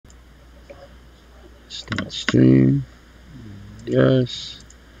Start stream. Yes.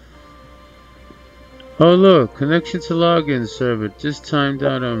 Oh look, connection to login server just timed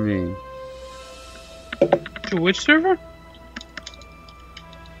out on me. To which server?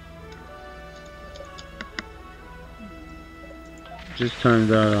 Just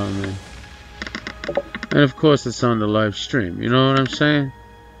timed out on me. And of course it's on the live stream, you know what I'm saying?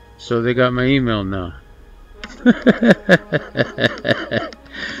 So they got my email now.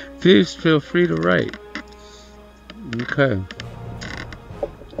 Please feel free to write. Okay.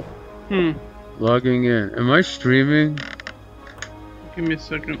 Logging in. Am I streaming? Give me a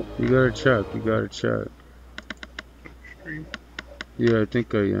second. You gotta check. You gotta check. Stream. Yeah, I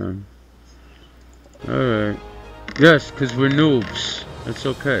think I am. Alright. Yes, because we're noobs. It's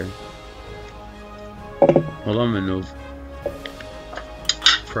okay. Well, I'm a noob.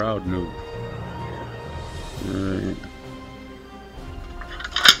 Proud noob. Alright.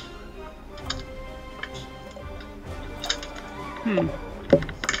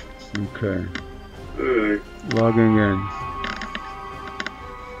 Okay. Alright. Logging in.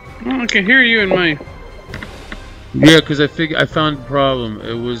 Oh, I can hear you in my... Yeah, because I found the problem.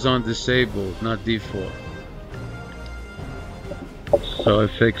 It was on disabled, not default. So I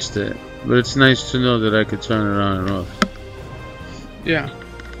fixed it. But it's nice to know that I could turn it on and off. Yeah.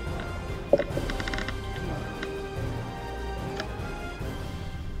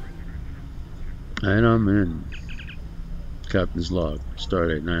 And I'm in. Captain's log. Start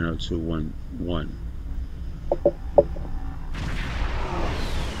at 9:02:11.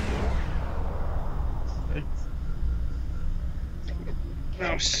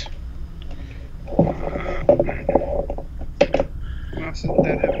 Mouse. Mouse isn't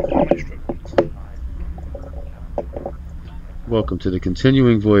that heavy for my stroke. Welcome to the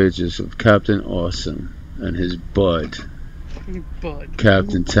continuing voyages of Captain Awesome and his bud,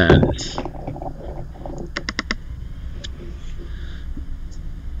 Captain Tannis.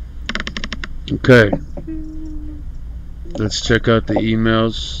 Okay, let's check out the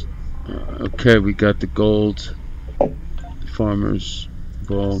emails. Okay, we got the gold. Farmers,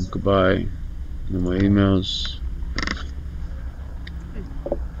 boom, goodbye. No more emails.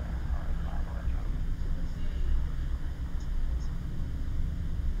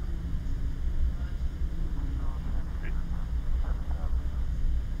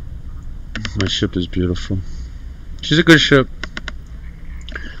 My ship is beautiful. She's a good ship.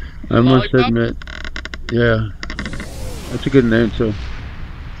 I must admit. Yeah. That's a good name too.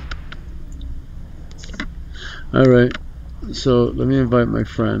 Alright. So let me invite my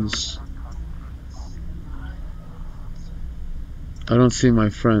friends. I don't see my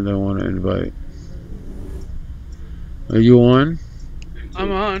friend I want to invite. Are you on?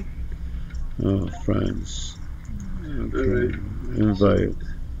 I'm on. Oh, friends. Okay. Invite.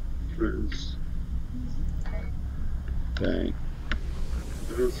 Friends. Dang.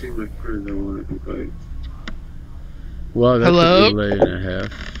 I don't see my friend I want to invite. Wow, that's a delay and a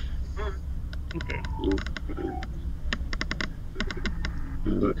half. Okay.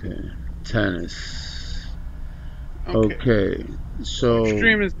 Okay. Tennis. Okay. So.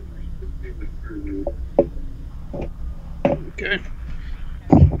 Stream is. Okay.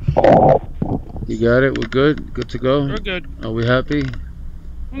 You got it? We're good? Good to go? We're good. Are we happy?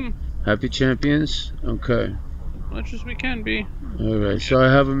 Happy champions? Okay. Much as we can be. Alright, so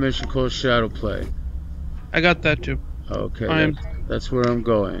I have a mission called Shadow Play. I got that too. Okay, that's where I'm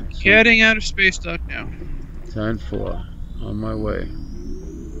going. So getting out of space dock now. 10-4. On my way.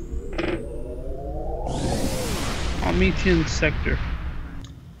 I'll meet you in the sector.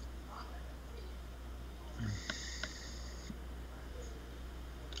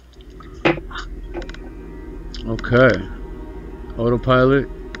 Okay. Autopilot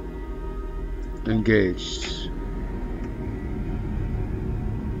engaged.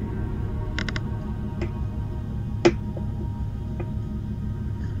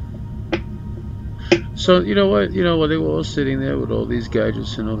 So you know what? They were all sitting there with all these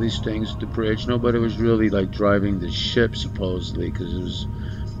gadgets and all these things at the bridge. Nobody was really like driving the ship supposedly, because it was,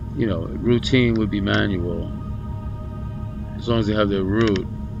 routine would be manual. As long as they have their route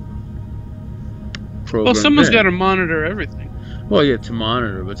programmed. Well, someone's got to monitor everything. Well, yeah, to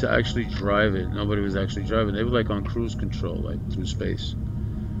monitor, but to actually drive it, nobody was actually driving. They were like on cruise control, like through space.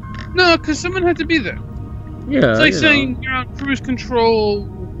 No, because someone had to be there. Yeah, it's like saying you're on cruise control,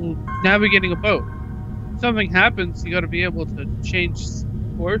 navigating a boat. If something happens, you got to be able to change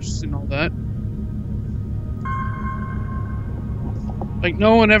course and all that. Like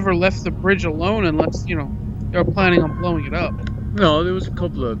no one ever left the bridge alone unless they were planning on blowing it up. No, there was a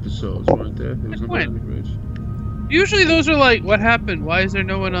couple of episodes, weren't there? There was nobody on the bridge. Usually those are like, what happened? Why is there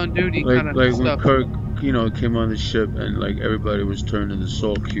no one on duty kind of Like when stuff. Kirk, you know, came on the ship and like everybody was turned into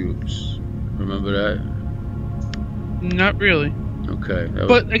salt cubes. Remember that? Not really. Okay.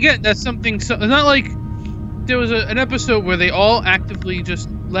 But again, that's something. It's not like there was an episode where they all actively just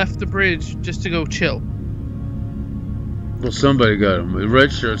left the bridge just to go chill. Well, somebody got him. The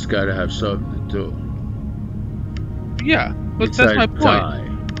red shirt's got to have something to do. Yeah, but that's my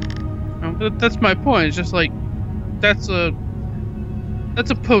point. But that's my point. It's just like that's a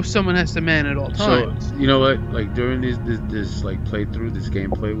post someone has to man at all times. So you know what? Like during this like playthrough, this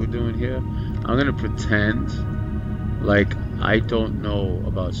gameplay we're doing here, I'm gonna pretend like I don't know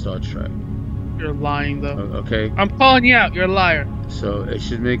about Star Trek. You're lying, though. Okay. I'm calling you out. You're a liar. So it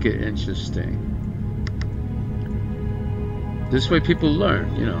should make it interesting. This way, people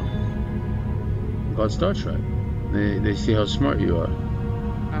learn, you know, about Star Trek. They see how smart you are.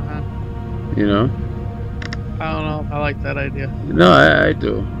 You know. I don't know if I like that idea. No, I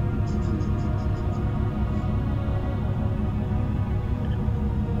do.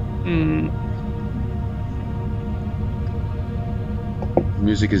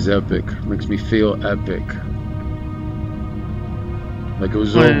 Music is epic. Makes me feel epic. Like it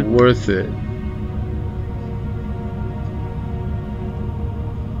was all worth it.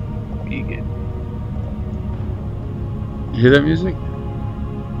 You hear that music?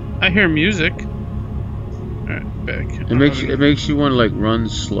 I hear music. Alright, back. It makes you want to like run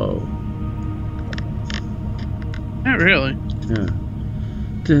slow. Not really. Yeah.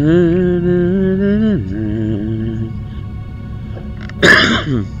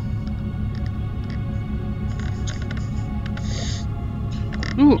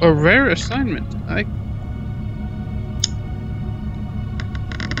 Ooh, a rare assignment.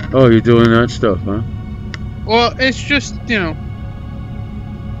 Oh, you're doing that stuff, huh? Well, it's just, you know,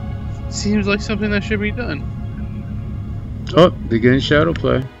 seems like something that should be done. Oh, they're getting shadow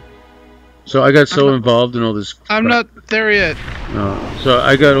play. So I got involved in all this crap. I'm not there yet. No. So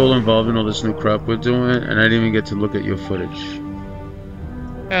I got all involved in all this new crap we're doing, and I didn't even get to look at your footage.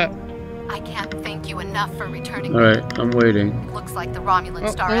 I can't thank you enough for returning. Alright, I'm waiting. Looks like the Romulan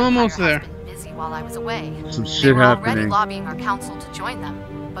Star I'm almost Empire there. has been busy while I was away. Some shit they were happening. already lobbying our council to join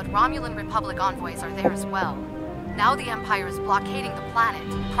them, but Romulan Republic envoys are there as well. Now the Empire is blockading the planet,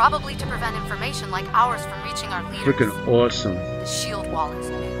 probably to prevent information like ours from reaching our leaders. Freaking awesome. The shield wall is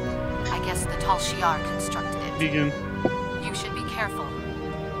new. I guess the Tal Shiar constructed it. Begin. You should be careful.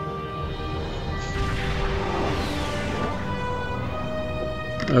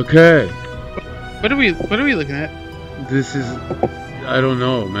 Okay. What are we looking at? This is, I don't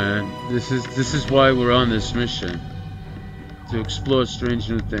know, man. This is why we're on this mission. To explore strange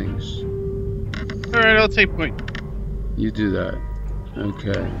new things. Alright, I'll take point. You do that.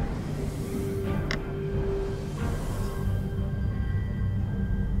 Okay.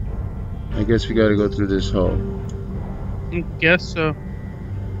 I guess we gotta go through this hole. I guess so.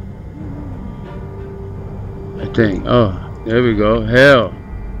 I think. Oh, there we go. Hail.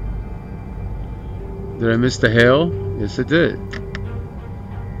 Did I miss the hail? Yes, I did.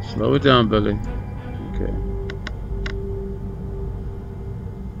 Slow it down, Billy. Okay.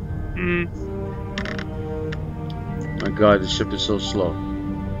 My God, the ship is so slow.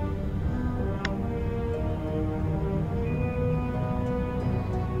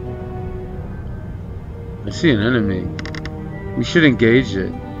 I see an enemy. We should engage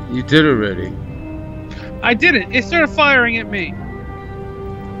it. You did already. I didn't. It started firing at me.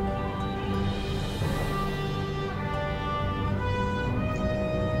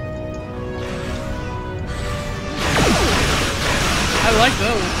 I like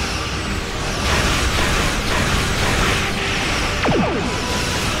those.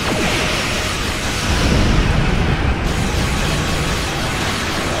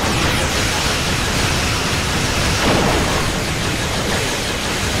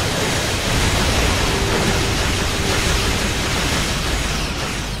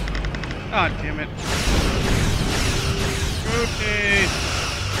 God damn it. Rotate.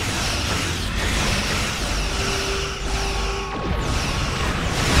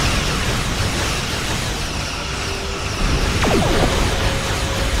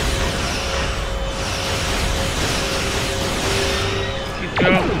 Keep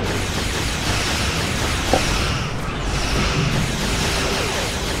going.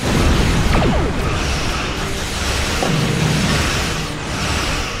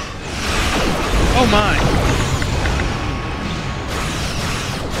 Oh my!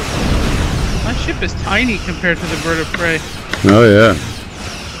 My ship is tiny compared to the bird of prey. Oh yeah.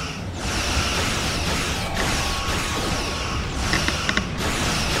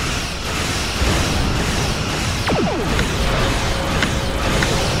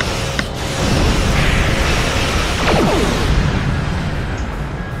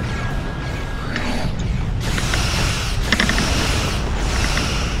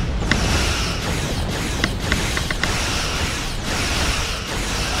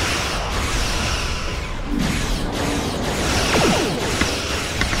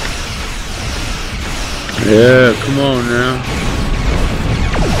 Yeah, come on now.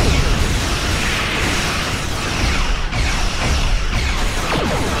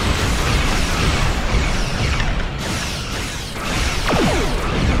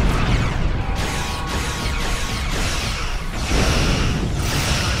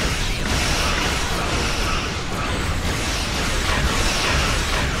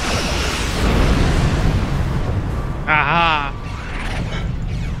 Aha!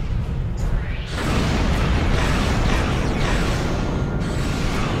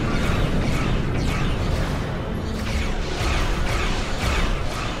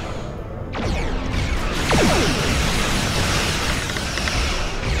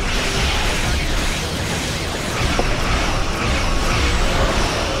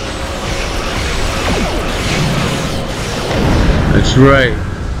 That's right.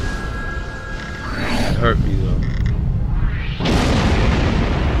 Hurt me though.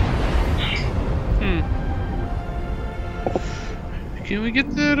 Can we get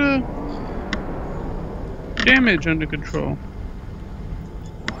that damage under control?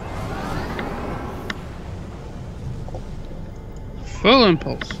 Full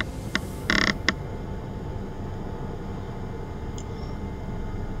impulse.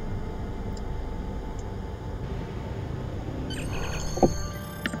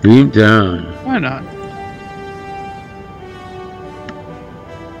 Beam down. Why not?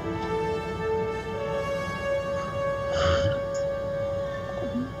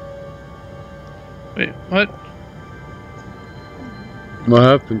 Wait, what? What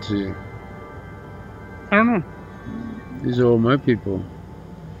happened to you? I don't know. These are all my people.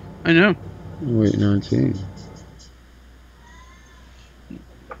 I know. Wait, 19.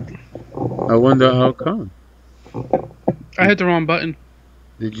 I wonder how come. I hit the wrong button.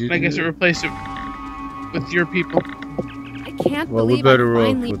 Did you? I guess it replaced it with your people. I can't Well, believe we're better I off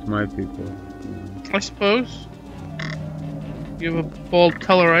finally... with my people. I suppose. You have a bald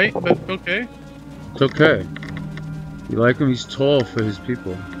Tellarite, but okay. It's okay. You like him? He's tall for his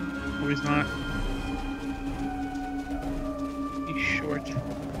people. No, he's not. He's short.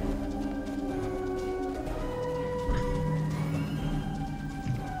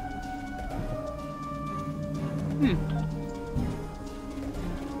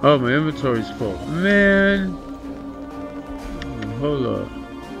 Oh, my inventory's full. Man! Hold up.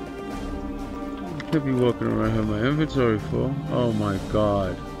 I could be walking around here. My inventory full. Oh my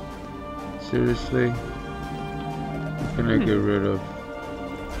god. Seriously? What can I get rid of?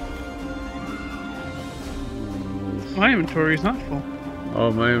 My inventory is not full. Oh,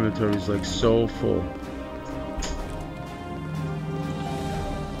 my inventory's like so full.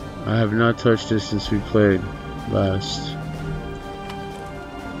 I have not touched this since we played last.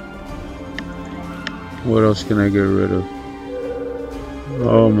 What else can I get rid of?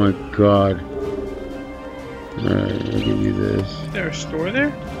 Oh my god. Alright, I'll give you this. Is there a store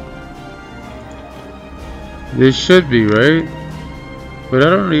there? There should be, right? But I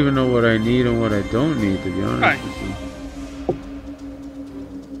don't even know what I need and what I don't need, to be honest Right. with you.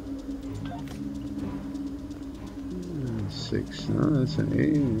 6, no, that's an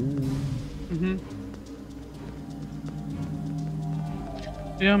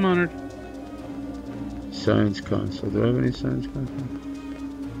 8. Yeah, I'm honored. Science console. Do I have any science console?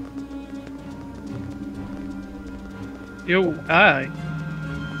 Yo, I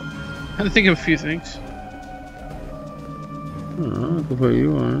had to think of a few things. Oh, I can put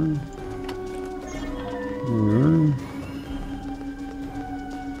you on. Alright.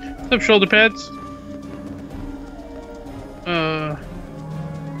 What's up, shoulder pads?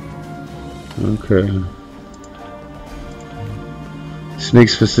 Okay. This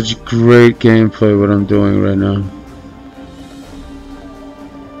makes for such great gameplay what I'm doing right now.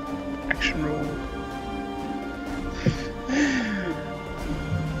 Action roll.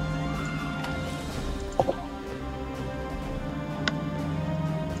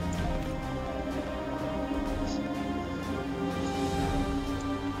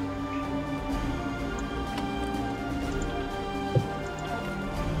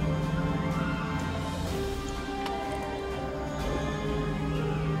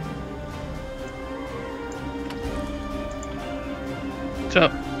 What's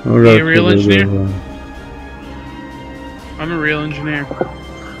up? Hold You up a real little bit engineer? more. I'm a real engineer.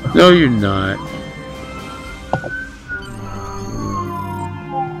 No, you're not.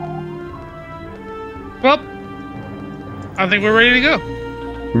 Well, I think we're ready to go.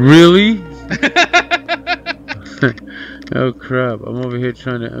 Really? Oh crap, I'm over here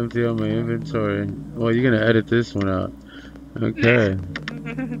trying to empty out my inventory. Well, you're gonna edit this one out. Okay.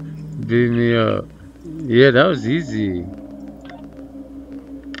 Beat me up. Yeah, that was easy.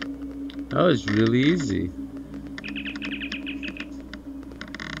 That was really easy.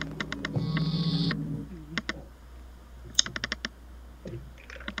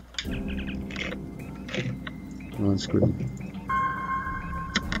 on screen.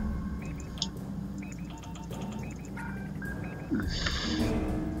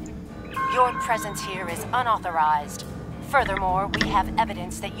 Your presence here is unauthorized. Furthermore, we have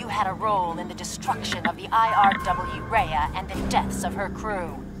evidence that you had a role in the destruction of the IRW Rhea and the deaths of her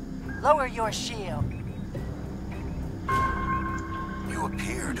crew. Lower your shield. You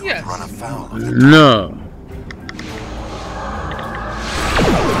appear to have run afoul of the No.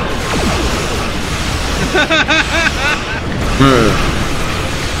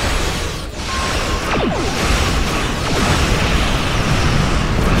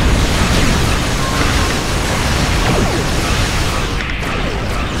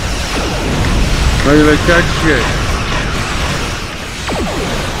 How you like that shit?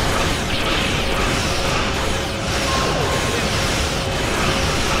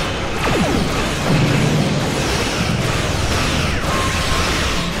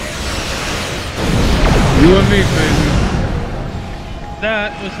 You and me, baby. That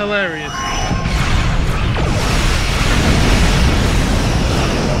was hilarious.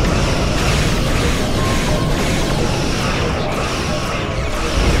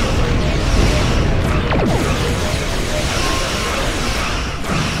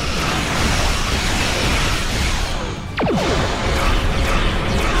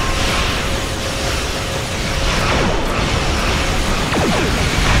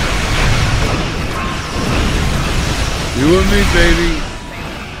 You and me, baby.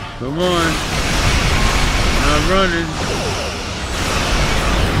 Come on. Not running.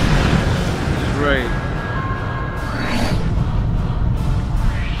 That's right.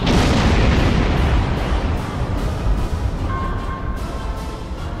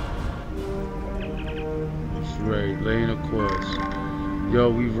 That's right. Laying a course. Yo,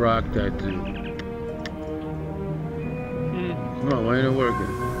 we rocked that dude. Come on, why ain't it working?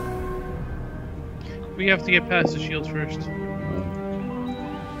 We have to get past the shields first.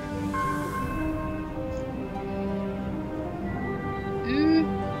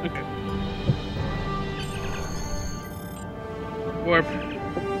 Okay. Warp.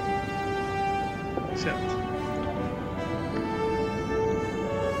 Accept.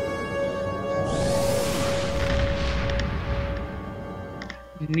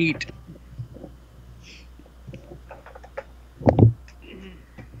 Neat.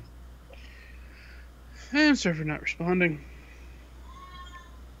 And server not responding.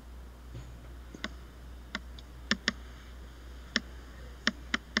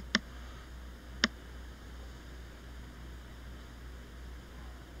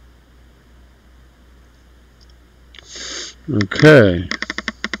 Okay.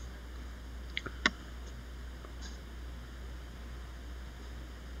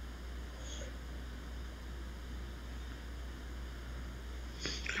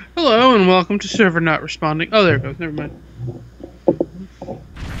 Hello and welcome to server not responding. Oh, there it goes. Never mind.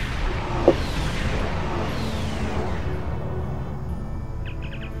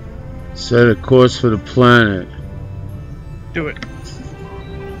 Set a course for the planet. Do it.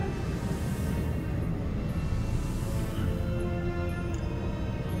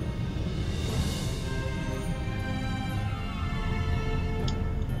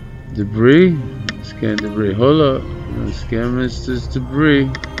 Debris? Scan debris. Hold up. Scan this debris.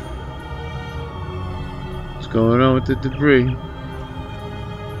 What's going on with the debris?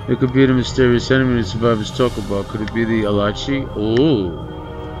 It could be the mysterious enemy the survivors talk about. Could it be the Alachi? Oh.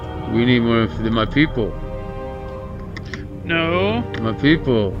 We need more info. They're my people. No. My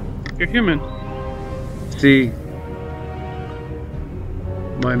people. You're human. See,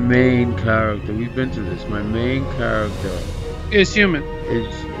 my main character, we've been through this, my main character Is human.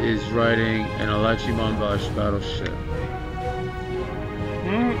 is riding an Alachi Monbash battleship.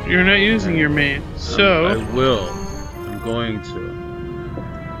 Well, you're not using your main, so... I will. I'm going to.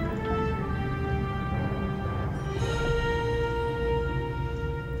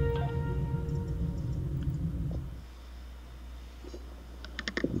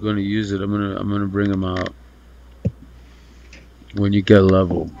 I'm going to use it. I'm going to bring him out when you get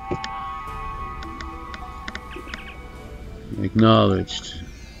level. Acknowledged.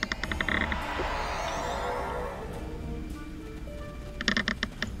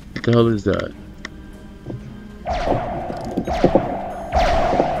 What the hell is that?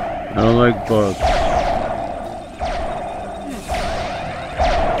 I don't like bugs.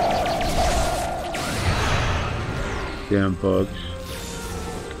 Damn bugs.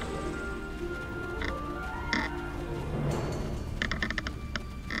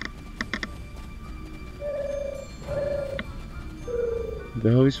 What the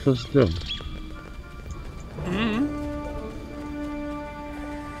hell are we supposed to do?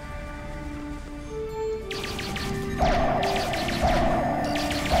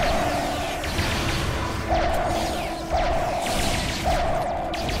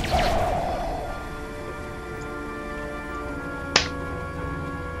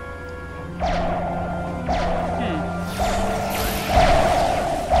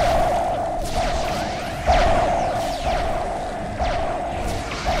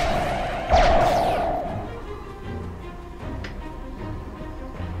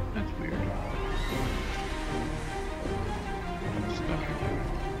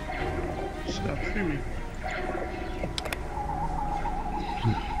 stop streaming.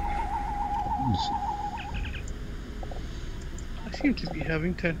 I seem to be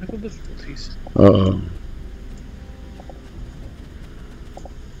having technical difficulties. Uh-oh.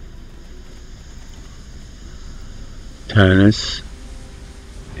 Tennis.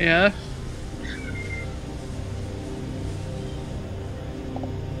 Yeah.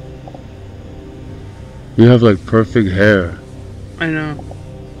 You have like perfect hair. I know.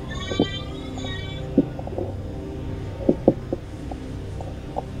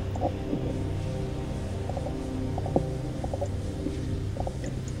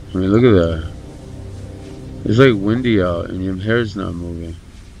 I mean, look at that. It's like windy out and your hair's not moving.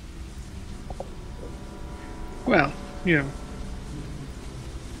 Well, you know.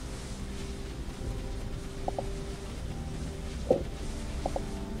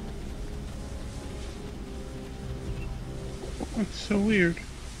 That's so weird.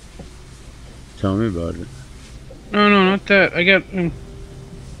 Tell me about it. No, not that. I got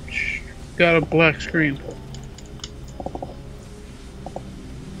a black screen.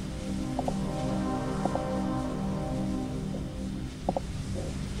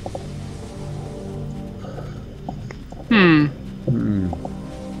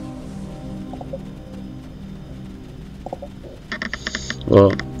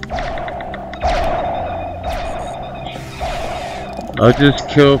 Well, I'll just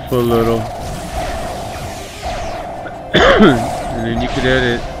kill for a little. And then you could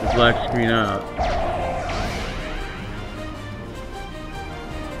edit the black screen out.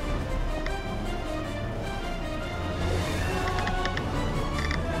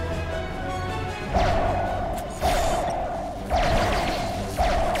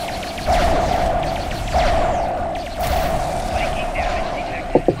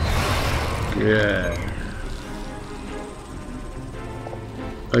 Yeah.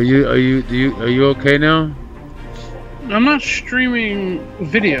 Are you okay now? I'm not streaming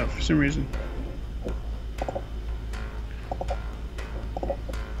video for some reason.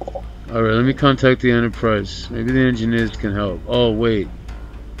 Alright, let me contact the Enterprise. Maybe the engineers can help. Oh, wait.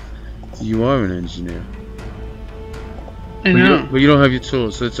 You are an engineer. I know. But you don't have your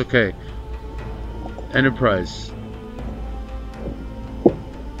tools, so it's okay. Enterprise.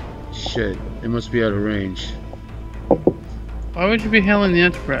 Shit, it must be out of range. Why would you be hailing the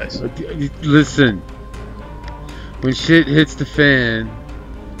Enterprise? Listen. When shit hits the fan,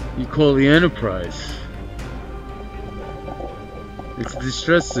 you call the Enterprise. It's a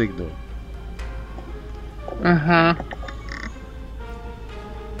distress signal. Uh-huh.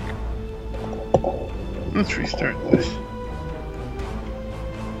 Let's restart this.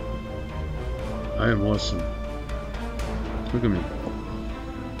 I am awesome. Look at me.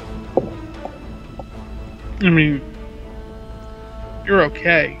 I mean, you're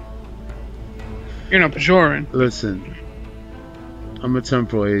okay. You're not Bajoran. Listen, I'm a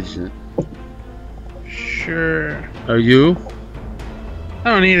temporal agent. Sure. Are you? I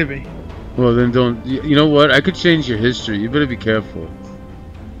don't need to be. Well, then don't. You know what? I could change your history. You better be careful.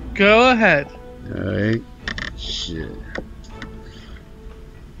 Go ahead. Alright. Shit.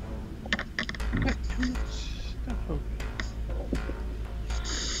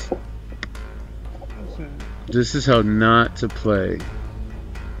 This is how not to play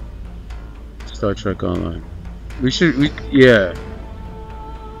Star Trek Online. Yeah.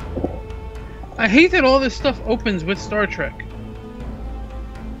 I hate that all this stuff opens with Star Trek.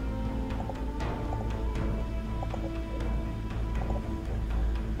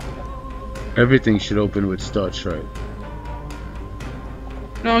 Everything should open with Star Trek.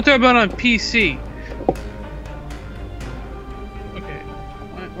 No, I'm talking about on PC. Okay.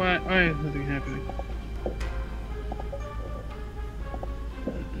 Why is nothing happening?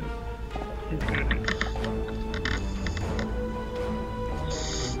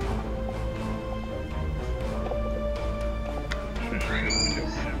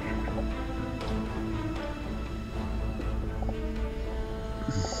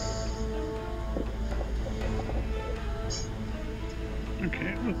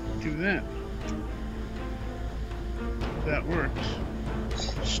 Okay, let's do that. That works.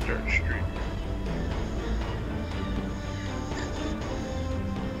 Start stream.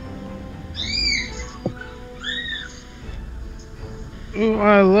 Ooh,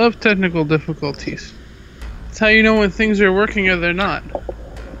 I love technical difficulties. It's how you know when things are working or they're not.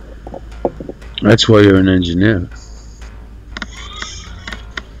 That's why you're an engineer.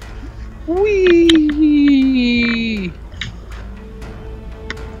 Whee!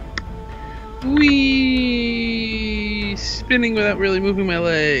 Whee! Spinning without really moving my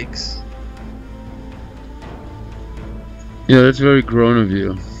legs. Yeah, that's very grown of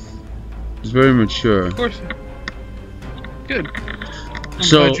you. It's very mature. Of course. Good. I'm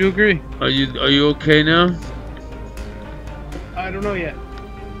so, glad you agree. Are you okay now? I don't know yet.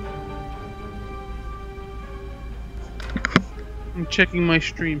 I'm checking my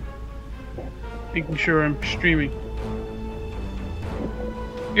stream. Making sure I'm streaming.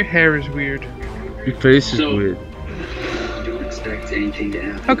 Your hair is weird. Your face is weird. Don't expect anything to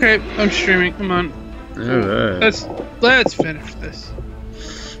happen. Okay, I'm streaming. Come on. Alright. Let's finish this.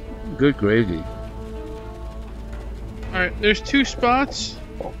 Good gravy. Alright, there's 2 spots.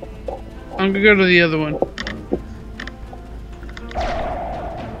 I'm gonna go to the other one.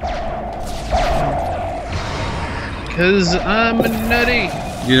 Cause I'm a nutty.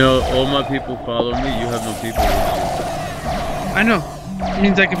 You know, all my people follow me. You have no people with you. I know. It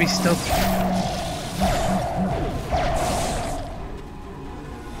means I can be stealthy.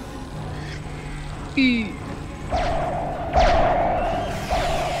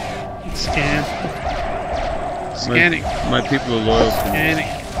 Scan. Scanning. My people are loyal to me. Scanning.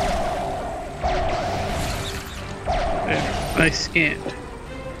 There. I scanned.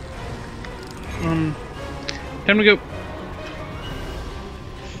 Time to go.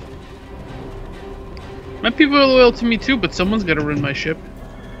 My people are loyal to me too, but someone's got to run my ship.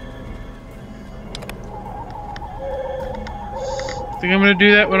 Think I'm gonna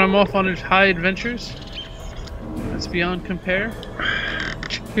do that when I'm off on high adventures? That's beyond compare.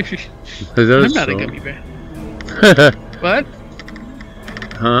 I'm not a gummy bear. What?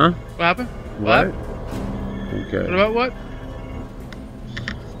 Huh? What happened? What? Okay. What about what?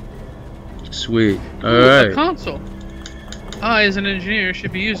 Sweet. Ooh, Alright. a console. I, as an engineer,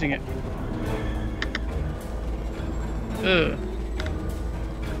 should be using it.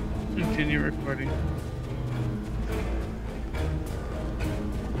 Continue recording.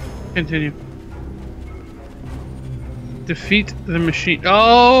 Continue. Defeat the machine.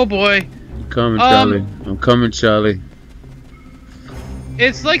 Oh boy. I'm coming, Charlie. I'm coming, Charlie.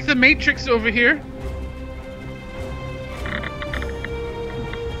 It's like the Matrix over here.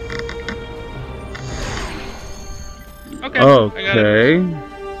 Okay. I got it. Okay.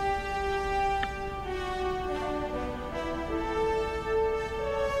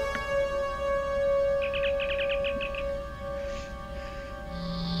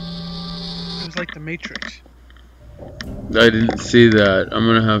 It was like the Matrix. I didn't see that. I'm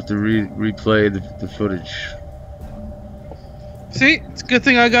gonna have to replay the footage. See, it's a good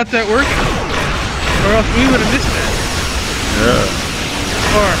thing I got that working, or else we would have missed that. Yeah.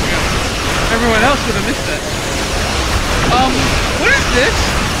 Or everyone else would have missed that. What is this?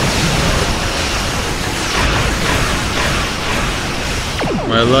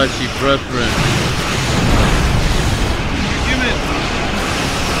 My Lachi brethren. Human.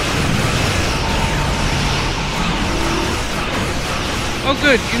 Oh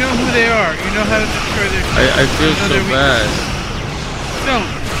good, you know who they are. You know how to destroy their... I feel so bad. Don't.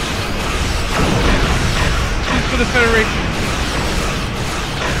 Shoot for the Federation.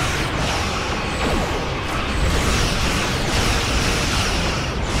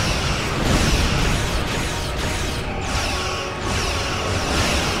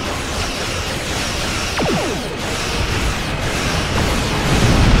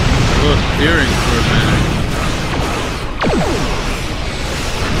 Steering for a minute.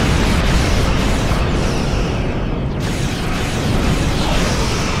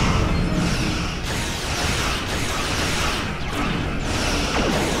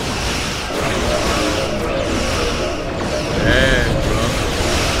 Yeah, bro.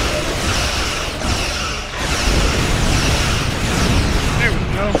 There we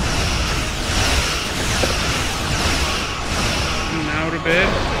go. Now to bed.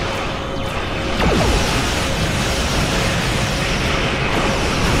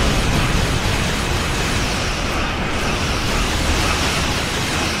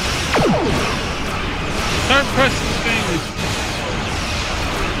 Start pressing the things.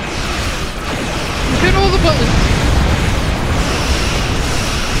 Hit all the buttons.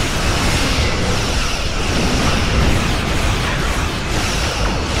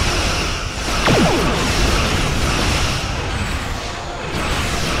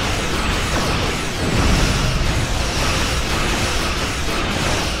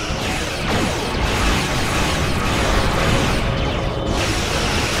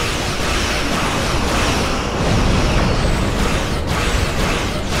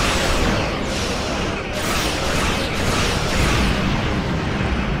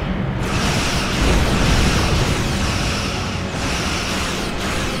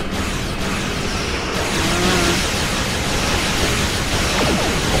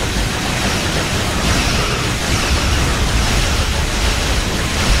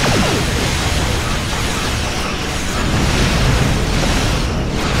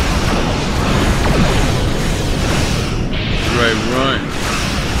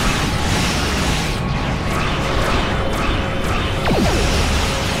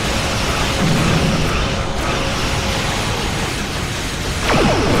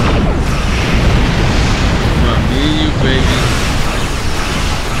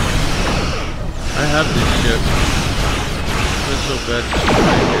 have this ship. It's so bad.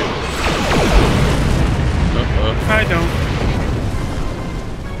 I don't.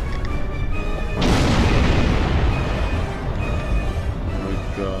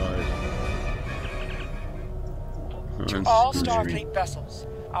 To all Starfleet vessels,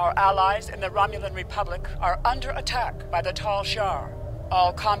 our allies in the Romulan Republic are under attack by the Tal Shar.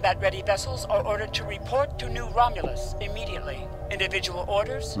 All combat-ready vessels are ordered to report to New Romulus immediately. Individual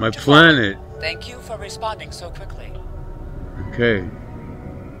orders. My planet. Thank you for responding so quickly. Okay.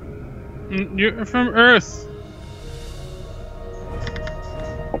 You're from Earth.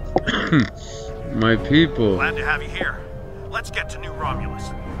 My people. Glad to have you here. Let's get to New Romulus.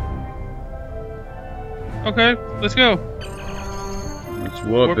 Okay, let's go. Let's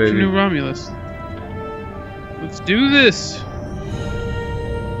warp, baby. To New Romulus. Let's do this.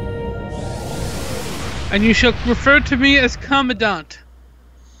 And you shall refer to me as Commandant.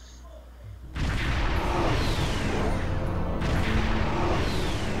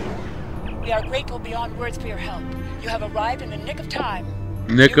 We are grateful beyond words for your help. You have arrived in the nick of time.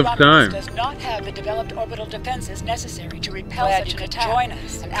 Nick of time. Does not have the developed orbital defenses necessary to repel such an attack. Join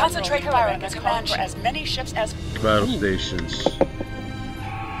us and concentrate firing as command for as many ships as battle stations.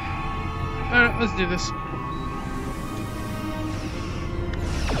 Alright, let's do this.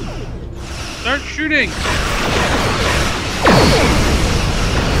 Start shooting!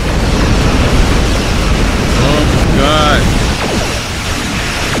 Oh my god!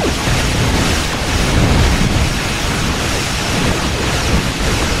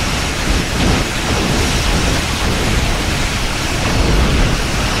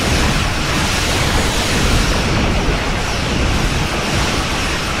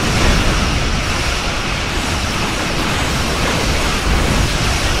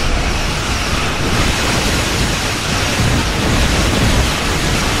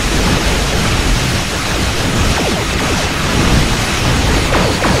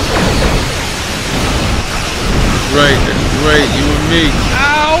 Right, that's great, you and me.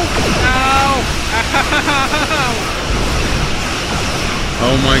 Ow! Ow! Ow!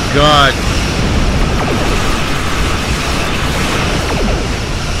 Oh my god.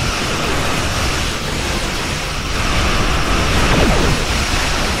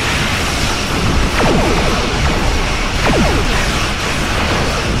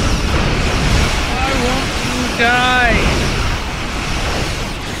 Why won't you die?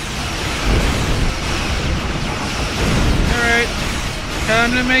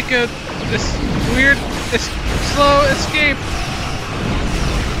 Time to make this slow escape.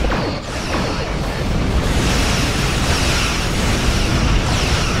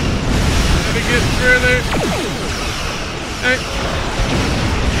 Gotta get further. Hey.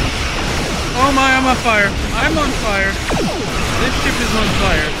 Oh my, I'm on fire. I'm on fire. This ship is on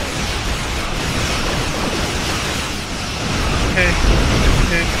fire. Okay.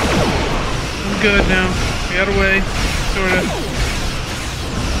 Okay. I'm good now. I got away. Sorta.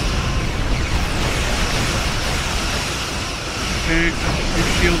 Okay, your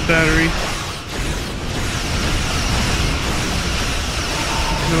shield battery.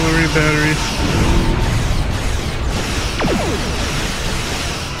 Auxiliary batteries.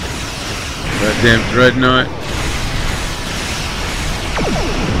 Goddamn dreadnought.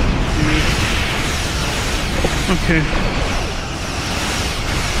 Okay.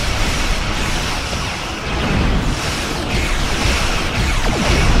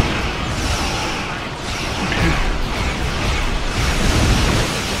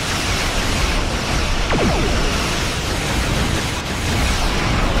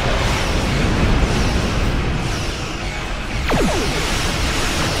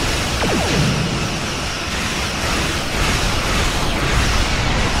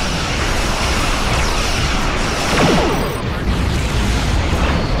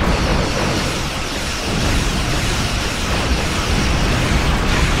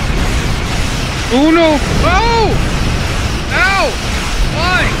 Oh no! Oh! Ow!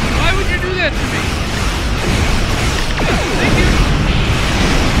 Why? Why would you do that to me? Thank you.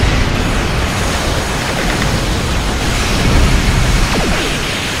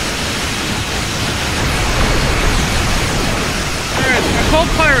 Alright, I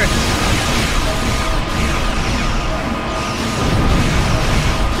called pirates.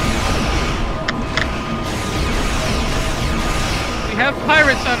 We have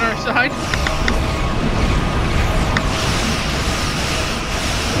pirates on our side.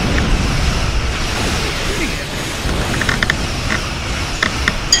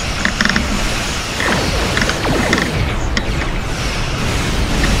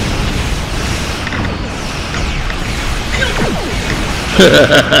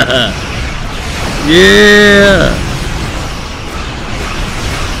 Yeah!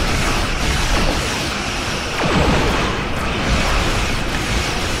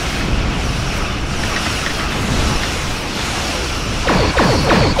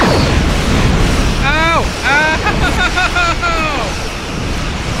 Ow! Ow!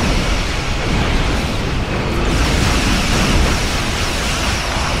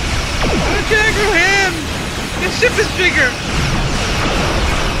 Don't aggro him! This ship is bigger!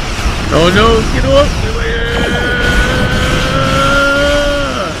 Oh no, get off!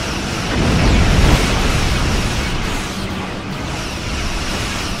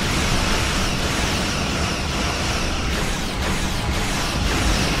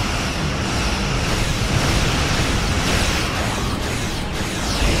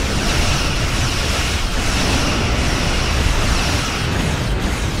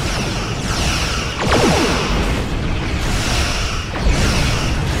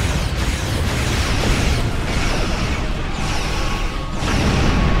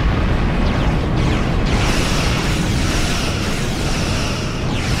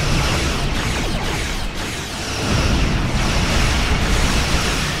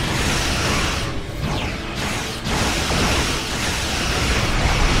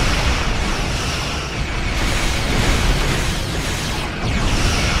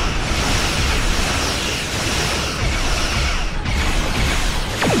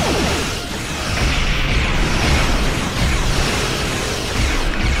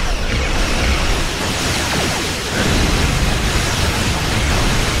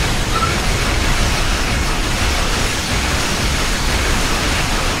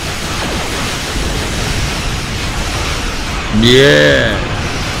 Yeah!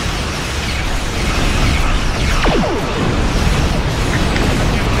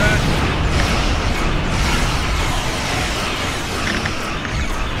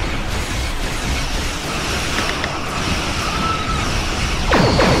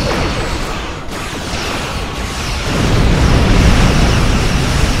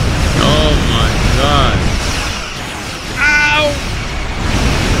 Oh my god! Ow!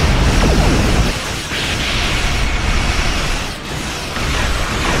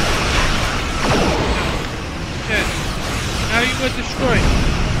 Shit. Now you got destroyed.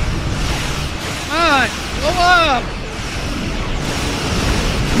 Come on! Blow up!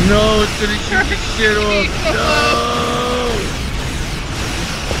 No, it's gonna shoot the shit off! No!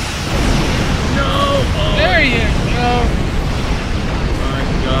 No! Oh There you go! my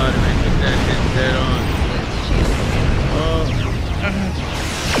god, I took that hit dead on. Oh.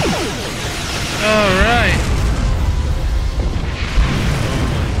 Alright. Oh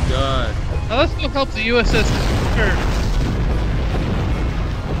my god. Now let's go help the USS Kirk.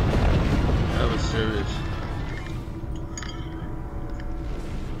 That was serious.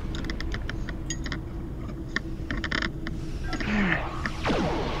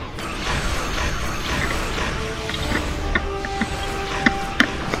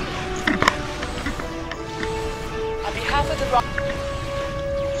 On behalf of the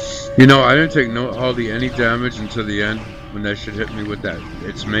You know, I didn't take hardly any damage until the end when that shit hit me with that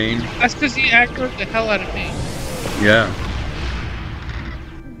its main. That's because he aggroed the hell out of me. Yeah.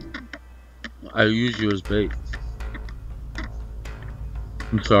 I use you as bait.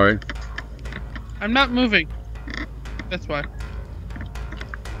 I'm sorry. I'm not moving. That's why.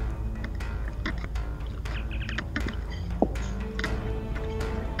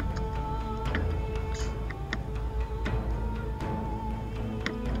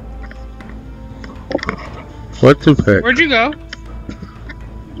 What to pick? Where'd you go?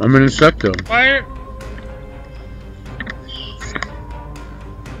 I'm in a sector. Fire.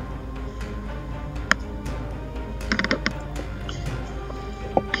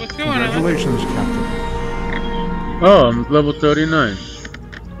 What's going on? Congratulations, Captain. Oh, I'm level 39.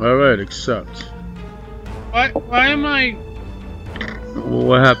 Alright, accept. Why am I... Well,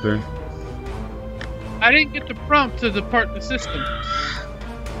 what happened? I didn't get the prompt to depart the system.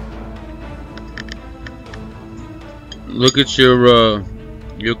 Look at your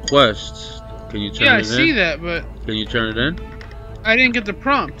quest. Can you turn Yeah, it I in? see that, but Can you turn it in? I didn't get the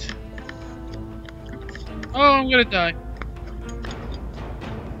prompt. Oh, I'm gonna die.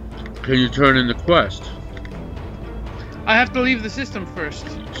 Can you turn in the quest? I have to leave the system first.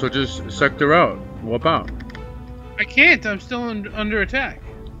 So just sector out. Warp out. I can't. I'm still under attack.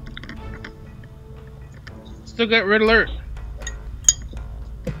 Still got red alert.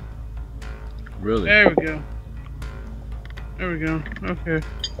 Really? There we go. There we go. Okay.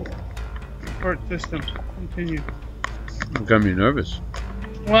 Depart system. Continue. It got me nervous.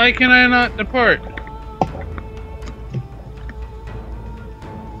 Why can I not depart?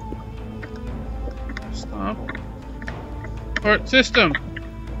 Stop. Port system.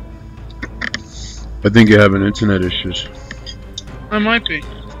 I think you're having internet issues. I might be.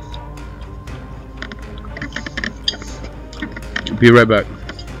 Be right back.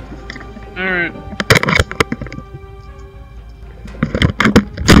 Alright.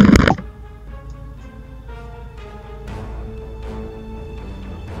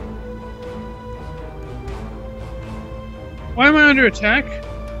 Why am I under attack?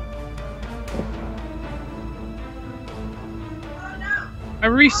 I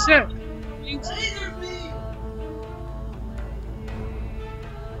reset.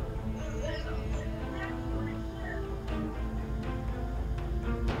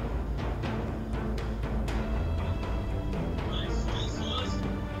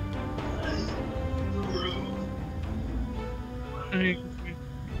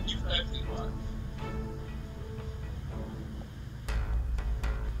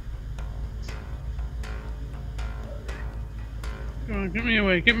 Come on, get me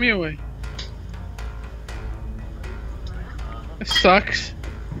away, get me away. This sucks.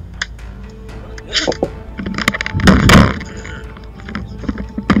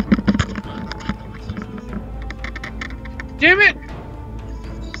 Damn it!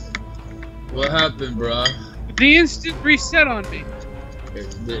 What happened, bruh? The instant reset on me.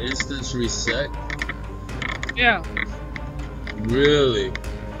 The instance reset? Yeah. Really?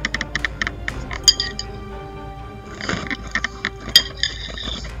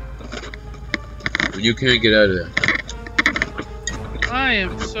 You can't get out of there. I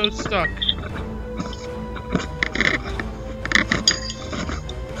am so stuck.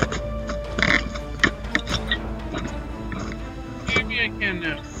 Maybe I can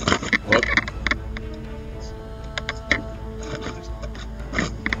now. What?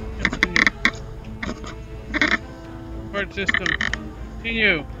 Part system.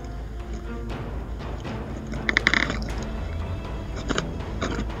 Continue.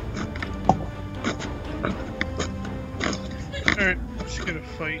 Alright, I'm just gonna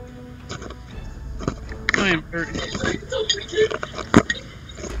fight. I am hurting.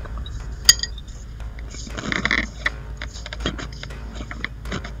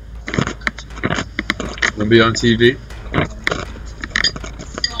 Wanna be on TV?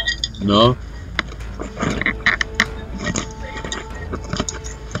 No?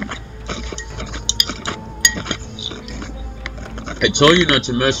 I told you not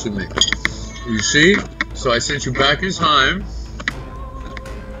to mess with me. You see? So I sent you back in time.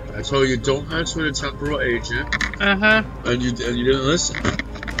 I told you don't mess with a temporal agent. Uh-huh. And you didn't listen.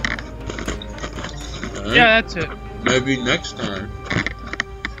 Right? Yeah, that's it. Maybe next time.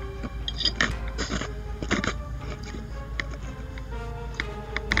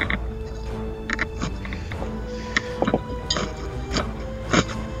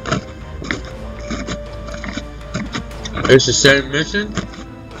 It's the same mission?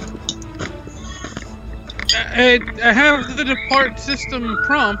 I have the depart system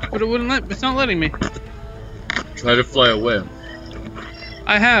prompt, but it wouldn't let. It's not letting me. Try to fly away.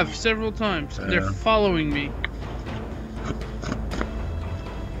 I have several times. Yeah. They're following me.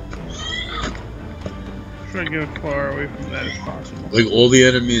 Try to get as far away from that as possible. Like all the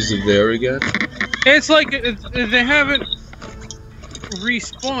enemies are there again? It's like they haven't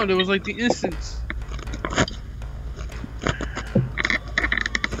respawned. It was like the instance.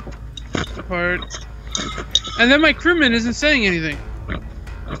 Part. And then my crewman isn't saying anything.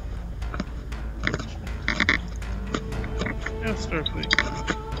 Now Starfleet.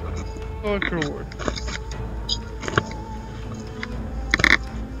 Collect reward.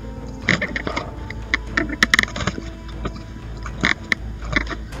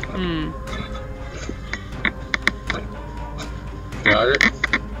 Got it?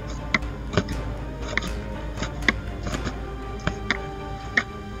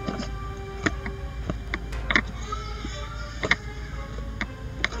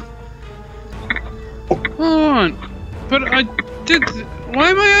 Hold on. But I did. Why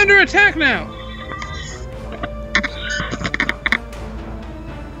am I under attack now?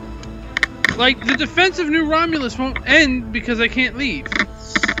 Like, the defense of New Romulus won't end because I can't leave.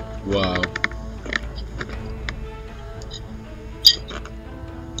 Wow.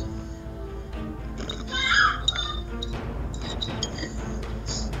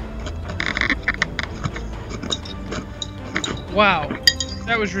 Wow.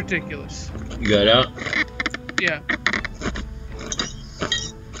 That was ridiculous. You got out? Yeah.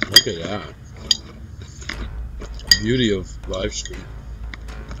 Look at that. Beauty of live stream.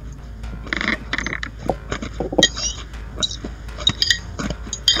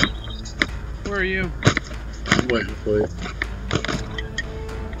 Where are you? I'm waiting for you.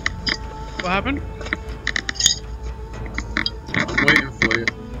 What happened?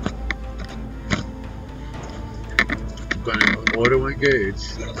 Auto engage.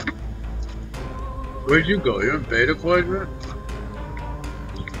 Where'd you go? You're in beta quadrant?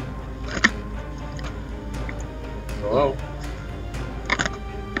 Hello?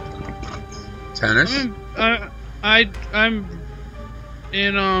 Tennis? I'm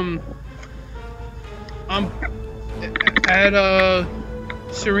in I'm at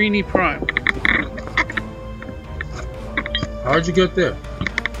Serini Prime. How'd you get there?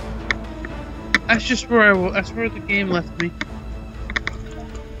 That's just where that's where the game left me.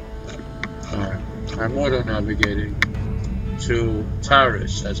 Alright. I'm auto navigating to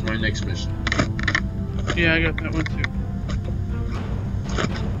Taris as my next mission. Yeah, I got that one too.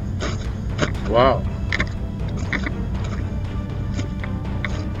 Wow.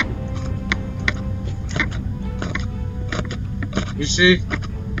 You see?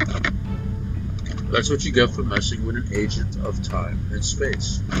 That's what you get for messing with an agent of time and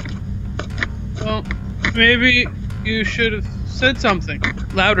space. Well, maybe you should have said something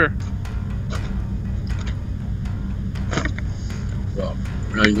louder. Well,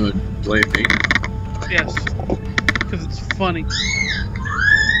 now you're gonna blame me? Yes, because it's funny.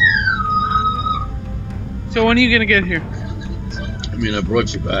 So when are you gonna get here? I mean, I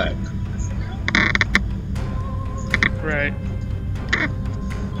brought you back. Right.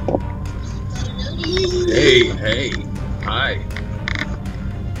 Hey, hi.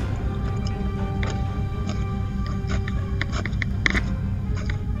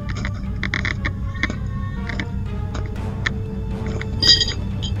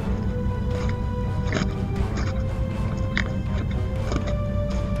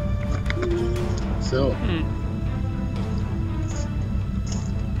 So,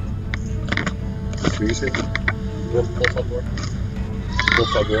 dice, por favor, por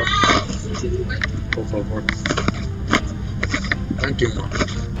favor, por favor. Thank you, Mom.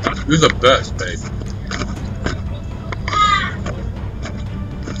 You're the best, babe.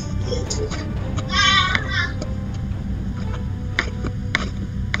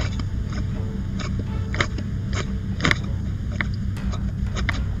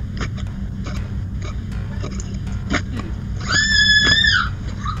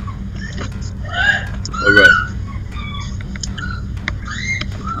 Alright.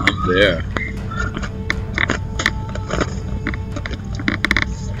 I'm there.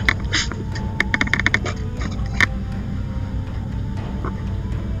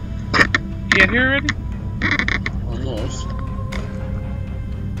 You get here already? Almost.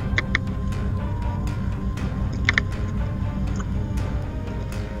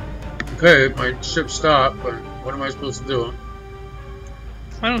 Okay, my ship stopped, but what am I supposed to do?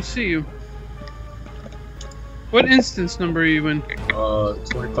 I don't see you. What instance number are you in?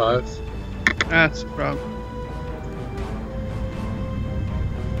 25. That's the problem.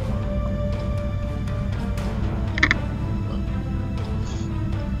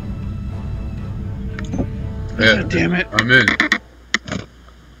 Yeah, God damn it. I'm in.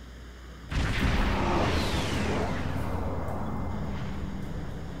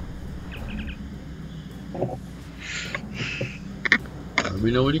 Let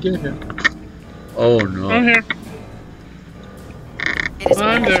me know when you get here. Oh no. I'm here. It is a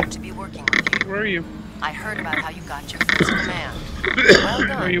I'm there. pleasure to be working with you. Where are you? I heard about how you got your first command. Well Where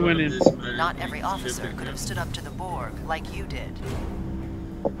done. you went in? Not every officer could have stood up to the Borg like you did.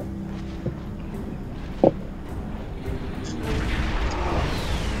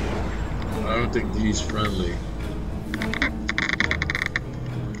 I don't think he's friendly.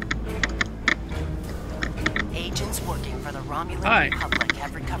 Agents working for the Romulan Hi. Republic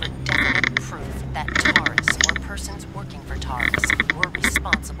have recovered definite proof that Taurus or persons working for Taurus were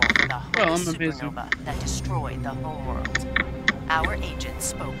responsible for the Well, holy I'm amazing. supernova that destroyed the homeworld. Our agent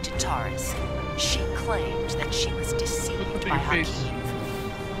spoke to Taurus. She claimed that she was Look deceived up at by your face. Hakeem.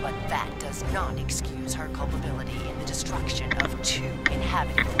 But that does not excuse her culpability in the destruction of 2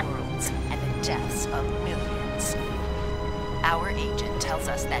 inhabited worlds and the deaths of millions. Our agent tells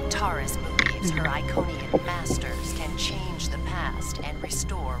us that Taurus believes her Iconian masters can change the past and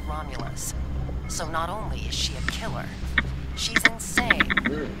restore Romulus. So not only is she a killer, she's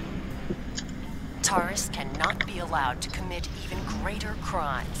insane. Taurus cannot be allowed to commit even greater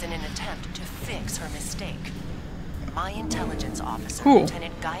crimes in an attempt to fix her mistake. My intelligence officer, Cool.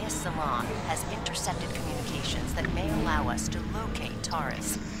 Lieutenant Gaius Salan, has intercepted communications that may allow us to locate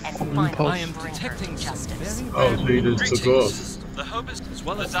Taurus and finally bring her to justice. Oh, so you just took off. The hope is as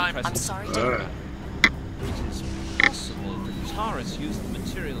well as I'm. I'm sorry to... Alright. It is possible that Taurus used the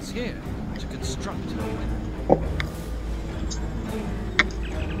materials here to construct her weapon.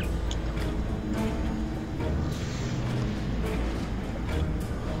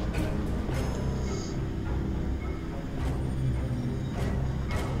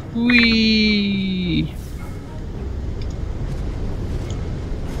 Whee!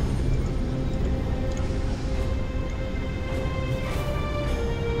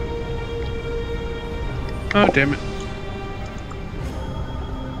 Oh, damn it.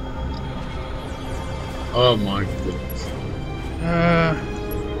 Oh my goodness.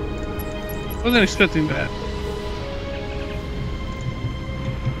 Wasn't expecting that.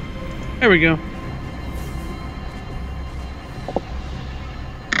 There we go.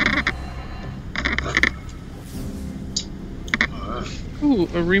 Ooh,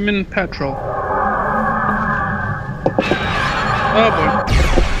 a Riemann Patrol. Oh boy.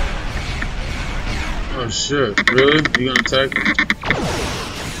 Oh shit, really? You gonna attack me?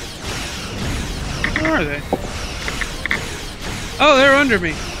 Where are they? Oh, they're under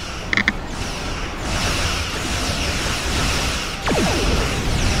me.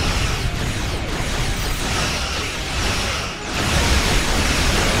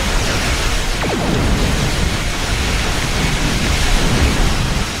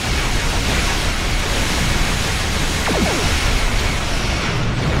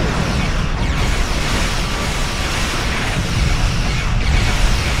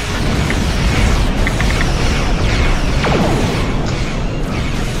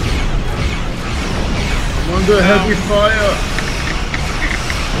 Under heavy fire.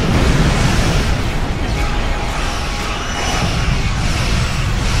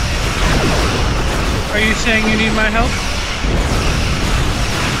 Are you saying you need my help?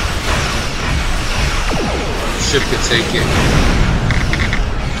 Ship could take it.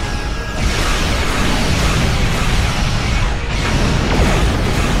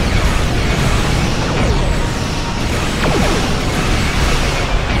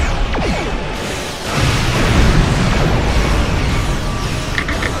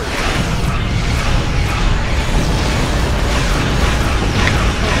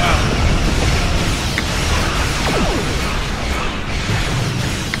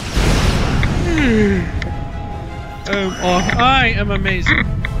 I am amazing.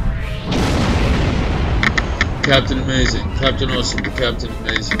 Captain Amazing. Captain Awesome. The Captain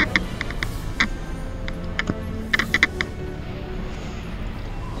Amazing.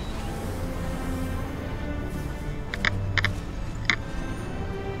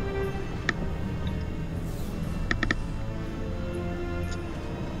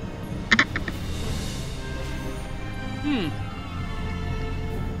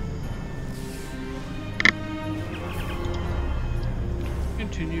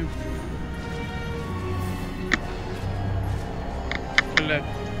 Continue. Collect.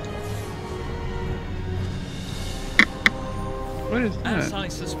 What is that? As I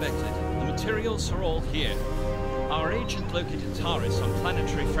suspected, the materials are all here. Our agent located Taris on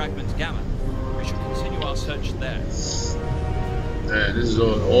planetary fragment Gamma. We should continue our search there. Man, this is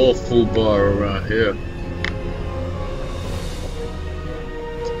all full bar around here.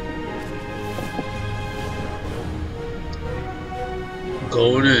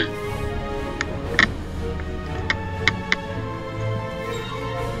 Going in.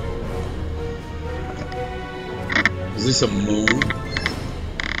 Is this a moon?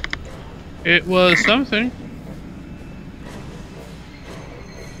 It was something.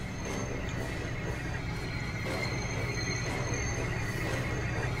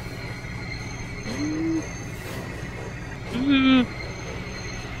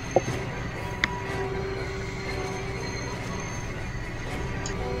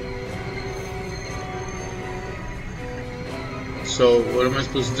 So, what am I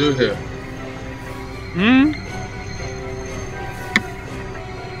supposed to do here?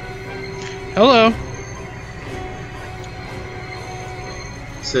 Hello.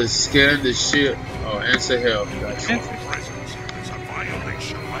 It says scan the ship. Oh, answer help. Gotcha. Your presence is a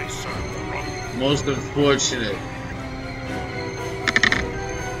violation of my server. Most unfortunate.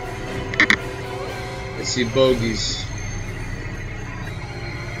 I see bogeys.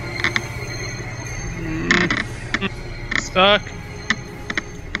 Stuck.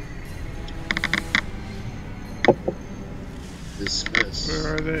 Dismiss.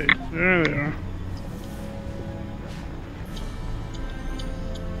 Where are they? There they are.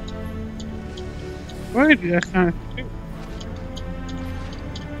 Wait, that's not.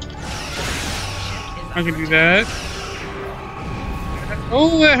 I can do that.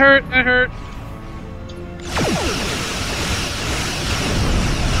 Oh, that hurt. That hurt.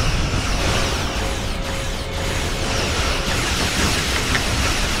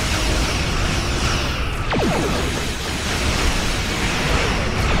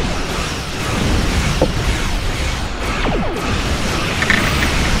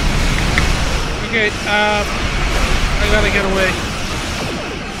 Okay, I gotta get away.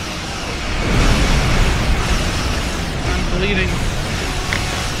 leading.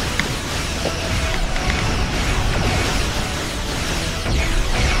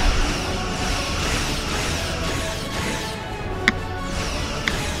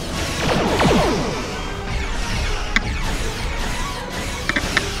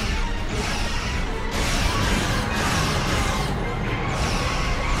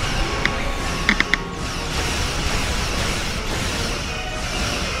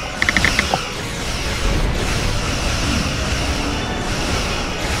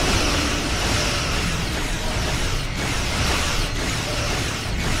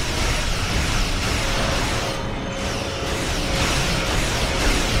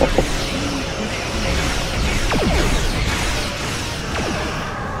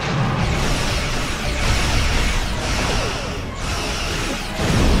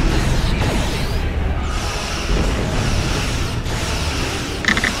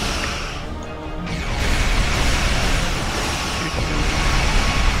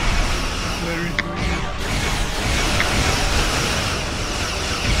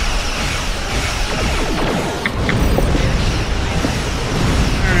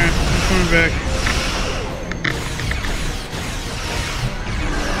 Back.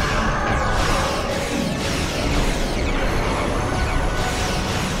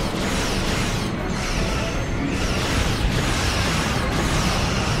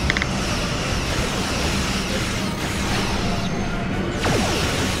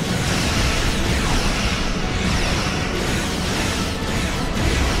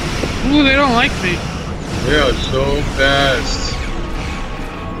 Ooh, they don't like me. They are so fast.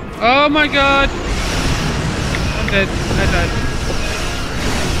 Oh my god! I'm dead. I died.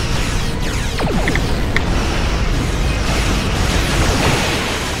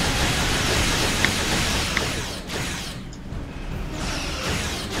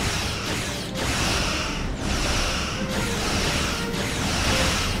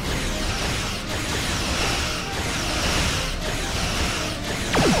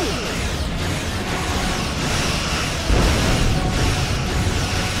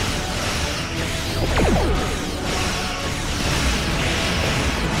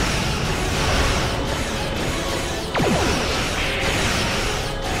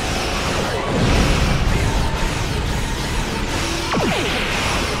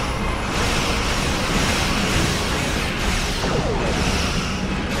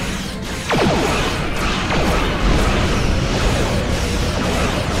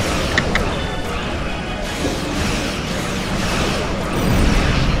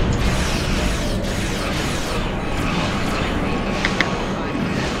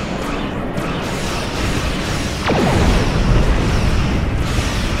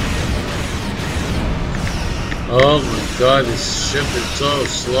 Oh my god, this ship is so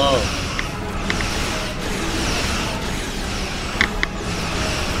slow.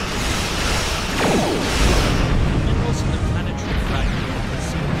 Minerals in the planetary fragment are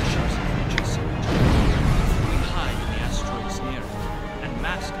concealed ships of energy signature. If we hide in the asteroids near it and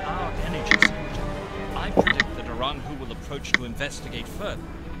mask our energy signature, I predict that Orang, who will approach to investigate further,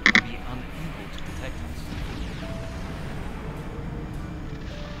 will be unable to detect us.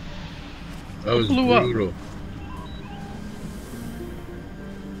 That was brutal.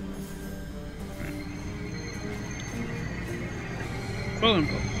 Pull him.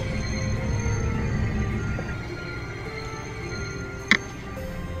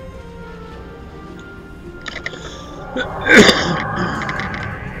 Oh,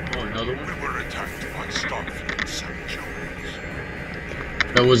 another one? We were attacked by Starfleet sanctuaries.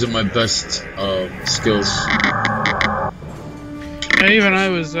 That wasn't my best skills. Yeah, even I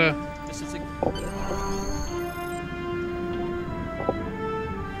was This is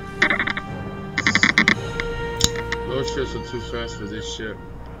Those ships are too fast for this ship.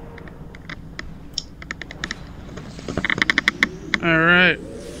 alright.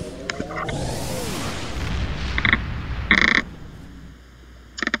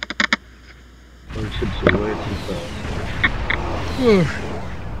 Those ships are way too fast. Whew.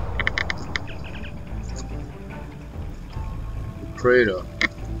 Crater.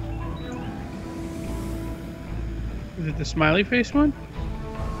 Is it the smiley face one?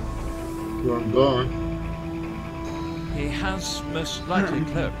 Where I'm going. He has most likely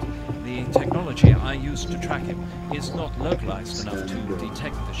cloaked. The technology I used to track him is not localized enough to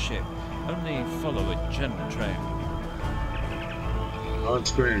detect the ship. Only follow a general trail. On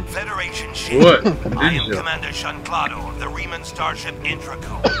screen. Federation ship. What? I am Commander Shanclado of the Riemann starship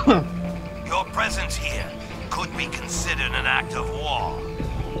Intraco. Your presence here could be considered an act of war.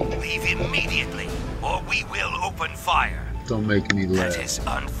 Leave immediately, or we will open fire. Don't make me laugh. That is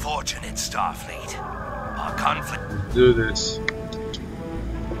unfortunate, Starfleet. Our A conflict. Do this.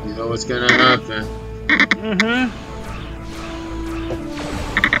 You know what's gonna happen. Mm-hmm.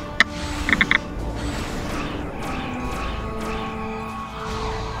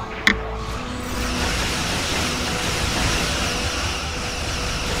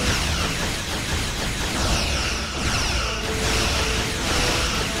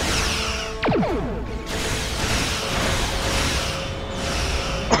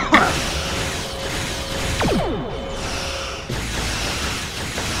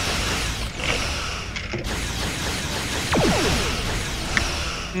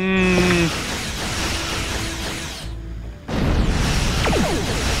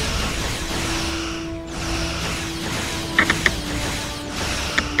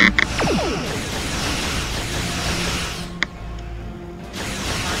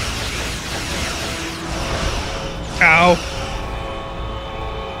 Ow.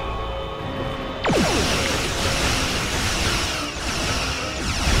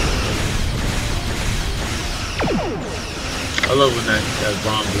 I love when that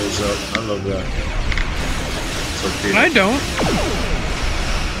bomb blows up. I love that. So I don't.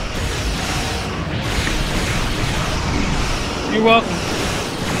 You're welcome.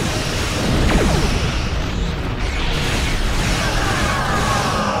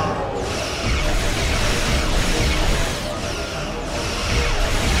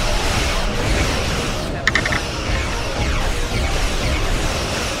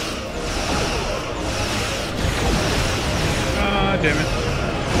 Damn it.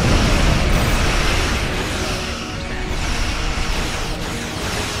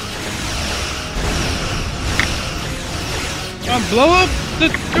 Blow up the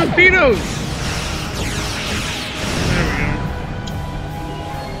torpedoes! There we go.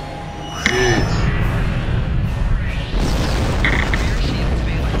 Jeez.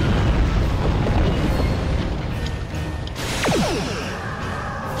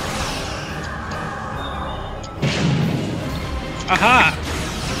 Aha!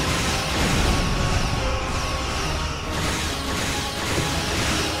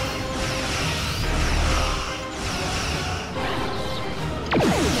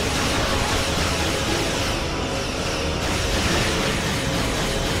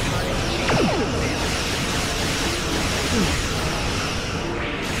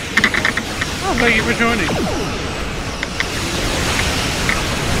 Oh, thank you for joining.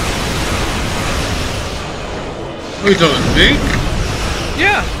 What are you talking to me?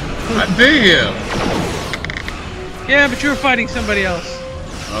 Yeah. I've been here. Yeah, but you were fighting somebody else.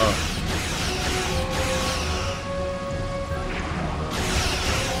 Oh.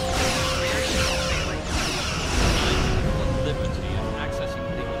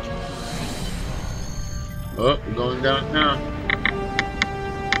 Oh, we're going down now.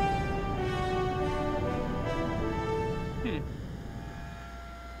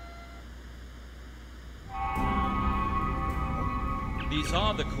 These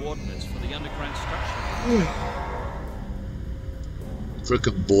are the coordinates for the underground structure.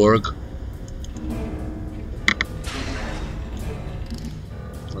 Frickin' Borg.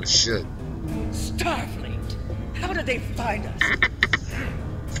 Oh shit. Starfleet! How did they find us?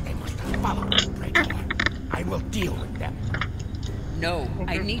 They must have followed us, Draco. I will deal with them. No,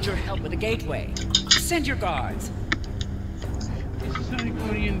 I need your help with the gateway. Send your guards. This is an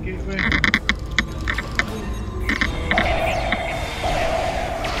Iconian gateway.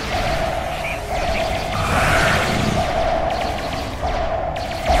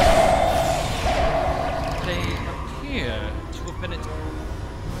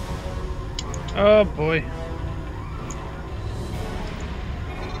 Oh boy.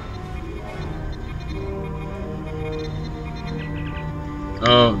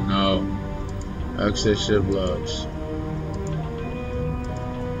 Oh no. Access ship logs.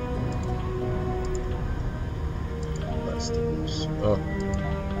 Oh.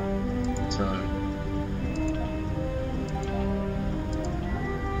 Time.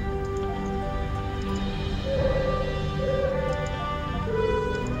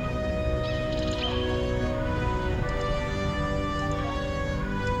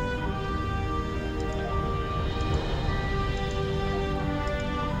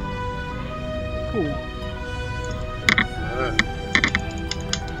 Cool.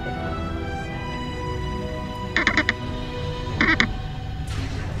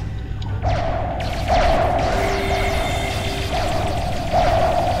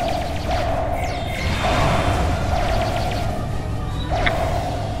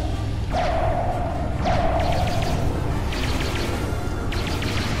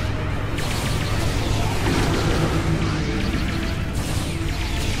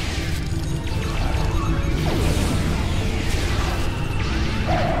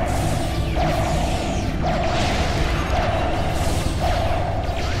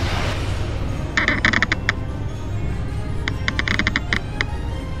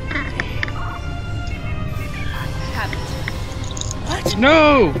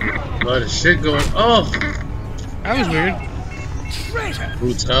 Whoa! A lot of shit going. Oh, that was weird. Traitor!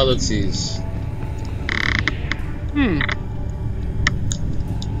 Brutalities.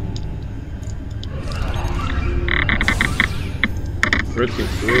 Freaking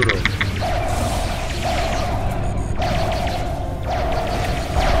brutal.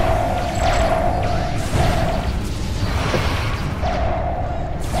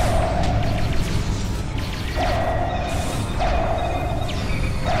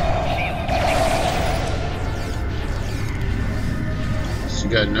 She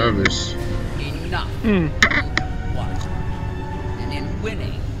got nervous. Enough. What? And in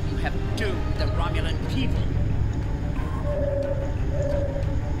winning, you have doomed the Romulan people.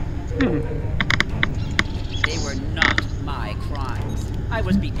 They were not my crimes. I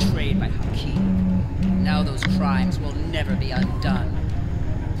was betrayed by Hakim. Now those crimes will never be undone.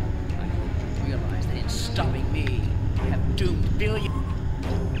 I hope you realize that in stopping me, you have doomed billions.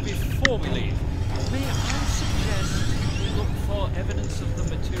 Before we leave, may I suggest we look for evidence of the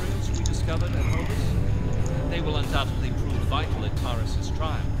materials we discovered at Horus? They will undoubtedly prove vital at Taurus's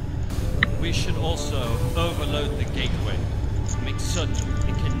trial. We should also overload the gateway to make certain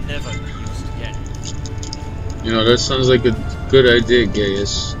it can never be used again. You know, that sounds like a good idea,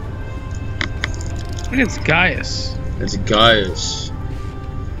 Gaius. I think it's Gaius. It's Gaius.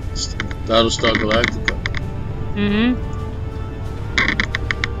 Battlestar Galactica.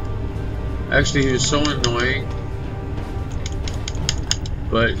 Actually, he was so annoying,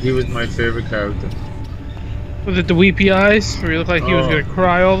 but he was my favorite character. Was it the weepy eyes, where he looked like he was gonna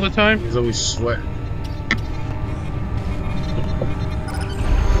cry all the time? He was always sweating.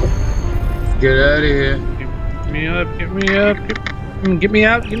 Get out of here. Get me up, get me up, get me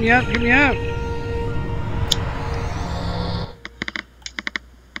out, get me out, get me out.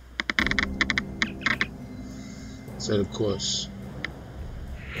 Set a course.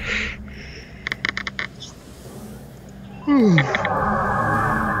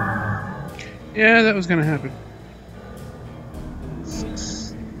 Yeah, that was gonna happen.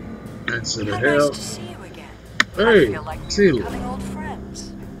 Answer the How hell. nice to see you again. Hey, I feel like see we're you. becoming old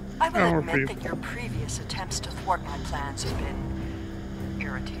friends. I will Oh, admit for that your previous attempts to thwart my plans have been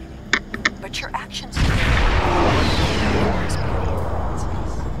irritating. But your actions today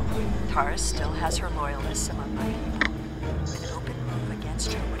Taurus still has her loyalists among my people. An open move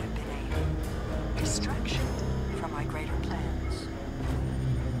against her would have been a distraction from my greater plans.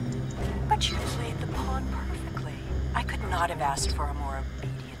 But you played the pawn perfectly. I could not have asked for a more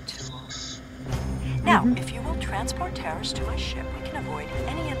obedient tool. Now, if you will transport Taurus to my ship, we can avoid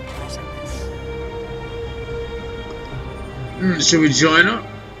any unpleasantness. Should we join her?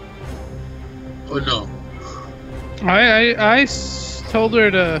 Or no? I told her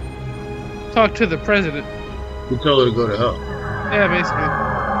to talk to the president. You told her to go to hell. Yeah, basically.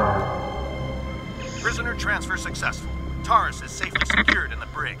 Prisoner transfer successful. Taurus is safely secured in the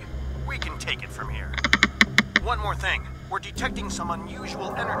brig. We can take it from here. One more thing. We're detecting some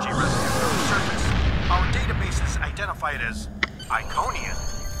unusual energy residue on the surface. Our databases identify it as Iconian.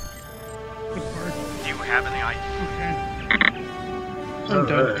 Do you have any idea? Okay. I'm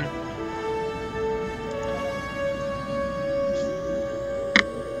done.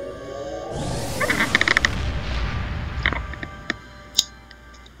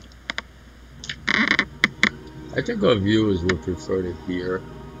 I think our viewers would prefer to hear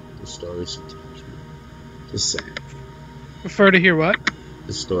the story sometimes. Just saying. Prefer to hear what?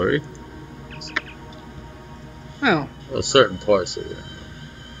 The story. Oh. Well, certain parts of it.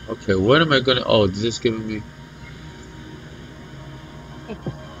 Okay, what am I gonna... Oh, is this giving me...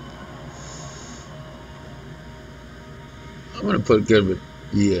 I'm gonna put good with...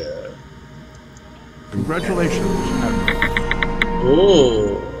 Yeah. Congratulations, Admiral.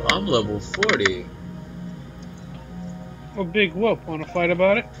 Oh, I'm level 40. Oh, big whoop. Want to fight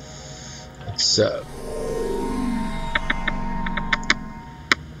about it? Accept.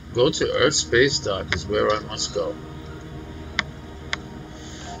 Go to Earth Space Dock is where I must go.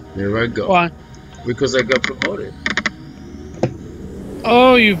 There I go. Why? Because I got promoted.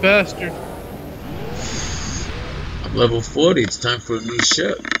 Oh, you bastard. I'm level 40. It's time for a new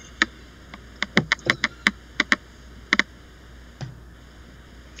ship.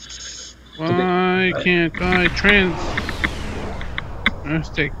 Why can't I Let's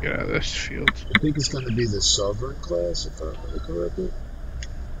take it out of this field. I think it's going to be the Sovereign class, if I remember correctly.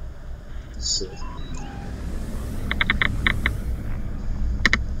 Let's see.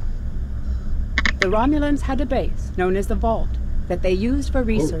 The Romulans had a base, known as the Vault, that they used for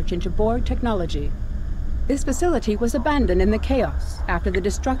research into Borg technology. This facility was abandoned in the chaos after the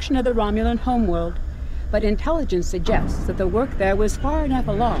destruction of the Romulan homeworld, but intelligence suggests that the work there was far enough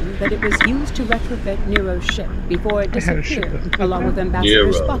along that it was used to retrofit Nero's ship before it disappeared, along with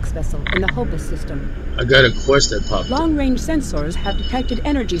Ambassador Spock's vessel in the Hobus system. I got a quest that popped up. Long-range sensors have detected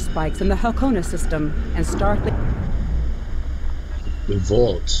energy spikes in the Halcona system, and Starfleet... The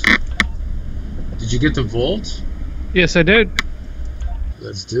vault. Did you get the vault? Yes, I did.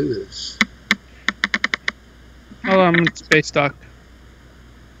 Let's do this. Oh, I'm in space dock.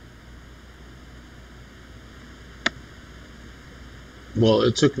 Well,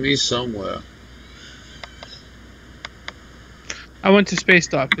 it took me somewhere. I went to space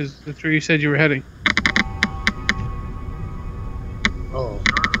dock because that's where you said you were heading. Oh,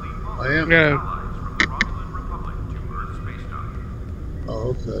 I am. Yeah. Oh,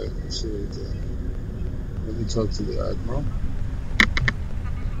 okay. Let's see what that. Let me talk to the Admiral.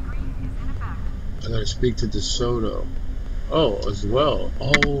 I gotta speak to DeSoto. Oh, as well.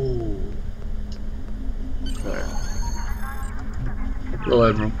 Oh. Okay. Hello,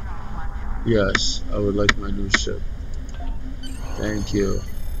 Admiral. Yes, I would like my new ship. Thank you.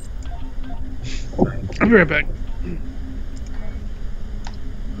 I'll be right back.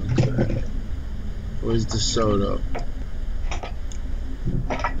 Okay. Where's DeSoto?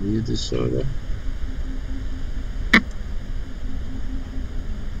 Are you DeSoto?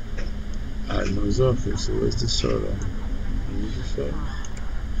 Admiral's office. So where's DeSoto? Are you DeSoto?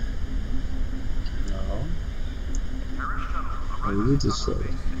 No. Are you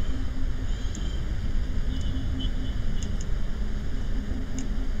DeSoto?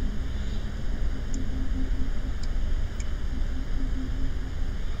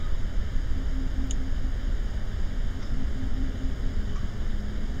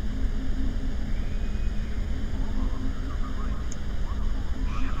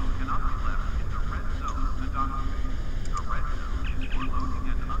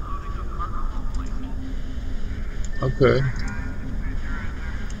 Okay.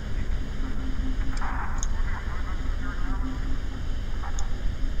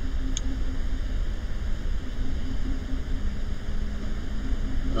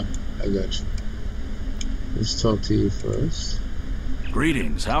 Oh, I got you. Let's talk to you first.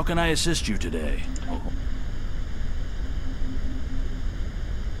 Greetings. How can I assist you today?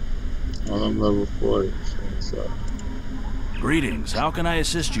 Well, I'm level 40, so what's up? Greetings. How can I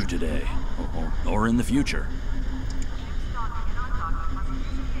assist you today? Or in the future?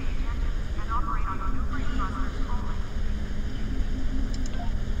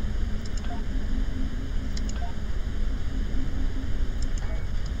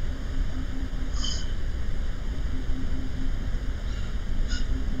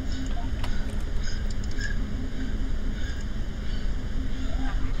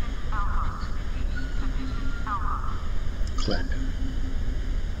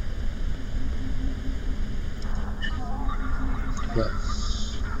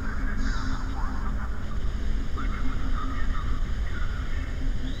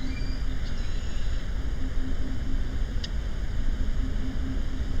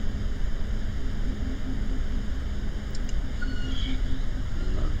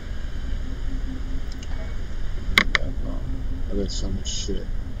 I got so much shit.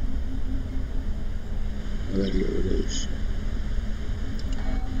 I gotta get rid of this shit.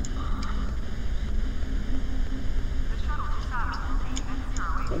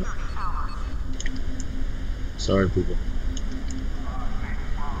 Sorry, people.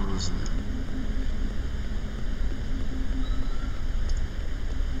 I'm losing it.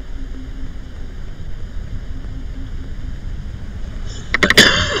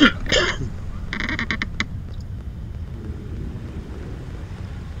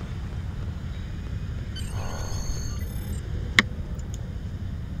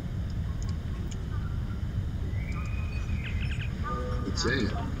 That's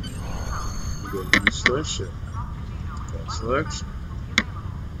it. You get a starship. Got selection.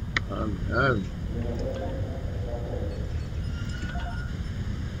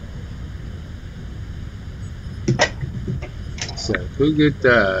 So I could get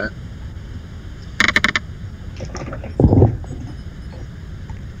that.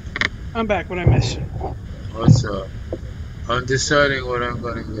 I'm back. What I miss? What's up? I'm deciding what I'm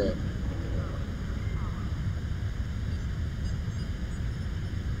gonna get.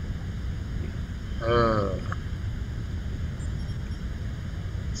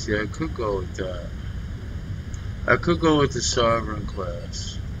 See, I could go with that. I could go with the Sovereign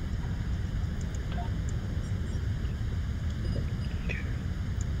class.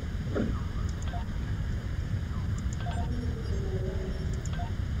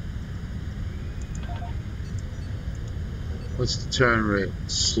 What's the turn rate?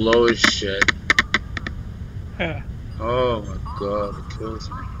 Slow as shit. Oh my god, it kills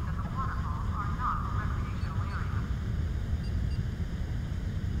me.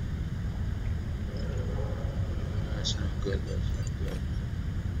 That's not good, that's not good.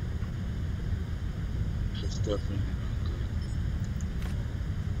 That's definitely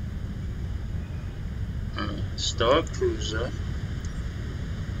not good. Star Cruiser.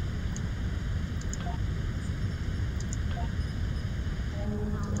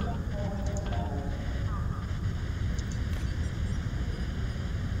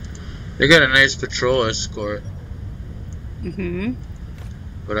 They got a nice patrol escort. Mm-hmm.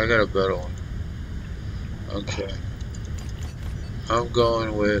 But I got a better one. Okay. I'm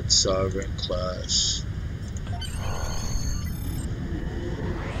going with Sovereign class.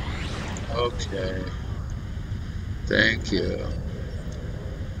 Okay. Thank you.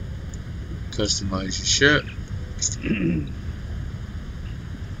 Customize your ship.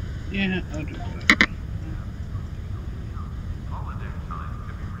 Yeah, I'll do that.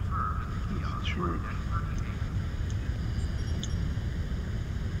 Sure.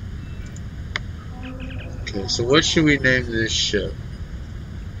 Okay, so what should we name this ship?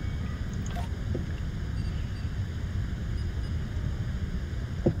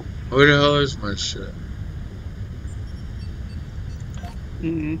 Where the hell is my ship?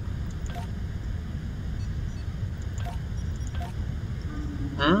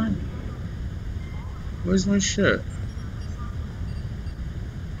 Huh? Where's my ship?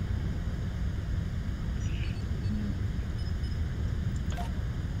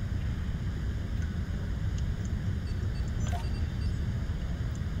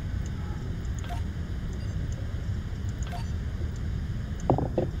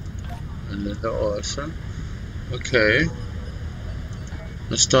 Another awesome. Okay.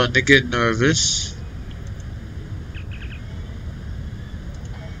 I'm starting to get nervous.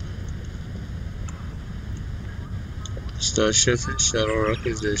 Starship and shuttle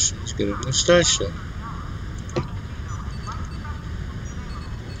requisitions. Get a new starship.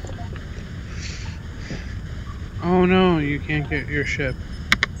 Oh no, you can't get your ship.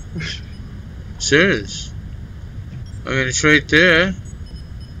 Serious? I mean, it's right there.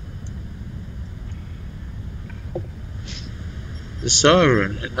 The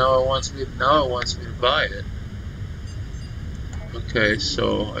Sovereign, and now it wants me to buy it. Okay,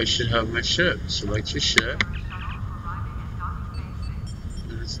 so I should have my ship. Select your ship.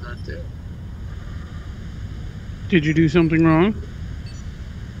 And it's not there. Did you do something wrong?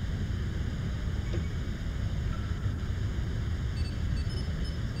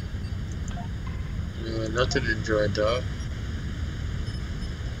 Nothing in dry dock.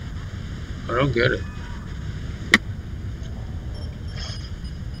 I don't get it.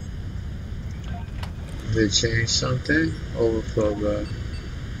 They changed something? Overflow back.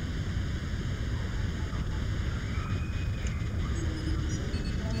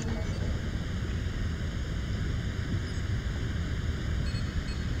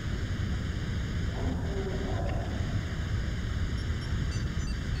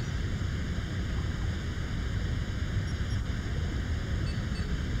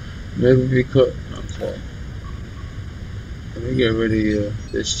 Maybe because, okay. Let me get rid of you.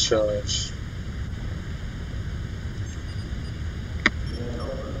 Discharge.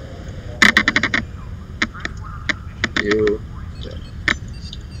 You.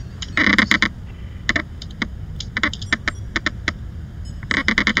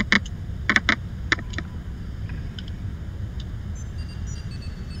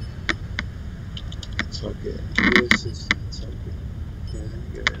 It's okay. This is, it's okay. Okay,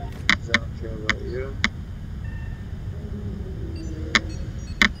 get rid of you. I don't care about you.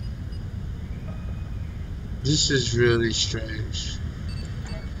 This is really strange.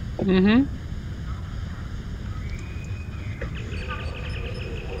 Mm-hmm.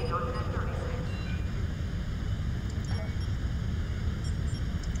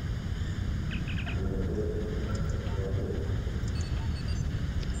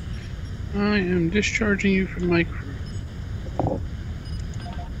 I am discharging you from my crew.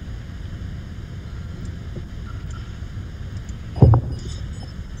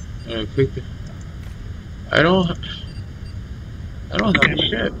 Quick. I don't have a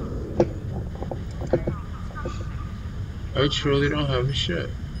ship. I truly don't have a ship.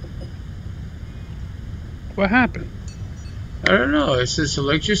 What happened? I don't know. It says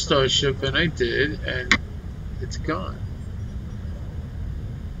select your starship, and I did, and it's gone.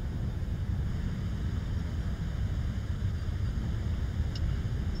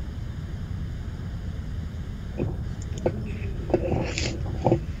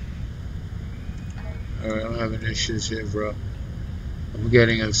 Alright, I'm having issues here, bro. I'm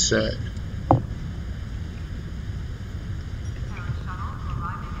getting upset.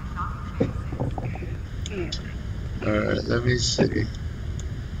 Alright, let me see.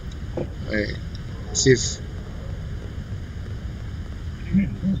 Wait. See if...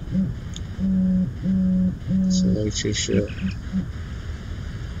 Select your ship.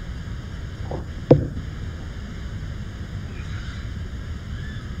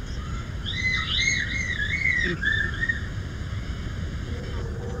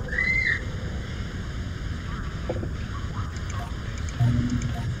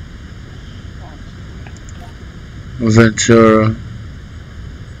 Ventura.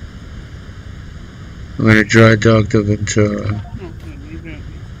 I'm gonna dry dock the Ventura.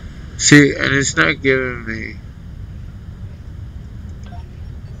 See, and it's not giving me.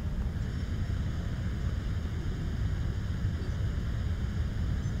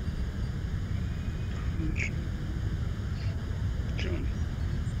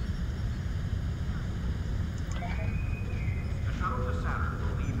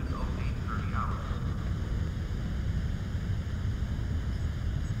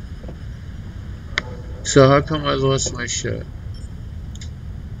 So how come I lost my shit?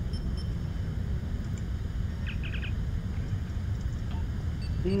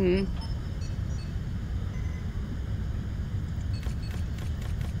 There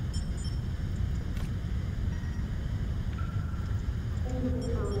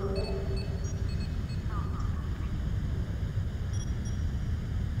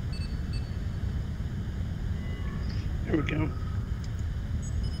we go.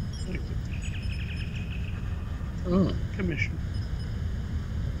 Oh. Commission.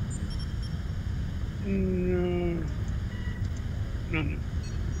 No. No.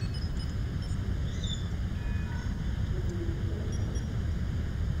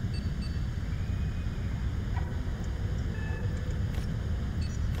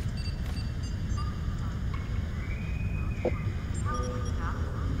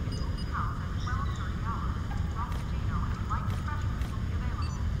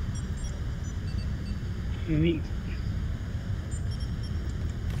 Neat.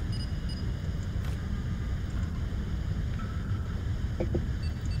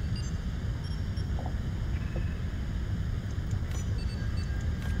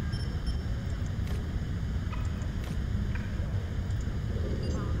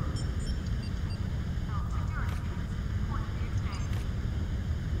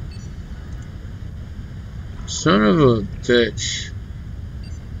 Son of a bitch.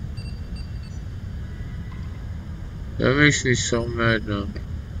 That makes me so mad now.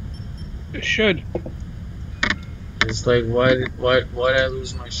 It should. It's like, why did I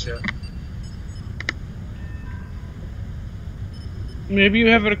lose my shit? Maybe you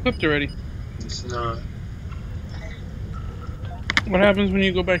have it equipped already. It's not. What happens when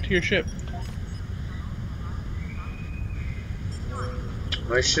you go back to your ship?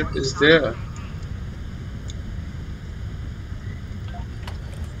 My ship is there.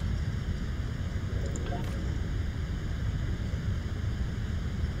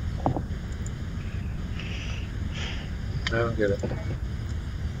 I don't get it.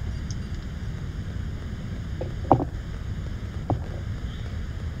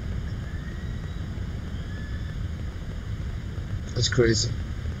 That's crazy.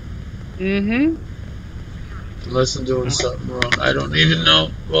 Unless I'm doing something wrong. I don't even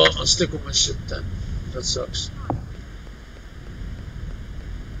know. Well, I'll stick with my ship then. That sucks.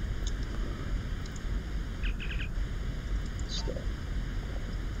 Stop.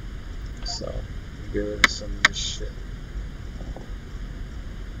 So, get rid of some of this shit.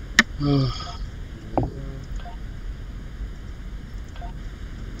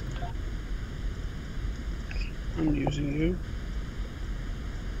 I'm using you.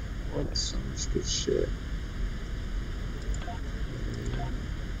 What so much good shit.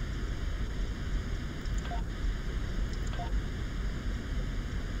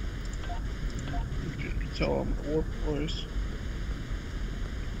 Tell them the warp voice.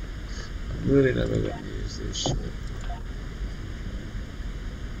 I'm really never gonna use this shit.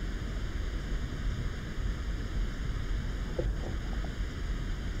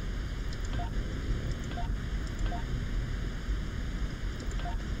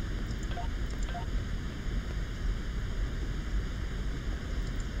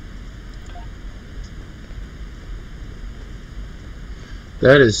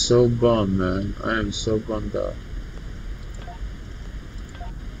 That is so bummed, man. I am so bummed out.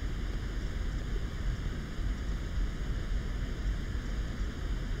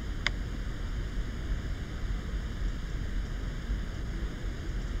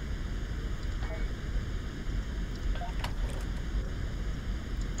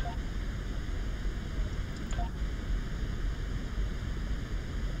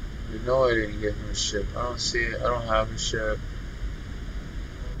 You know I didn't get no ship. I don't see it. I don't have a ship.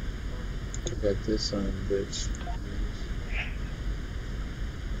 I got this on, bitch.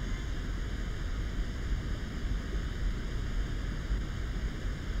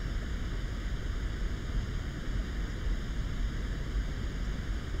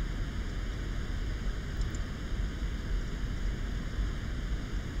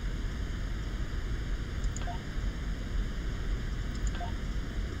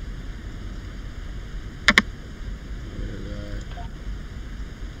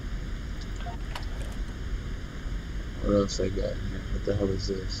 What else I got in here? What the hell is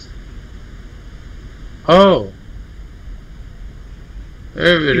this? Oh!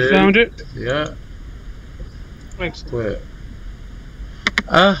 There it is. You found it? Yeah. Excellent. Where?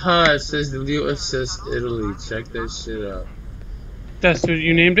 Aha! It says the USS Italy. Check that shit out. That's what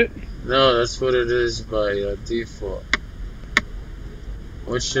you named it? No, that's what it is by default.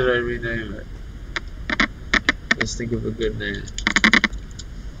 What should I rename it? Let's think of a good name.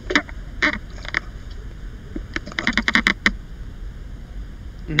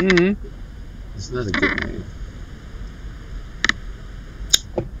 It's not a good name.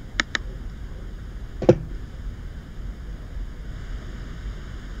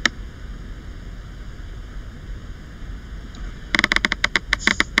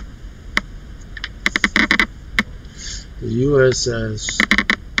 The USS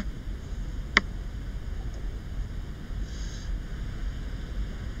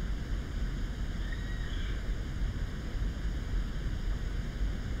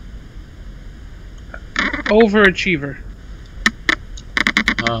Overachiever.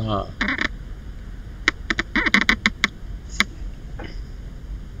 Haha.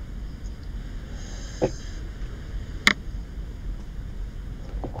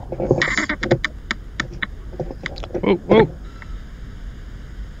 Whoa, whoa.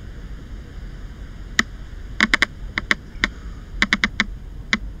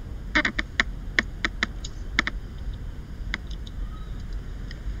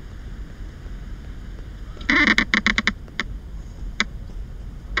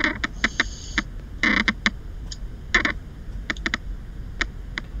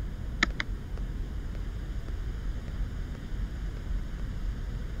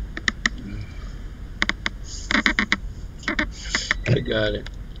 I got it.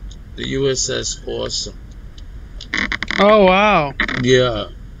 The USS Awesome. Oh, wow. Yeah.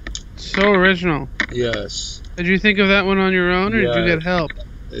 So original. Yes. Did you think of that one on your own, or did you get help?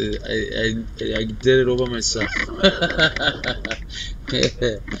 I did it all by myself.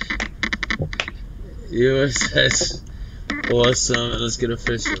 USS Awesome. Let's get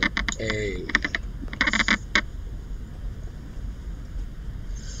official. Hey.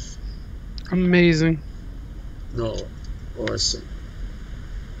 Amazing. No. Awesome.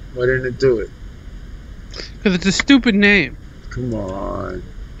 Why didn't it do it? Because it's a stupid name. Come on.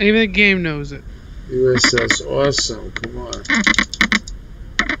 And even the game knows it. USS Awesome. Come on.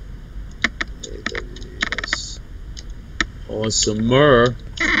 AWS. Awesomer.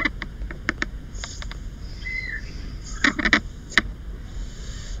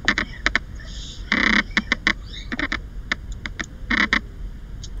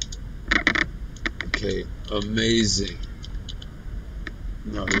 Okay. Amazing.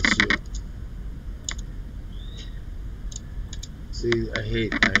 No, that's you. See, I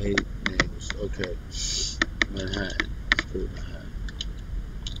hate names. Okay. Manhattan. Let's put it Manhattan.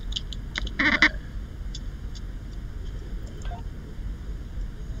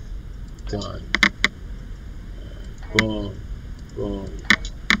 Done. Boom. Boom.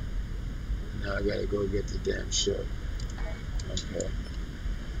 Now I gotta go get the damn show. Okay.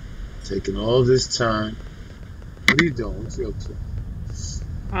 Taking all this time. What are you doing? What's you up to?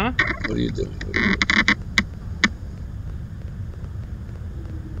 Huh? What are you doing? What are you doing?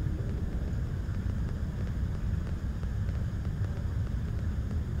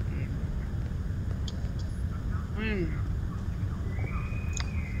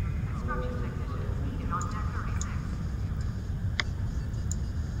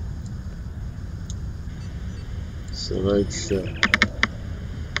 Select shot.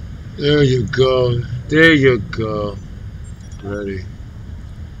 There you go. There you go. Ready.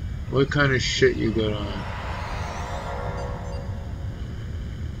 What kind of shit you got on?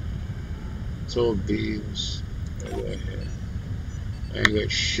 It's all beams. I got here. I ain't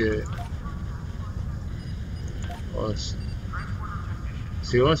got shit. Awesome.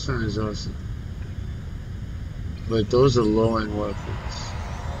 See, awesome is awesome. But those are low-end weapons.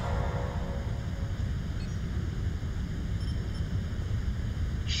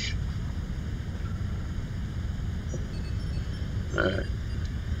 Alright.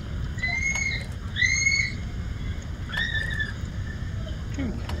 Check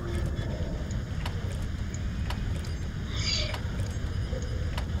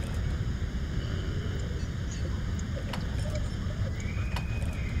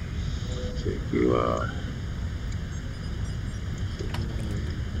you out.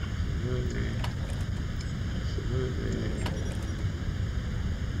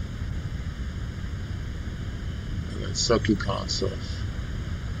 I got sucky consoles.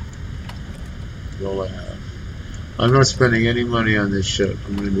 That's all I have. I'm not spending any money on this ship.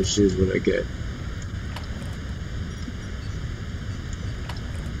 I'm going to just use what I get.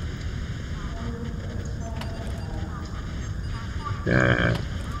 Yeah.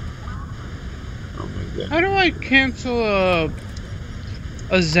 Oh my god. How do I cancel a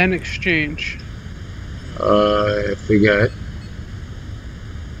Zen exchange? I forget.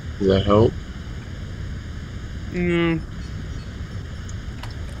 Does that help? No.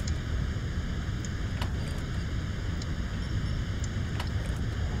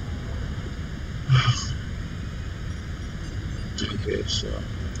 Okay, so.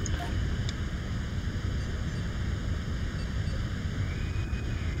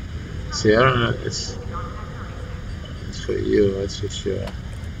 See, I don't know. It's for you, that's for sure.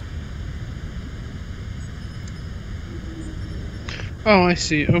 Oh, I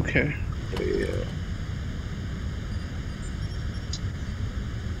see. Okay. For you.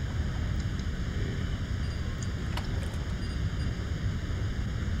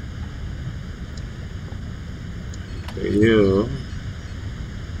 For you,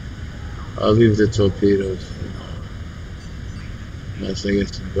 I'll leave the torpedoes for now. Unless I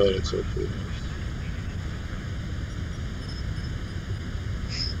get some better torpedoes.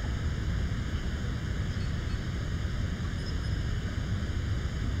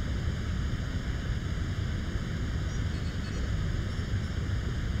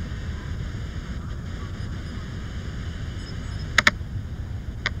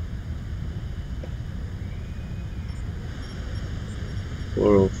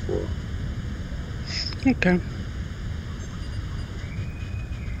 Okay.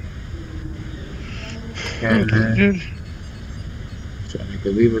 And then, I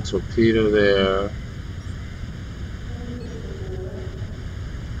could leave a torpedo there.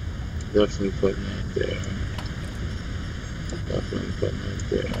 Definitely putting that there. Definitely putting that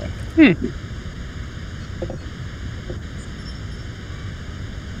there.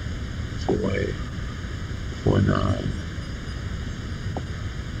 So wait. 49.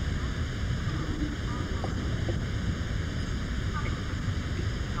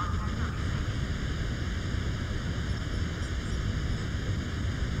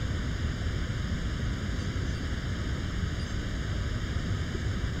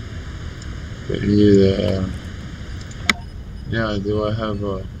 Either, yeah, do I have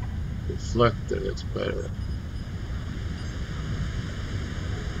a reflector that's better?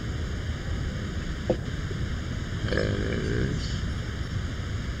 There it is.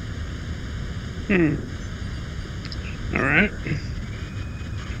 Alright.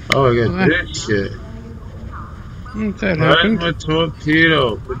 Oh, I got this shit. That right happened. My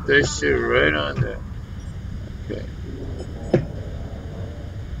torpedo. Put that shit right on there. Okay.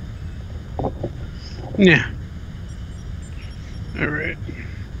 Yeah. Alright.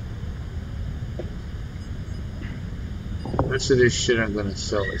 Most of this shit I'm gonna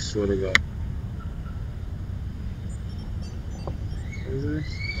sell, I swear to God. What is this?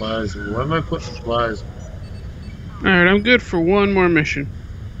 Plasma. Why am I putting plasma? Alright, I'm good for one more mission.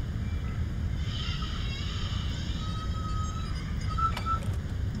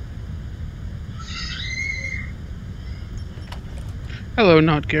 Hello,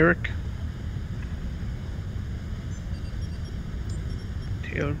 not Garrick.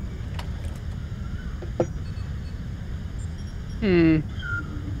 Taylor. I'll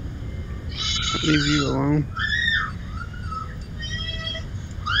leave you alone.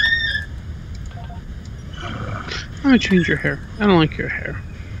 I'm gonna change your hair. I don't like your hair.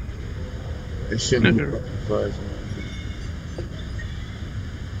 It shouldn't be plasma.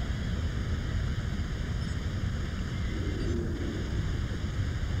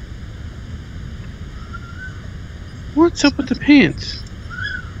 What's up with the pants?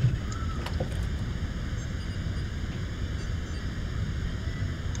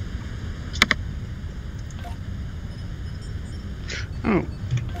 Oh,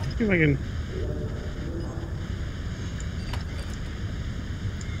 see if I can.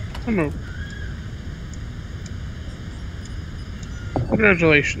 Come over.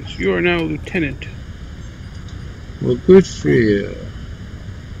 Congratulations, you are now lieutenant. Well, good for you.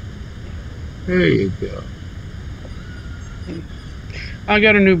 There you go. I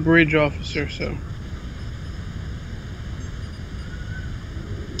got a new bridge officer, so.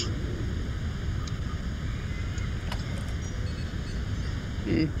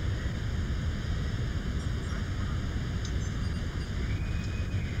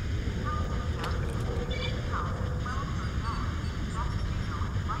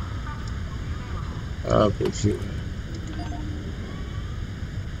 up with you.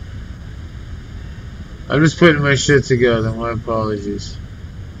 I'm just putting my shit together. My apologies.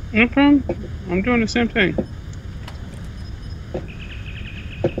 No problem. I'm doing the same thing.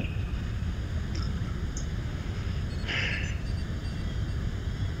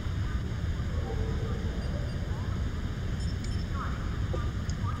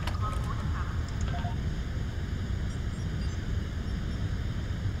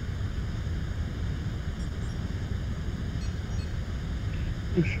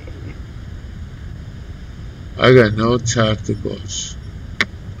 I got no tacticals.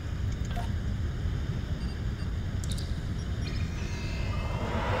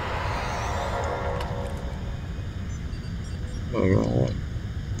 Oh, wrong one.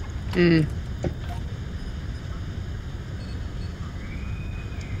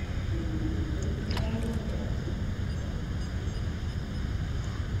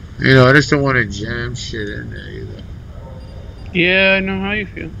 You know, I just don't want to jam shit in there either. Yeah, I know how you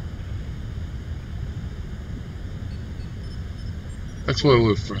feel. That's why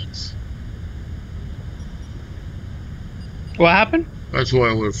we're friends. What happened? That's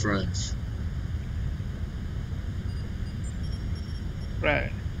why we're friends.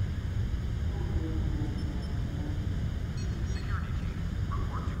 Right.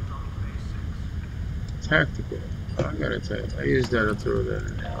 Tactical. I gotta tell you. I used that to throw that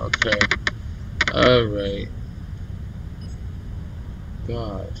in there. Okay. Alright.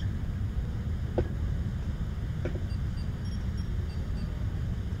 God.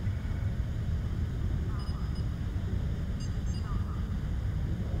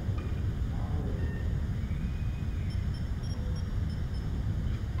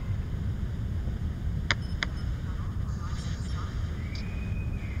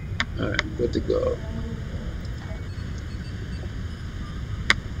 Alright, good to go.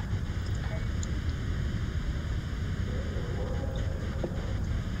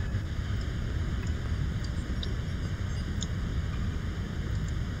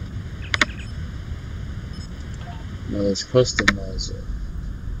 Now let's customize it.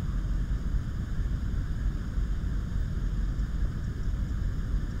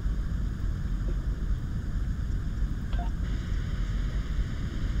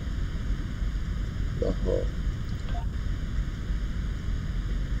 The whole.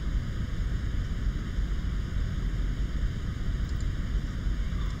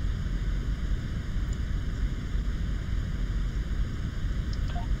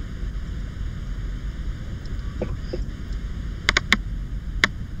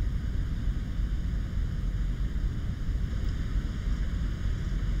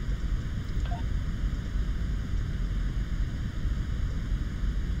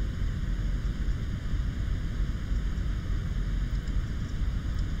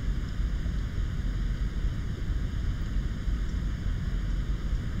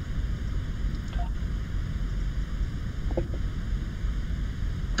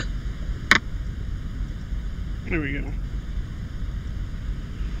 There we go.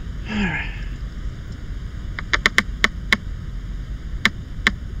 Alright.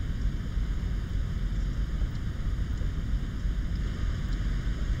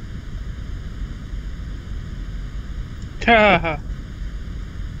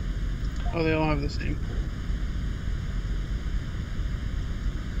 Oh, they all have the same.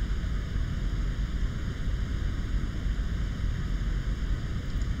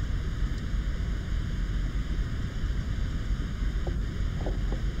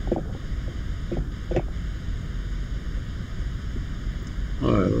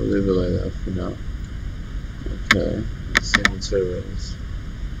 Alright, we'll leave it like that for now. Okay. Let's see materials.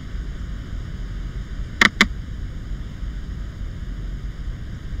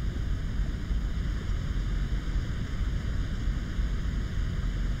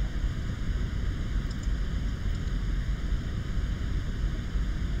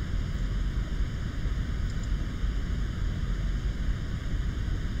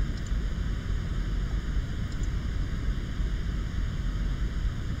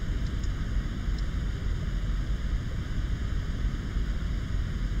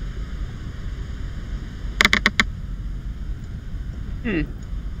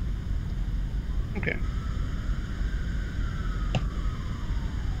 Okay.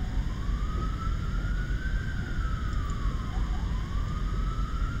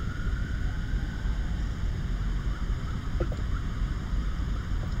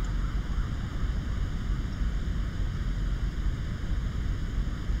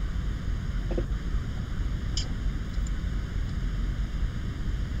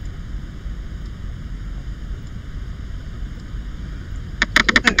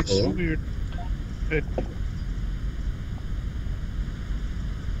 That's so weird. Good.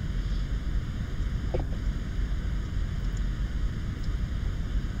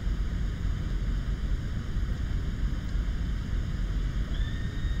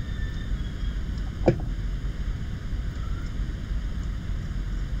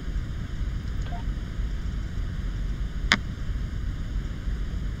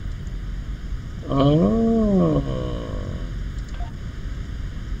 Oh.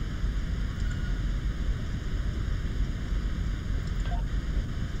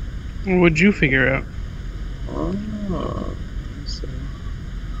 What'd you figure out? Oh. So.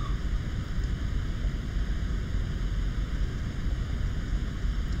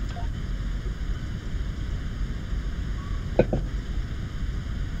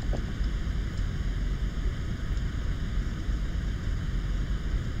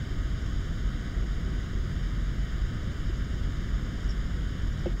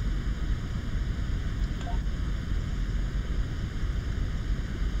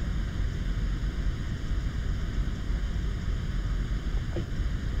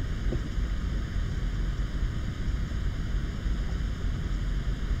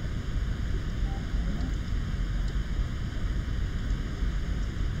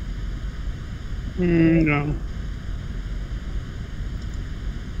 No.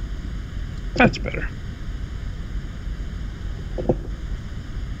 That's better.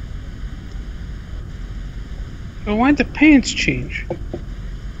 But why'd the pants change?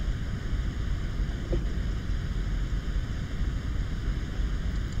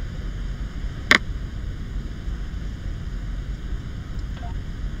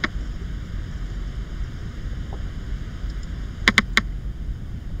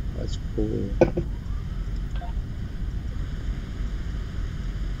 That's cool.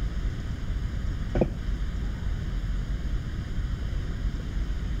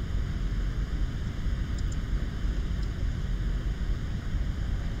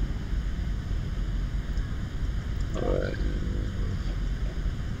 Alright.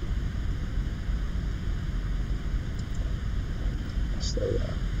 So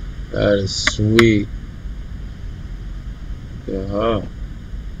that is sweet. Yeah.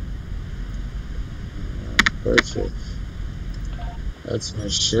 Perfect. That's my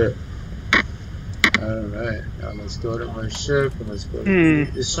ship. Alright, now let's go to my ship and let's go to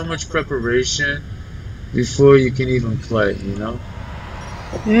There's so much preparation before you can even play, you know?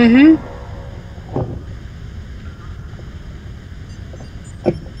 Mm-hmm.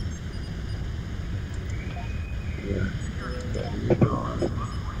 Yeah. There you go.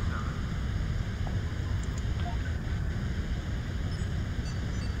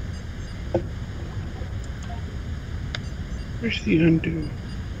 Where's the undo?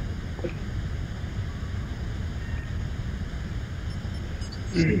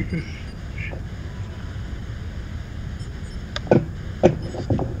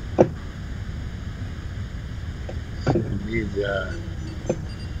 Need that.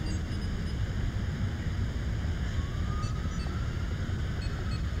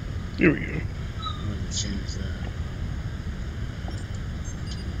 Here we go. I'm gonna change that.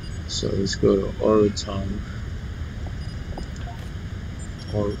 So let's go to Oraton.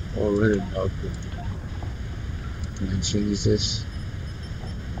 Or Orinoco. Can I change this?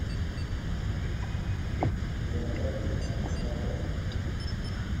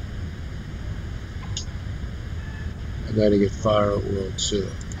 I gotta get fire at will too.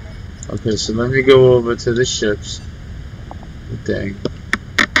 Okay, so let me go over to the ships. The thing.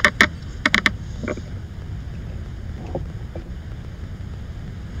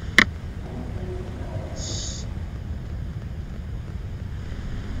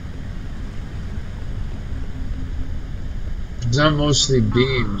 It's not mostly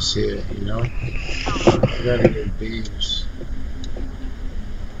beams here, you know? I gotta get beams.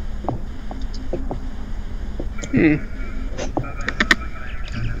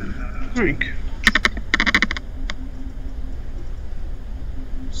 Drink.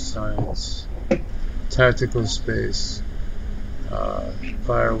 Science. Tactical space.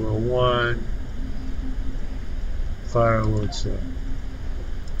 Firewall 1. Firewall 2.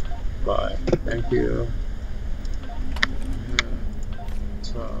 Bye. Thank you.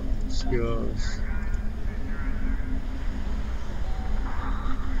 Top skills.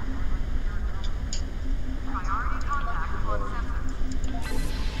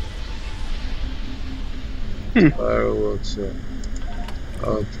 Firewall 2.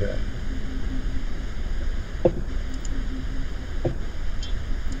 Okay.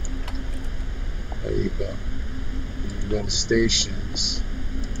 There you go. You go to stations.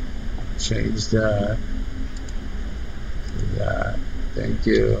 Change that to that. Thank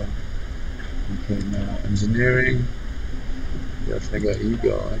you. Okay, now engineering. Definitely got you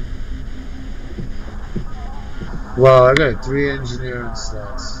going. Wow, I got 3 engineering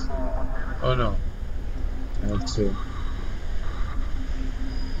slots. Oh no, I have 2.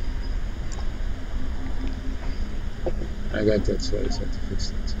 I got that too. I just have to fix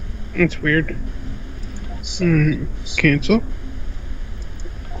that too. It's weird. Cancel.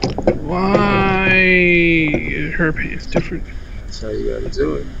 Why is her pants different? That's how you gotta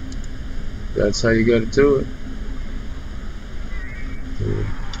do it. That's how you gotta do it.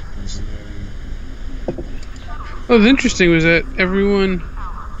 What was interesting was that everyone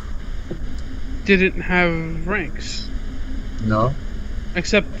didn't have ranks. No.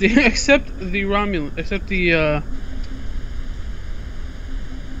 Except the Romulan, except the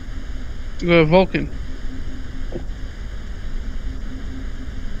Vulcan.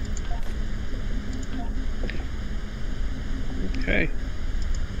 Okay.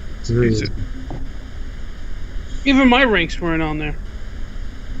 Even my ranks weren't on there.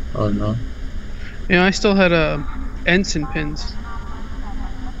 Oh no. Yeah, I still had ensign pins.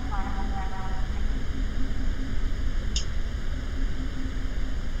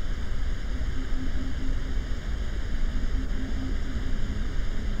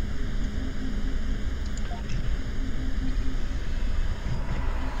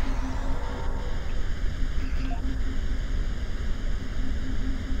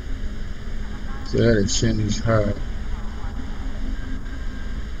 So I had to change her.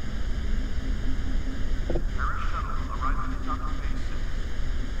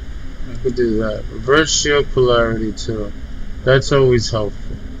 I could do that. Reverse shield polarity too. That's always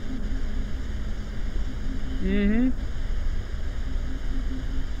helpful. Mm-hmm.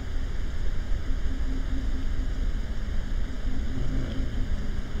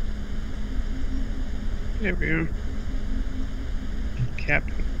 There we go.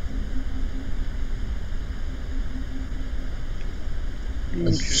 Captain.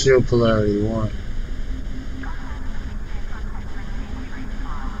 Okay. Shield polarity 1.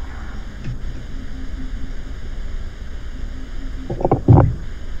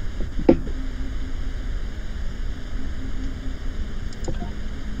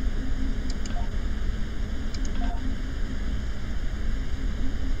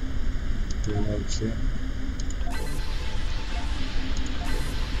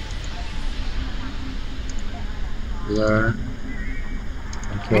 Learn.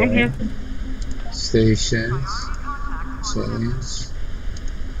 Okay. Stations. Change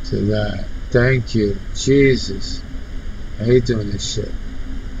to that. Thank you. Jesus. I hate doing this shit.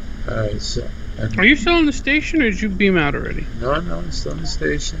 Alright, so. Are you still on the station or did you beam out already? No, I'm still on the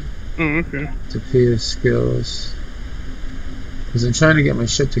station. Oh, okay. Tapia skills. Because I'm trying to get my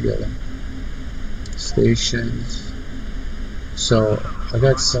ship together. Stations. So, I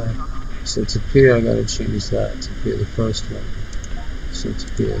got some. So, Tapia, I gotta change that. Tapia, the first one. So,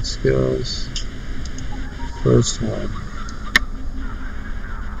 Tapia skills. First one.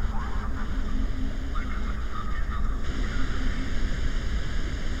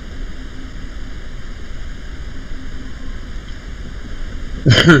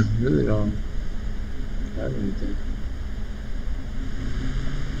 Really don't have anything.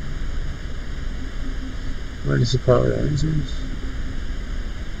 Emergency powered engines.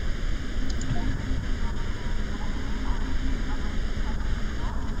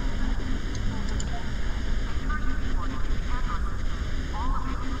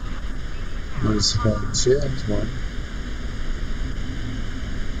 Emergency powered shields, 1.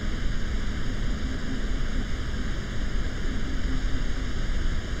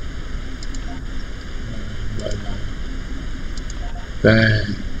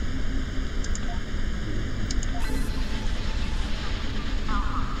 Bang.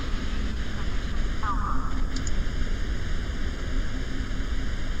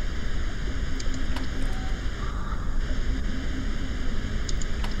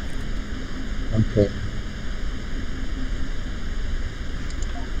 Okay.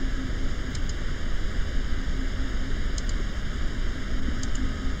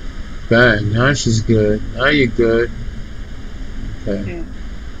 Bang. Now she's good. Now you're good. Okay. Yeah.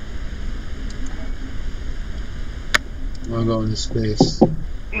 I'm gonna go into space.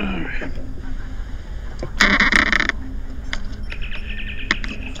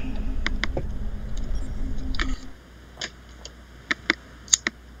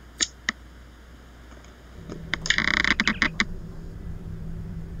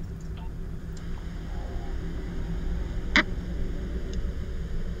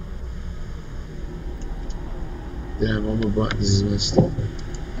 Damn, all my buttons is messed up.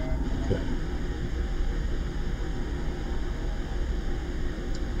 Okay.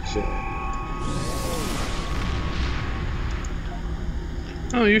 Sure.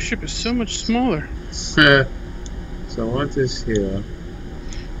 Oh, your ship is so much smaller. So I want this here.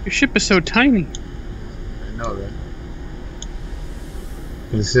 Your ship is so tiny. I know that.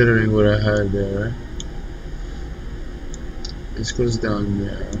 Considering what I had there, right? This goes down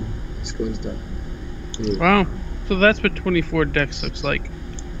there. This goes down here. Wow. So that's what 24 decks looks like.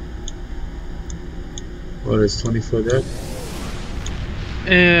 What is 24 deck?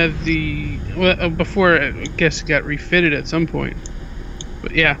 Before I guess it got refitted at some point.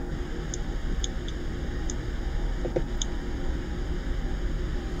 But yeah.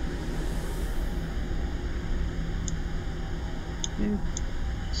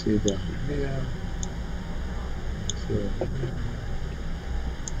 See down here. Sure.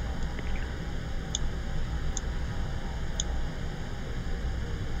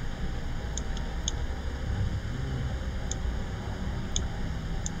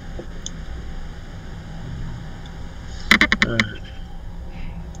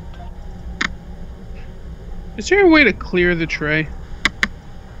 Is there a way to clear the tray?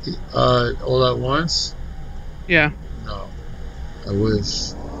 All at once? Yeah. No. I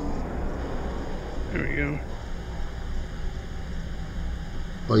wish. There we go.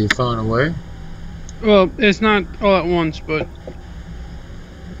 Oh, you found a way? Well, it's not all at once, but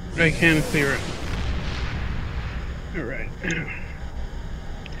I can clear it. Alright.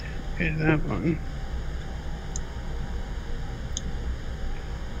 Okay, that button.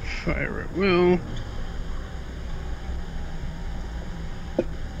 Fire at will.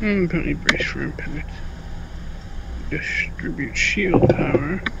 Penalty brace for impact. Distribute shield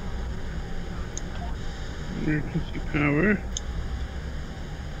power. Emergency power.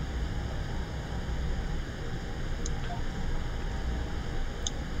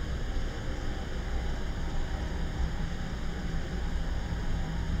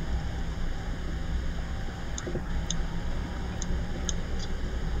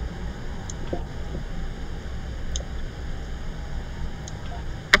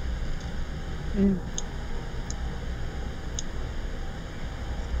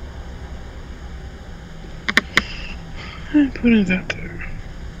 And put it out there.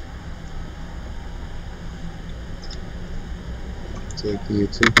 Take you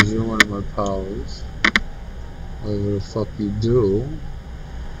too, because you're one of my powers. Whatever the fuck you do.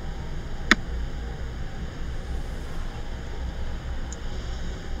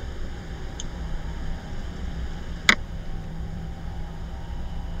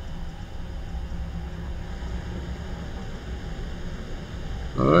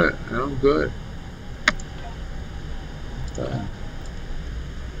 Alright, I'm good. Done.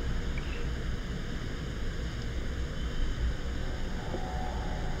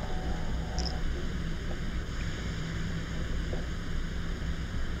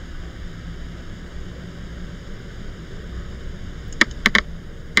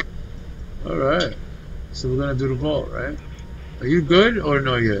 Alright. So we're gonna do the vault, right? Are you good or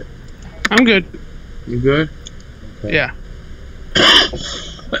no yet? I'm good. You good? Okay. Yeah.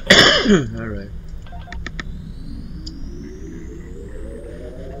 Alright.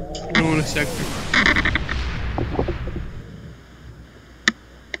 I want a sector.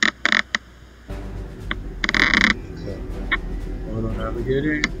 Okay. Auto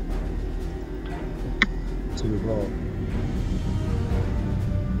navigating to the vault.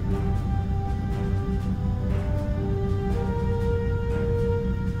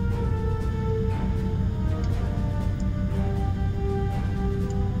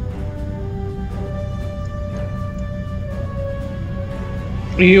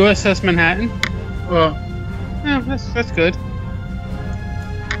 USS Manhattan? Well, yeah, that's good.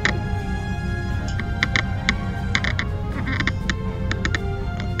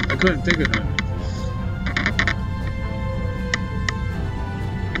 I couldn't think of that.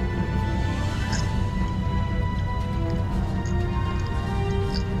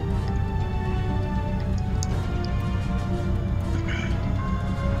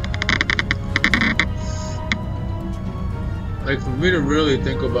 Like, for me to really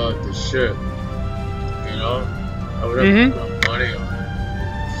think about the ship, you know, I would have to put money on it.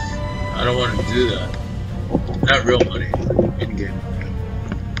 I don't want to do that. Not real money, in-game money.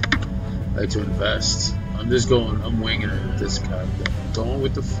 I like to invest. I'm just going, I'm winging it with this character. Going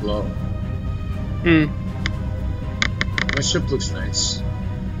with the flow. My ship looks nice.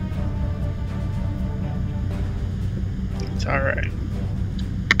 It's alright.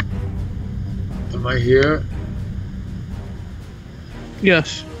 Am I here?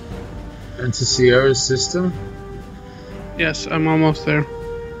 Yes. Into Sierra's system? Yes, I'm almost there.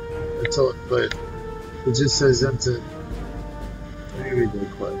 It's all, but it just says enter. Let me read the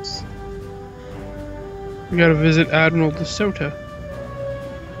quest. We gotta visit Admiral DeSoto.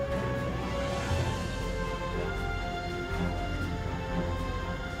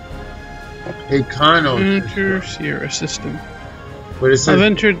 Econo. Enter Sierra system. But it says, I've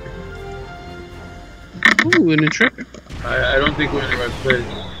entered. Ooh, an intrepid. I don't think we're in the right place.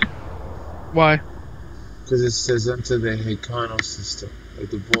 Why? Because it says enter the Econo system, like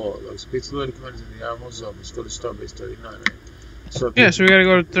the ball. Like, speak to the commanders in the Admiral's office. Go to Starbase 39, right? So yeah, so we gotta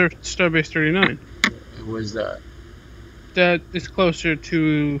go to Starbase 39. And where's that? That is closer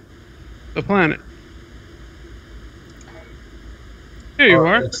to the planet. There you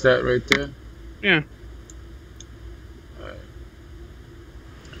are. That's that right there? Yeah. Alright.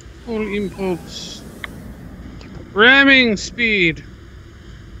 Full impulse. Ramming speed.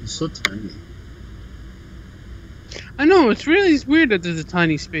 It's so tiny. I know, it's really weird that there's a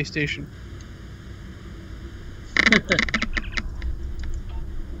tiny space station.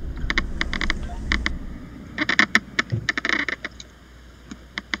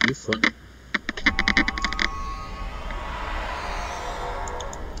 You're funny.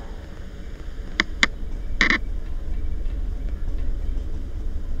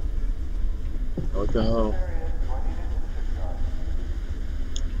 What the hell?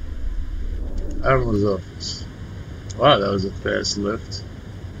 Admiral's office. Wow, that was a fast lift.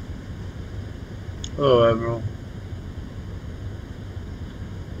 Hello, Admiral.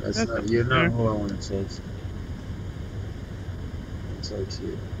 That's not. You're not who I want to talk to. Talk to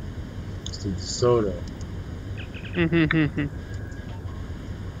you. Mr. DeSoto.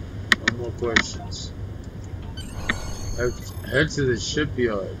 No more questions. Head to the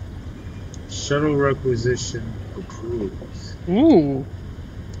shipyard. Shuttle requisition approved. Ooh.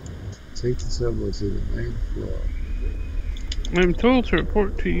 Take the subway to the main floor. I'm told to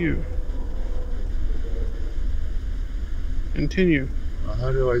report to you. Continue.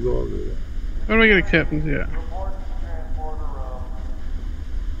 How do I go over there? How do I get a captain's yacht?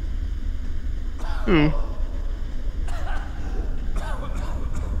 Oh.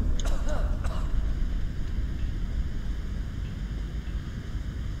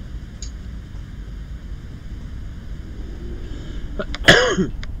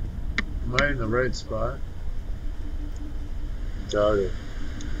 Am I in the right spot? Doubt it.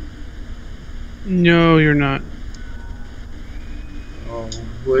 No, you're not. Oh,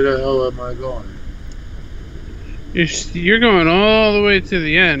 where the hell am I going? You're going all the way to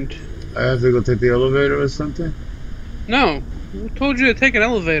the end. I have to go take the elevator or something? No. Who told you to take an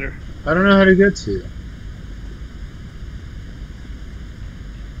elevator? I don't know how to get to you.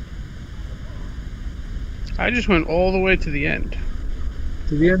 I just went all the way to the end.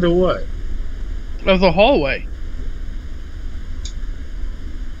 To the end of what? Of the hallway.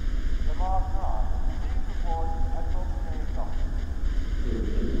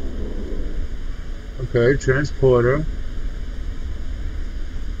 Okay, transporter.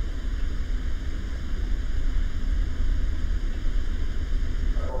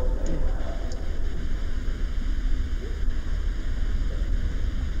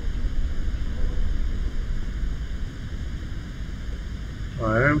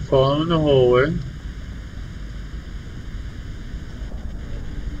 Alright, I'm following the hallway.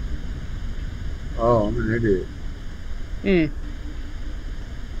 Oh, I'm an idiot.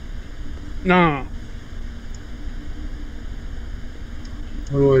 Nah.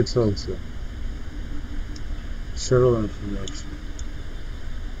 What do I talk to? Shuttle information.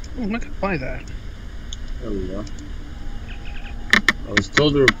 Oh, I'm not gonna buy that. There we go. I was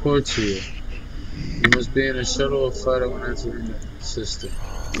told to report to you. You must be in a shuttle or fighter when entering the system.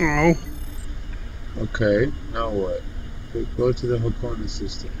 Oh. Okay, now what? Go to the Hakona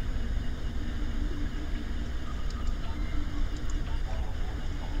system.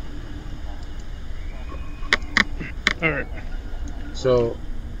 Alright. So...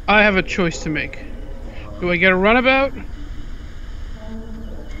 I have a choice to make. Do I get a runabout? Do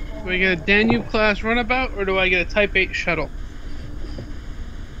I get a Danube class runabout? Or do I get a Type 8 shuttle?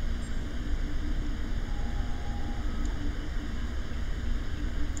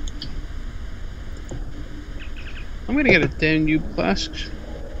 I'm gonna get a Danube class.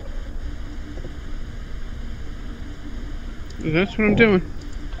 That's what I'm doing.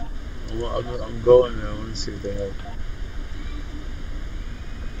 Well, I'm going there. I want to see what they have.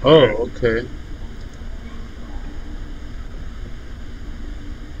 Oh, okay.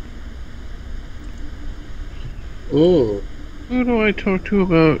 Oh. Who do I talk to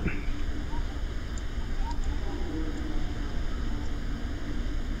about?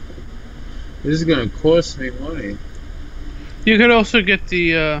 This is gonna cost me money. You could also get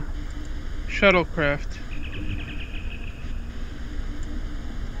the shuttlecraft.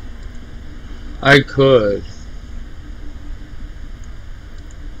 I could.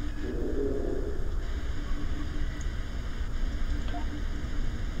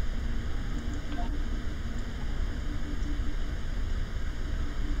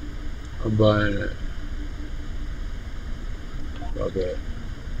 I'm buying it. Okay.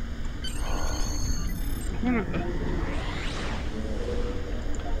 I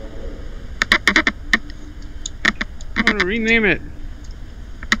want to rename it.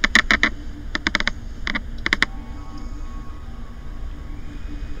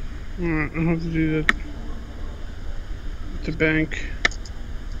 Alright, I'll have to do that. To bank.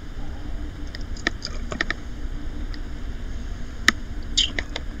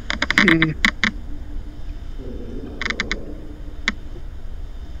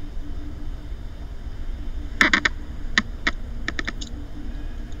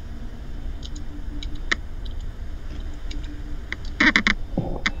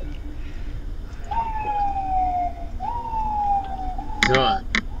 Done.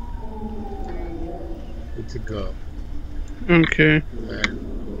 Good to go. Okay.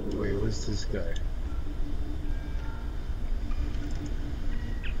 And wait, what's this guy?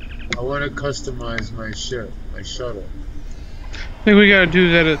 I want to customize my ship, my shuttle. I think we gotta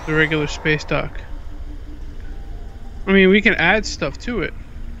do that at the regular space dock. I mean, we can add stuff to it.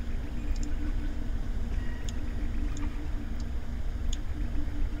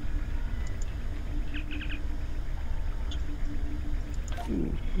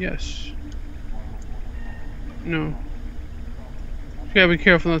 Ooh, yes. No. You gotta be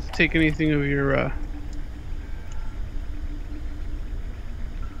careful not to take anything of your,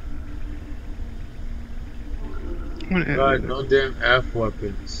 God, no damn F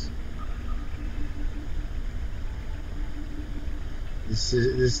weapons.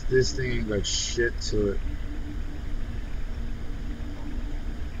 This thing ain't got shit to it.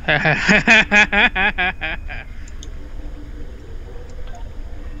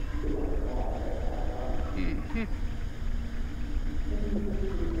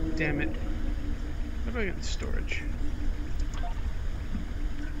 Damn it. How do I get the storage?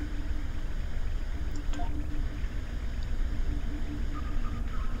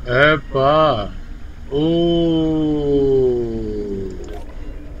 Epa! Ooh!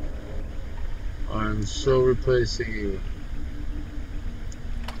 I'm so replacing you.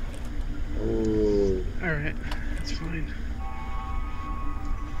 Oh. Alright, that's fine.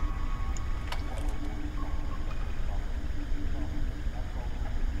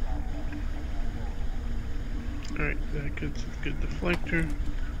 Alright, that gets a good deflector.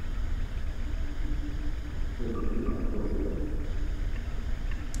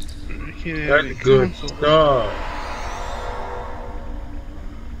 I can't add any good stuff.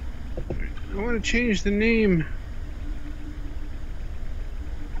 I want to change the name.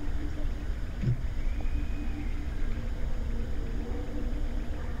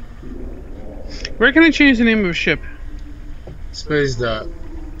 Where can I change the name of a ship? Space dock.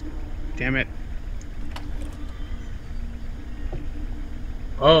 Damn it.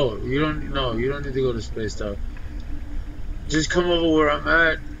 Oh, you don't need to go to space dock. Just come over where I'm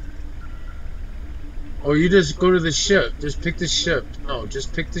at. Or you just go to the ship. Just pick the ship. No,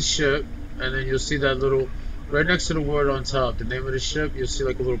 just pick the ship, and then you'll see that little, right next to the word on top, the name of the ship, you'll see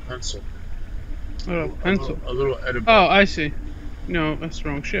like a little pencil. Oh, pencil. A little edit. Oh, I see. No, that's the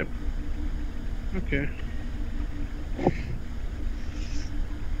wrong ship. Okay.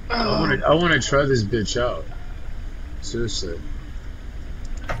 I want to try this bitch out. Seriously.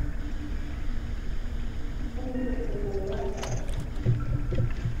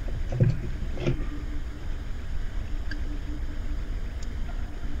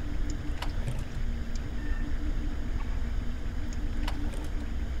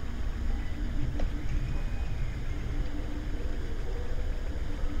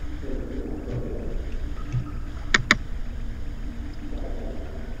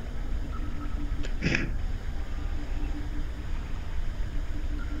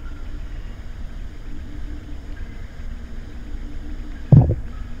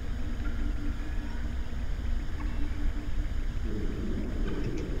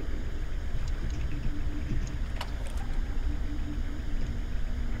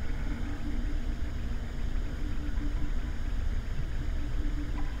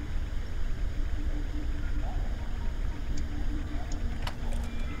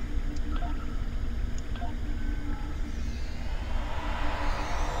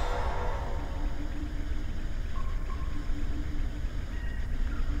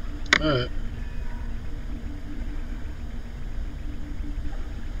 Alright.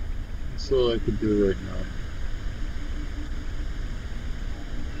 That's all I could do right now.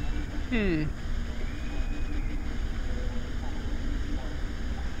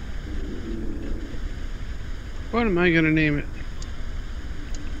 What am I gonna name it?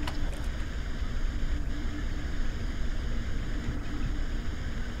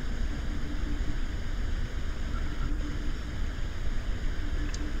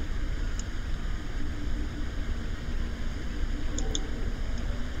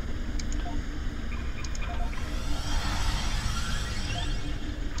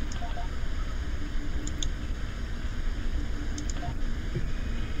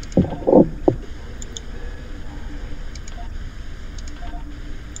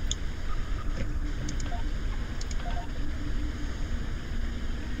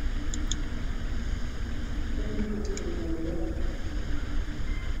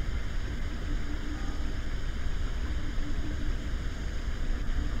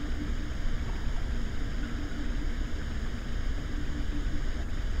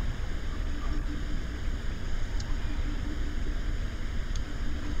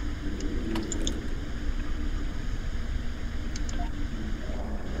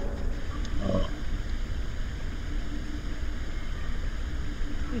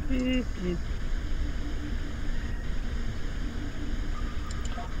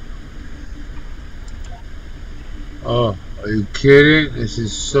 Oh, are you kidding? This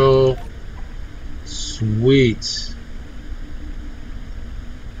is so sweet.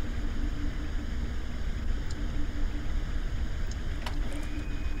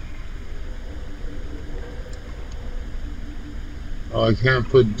 Oh, I can't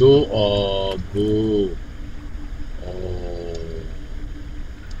put dual. Oh, boo. Oh.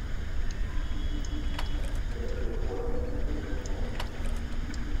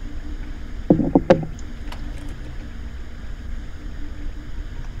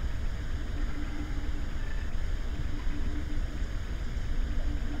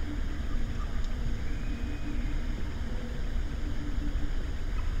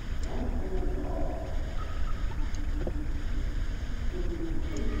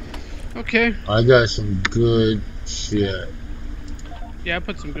 Okay. I got some good shit. Yeah, I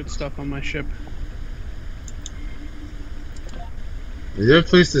put some good stuff on my ship. Is there a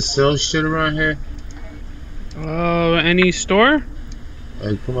place to sell shit around here? Any store?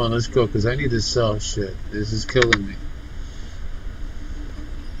 Hey, come on, let's go, because I need to sell shit. This is killing me.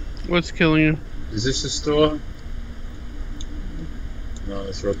 What's killing you? Is this a store? No,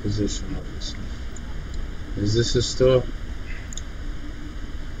 it's requisition, obviously. Is this a store?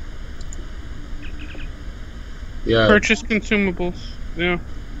 Yeah. Purchase consumables. Yeah.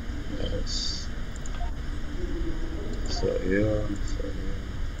 Yes. So, yeah.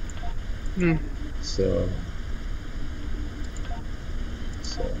 So.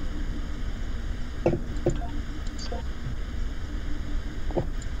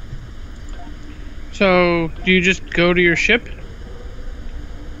 So, do you just go to your ship?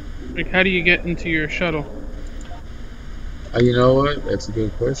 Like, how do you get into your shuttle? You know what? That's a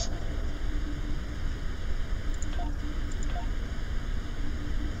good question.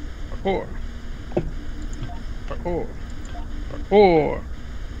 Parkour. Parkour. Parkour.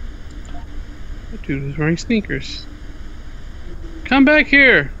 That dude was wearing sneakers. Come back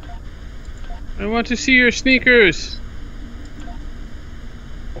here! I want to see your sneakers!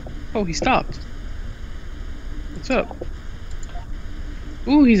 Oh, he stopped. What's up?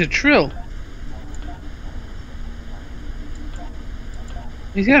 Ooh, he's a trill.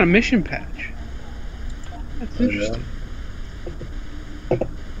 He's got a mission patch. That's interesting.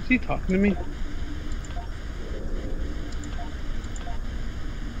 Is he talking to me?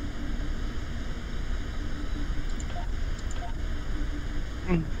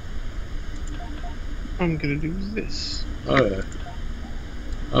 I'm gonna do this. Alright.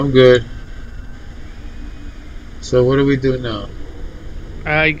 I'm good. So what do we do now?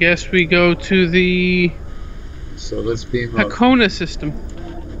 I guess we go to the... So let's beam up. Hakona system.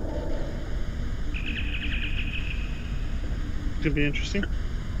 Could be interesting.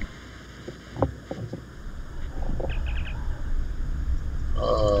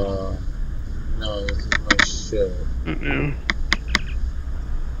 No, this is my ship. Uh-oh.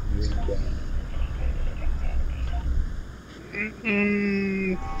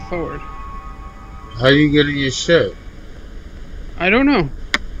 Forward. How do you get in your ship? I don't know.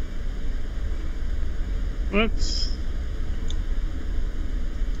 Let's...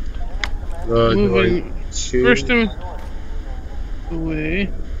 moving first away.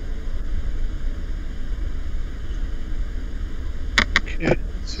 Okay, let's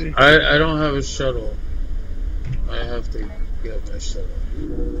see. I don't have a shuttle. I have to get my shuttle.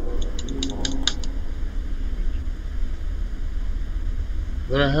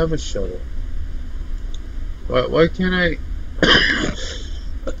 But I have a shuttle. Why can't I?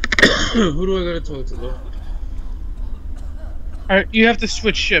 Who do I gotta talk to, though? Alright, you have to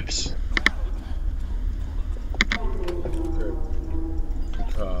switch ships.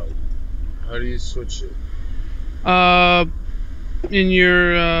 Okay. How do you switch it? In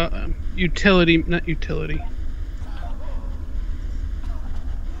your utility, not utility.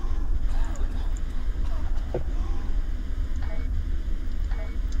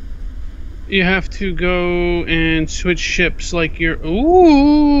 You have to go and switch ships like you're...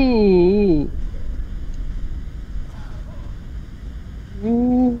 Ooh!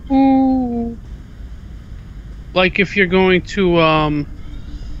 Ooh! Like if you're going to,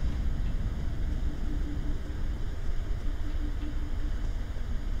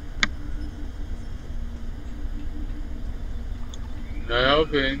 Not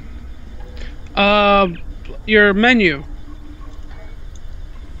helping. Your menu.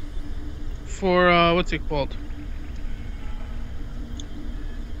 For, what's it called?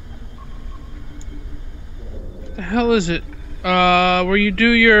 What the hell is it? Where you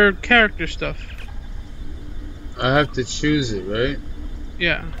do your character stuff. I have to choose it, right?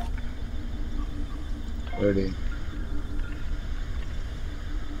 Yeah. Ready.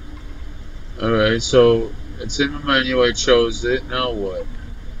 Alright, so it's in the menu. I chose it. Now what?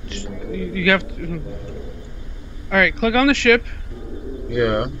 You have to. Alright, click on the ship.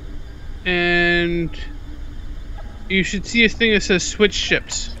 Yeah. And you should see a thing that says switch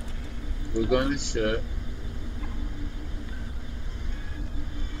ships. Click on the ship.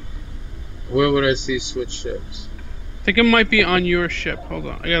 Where would I see switch ships? I think it might be on your ship. Hold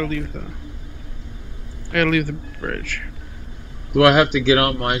on, I gotta leave the bridge. Do I have to get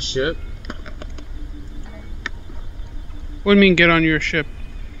on my ship? What do you mean get on your ship?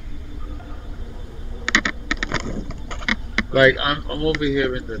 Like I'm over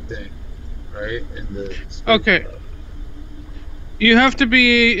here in the thing, right? In the space. Okay. You have to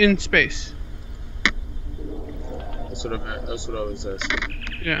be in space. That's what I meant. That's what I was asking.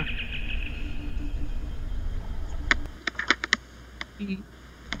 Yeah. Okay.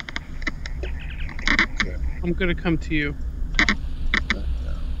 I'm gonna come to you.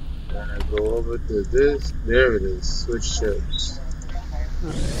 Then I go over to this. There it is. Switch ships.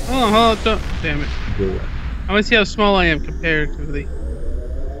 Hold on, don't. Damn it. Good. I want to see how small I am comparatively.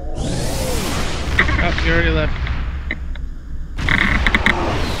 Oh, you already left.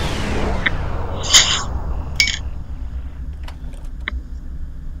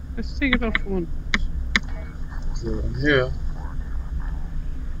 Let's take it off one. So I'm here.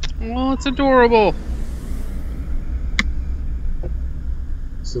 Oh, it's adorable.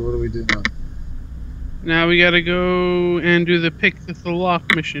 So what do we do now? Now we gotta go and do the pick the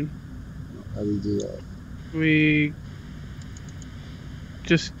lock mission. How do you do that? We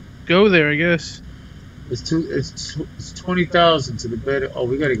just go there, I guess. It's 20,000 to the bed. Oh,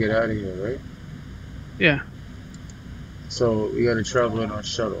 we gotta get out of here, right? Yeah. So we gotta travel in our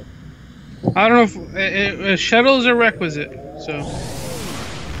shuttle. I don't know if shuttles are requisite. So.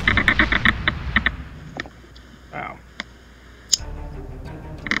 Wow.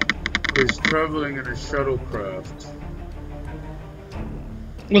 It's traveling in a shuttlecraft.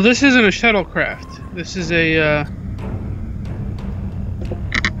 Well, this isn't a shuttlecraft. This is a.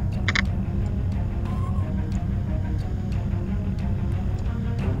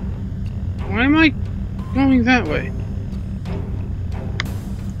 Why am I going that way?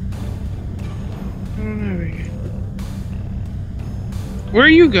 Where are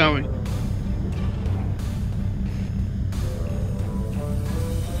you going?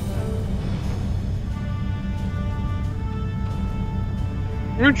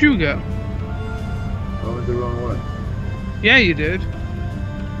 Where'd you go? I went the wrong way. Yeah, you did.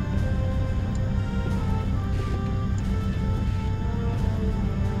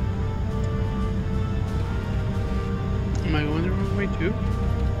 Am I going the wrong way too?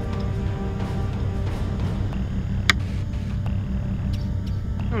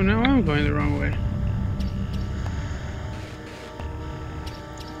 Oh, now I'm going the wrong way.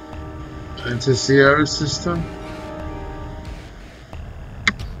 Into Sierra system?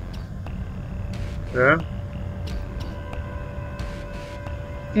 Yeah?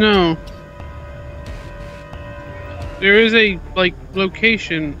 No. There is a, like,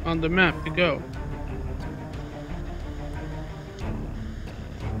 location on the map to go.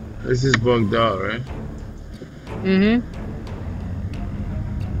 This is bugged out, right? Mm-hmm.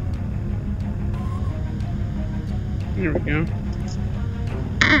 There we go.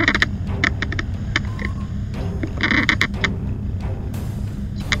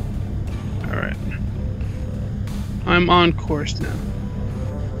 Alright. I'm on course now.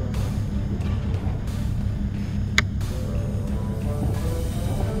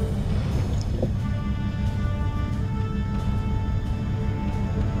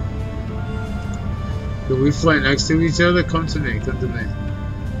 Can we fly next to each other? Come to me, come to me.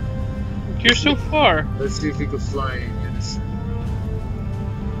 You're so far. Let's see if we can fly in unison.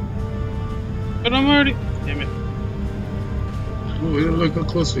 But I'm already... Damn it. Oh, look how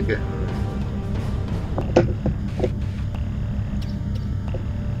close we get.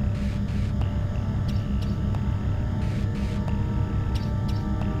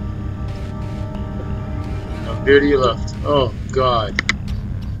 Oh, here to your left. Oh, God.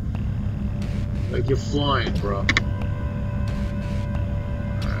 Like you're flying, bro.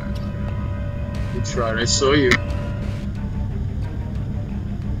 You tried. I saw you.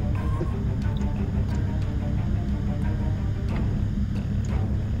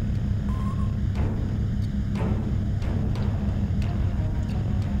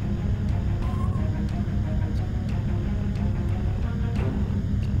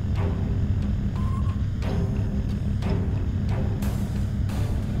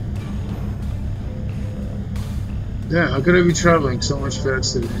 Yeah, how could I be traveling so much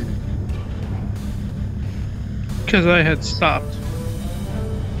faster than you? Because I had stopped.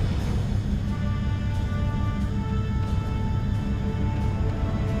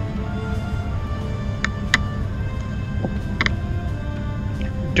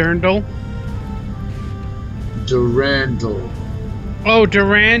 Durandal? Durandal. Oh,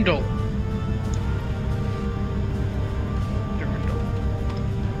 Durandal.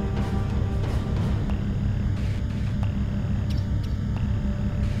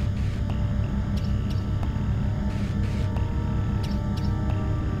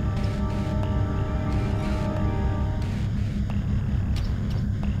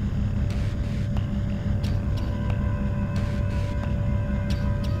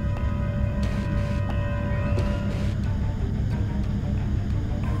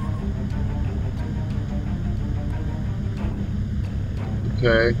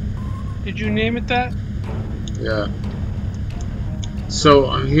 Okay. Did you name it that? Yeah. So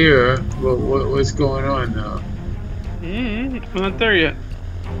I'm here. What's going on now? I'm not there yet.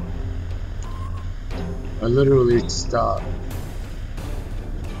 I literally stopped.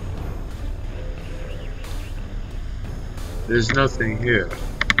 There's nothing here.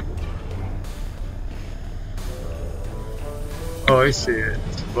 Oh, I see it.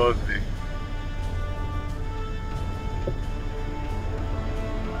 It's above me.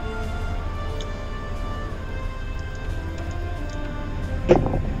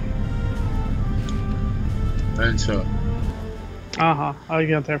 Enter. I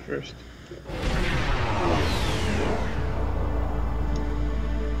got there first.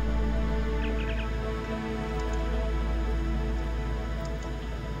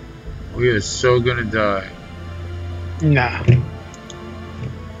 We are so gonna die. Nah.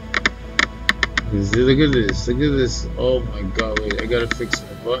 Look at this. Look at this. Oh my god, wait, I gotta fix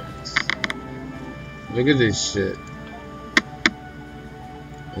my buttons. Look at this shit.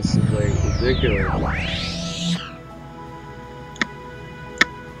 This is like ridiculous.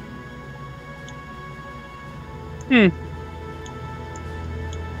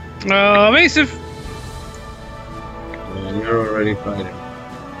 Evasive! Man, you're already fighting.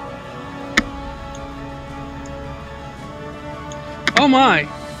 Oh my!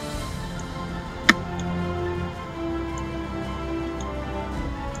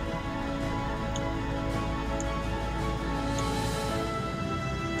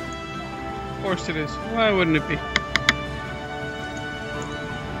 Of course it is. Why wouldn't it be?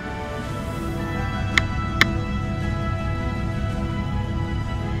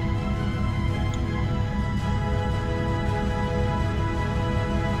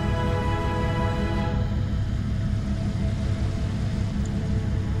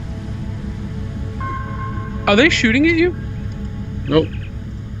 Are they shooting at you? Nope.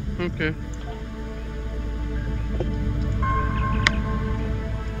 Okay.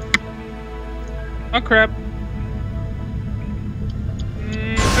 Oh crap.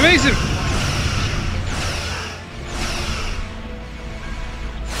 Evasive!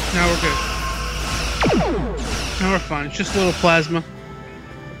 Now we're good. Now we're fine. It's just a little plasma.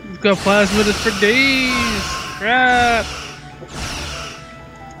 We've got plasma that's for days. Crap.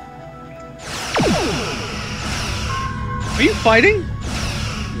 Are you fighting?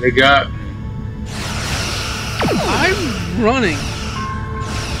 They got me. I'm running.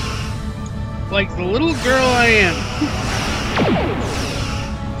 Like the little girl I am.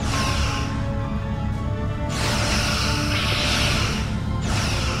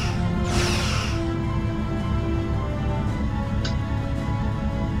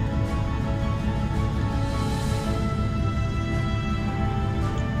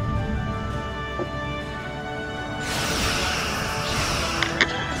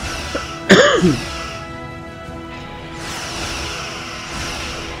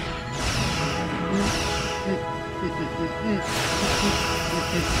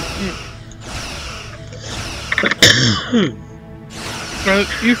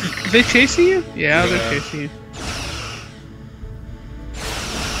 Are they chasing you? Yeah, they're chasing you.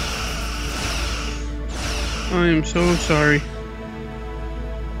 I am so sorry.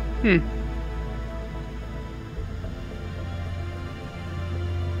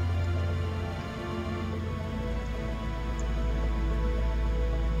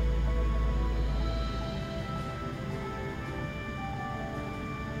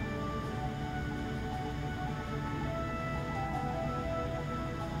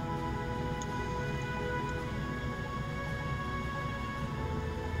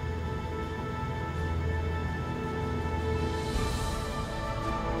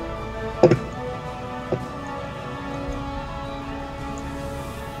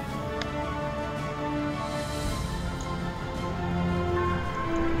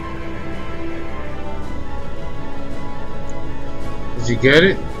 you get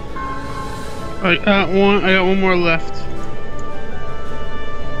it? I got one more left.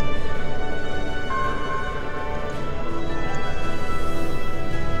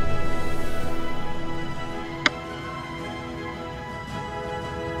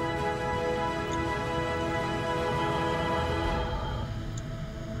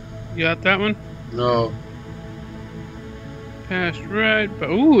 You got that one? No. Past right, but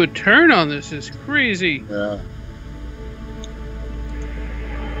ooh, a turn on this is crazy. Yeah.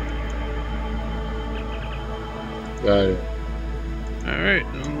 Got it.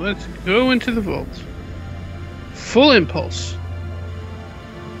 Alright, now let's go into the vault. Full impulse.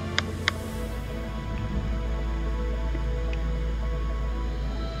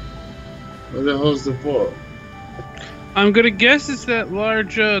 Where the hell's the vault? I'm gonna guess it's that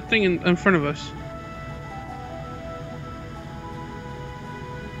large thing in front of us.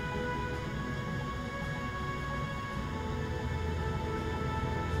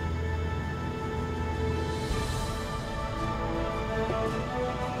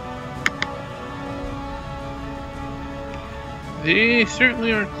 They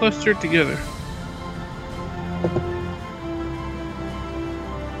certainly are clustered together.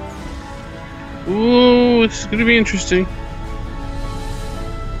 Ooh, it's gonna be interesting.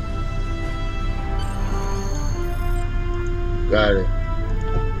 Got it.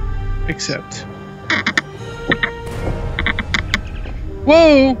 Except.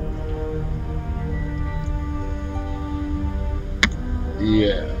 Whoa!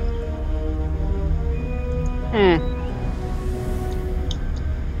 Yeah.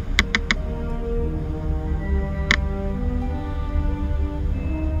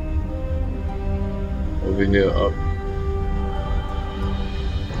 Over here, up.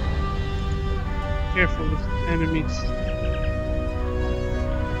 Careful with enemies.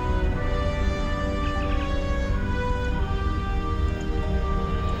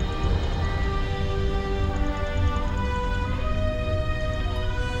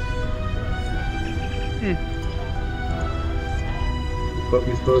 What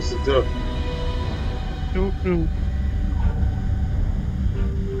we supposed to do? Don't know.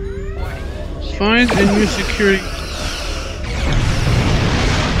 Find and use security.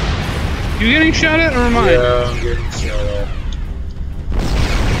 You getting shot at or am I? Yeah, I'm getting shot at.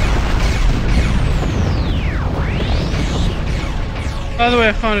 By the way,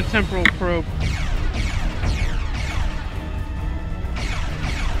 I found a temporal probe.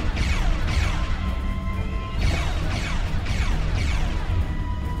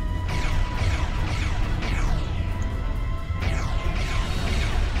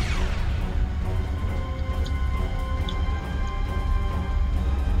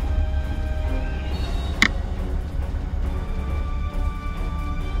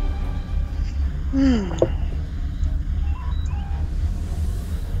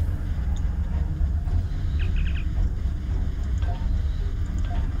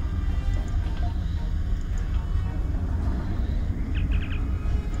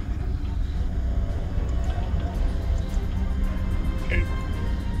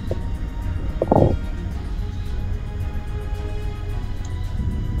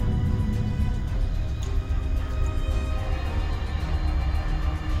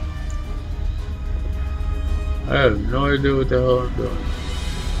 I have no idea what the hell I'm doing.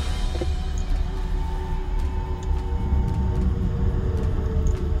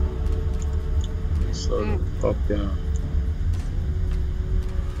 Slow the fuck down.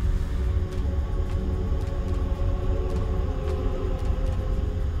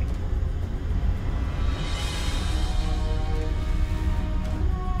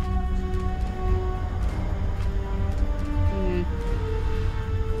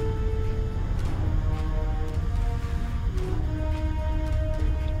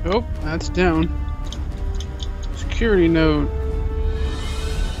 Oh, that's down. Security node.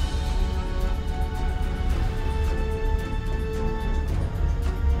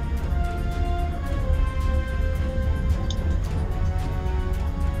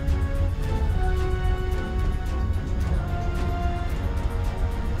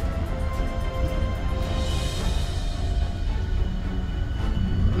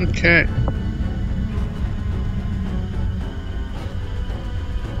 Okay.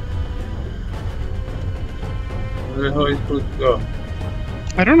 Where the hell are you supposed to go?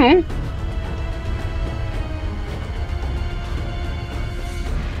 I don't know.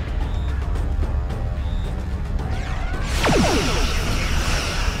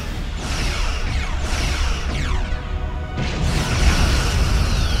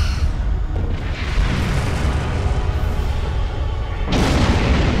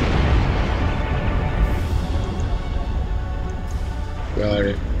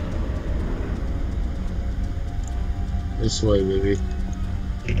 This way, baby.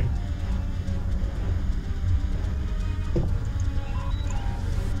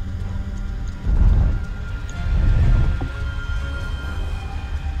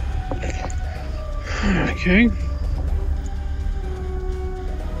 Okay.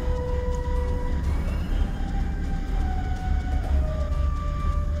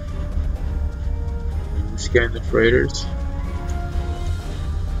 Scan the freighters.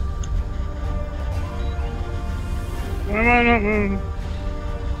 Why am I not moving?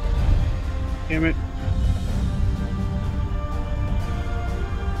 Damn it.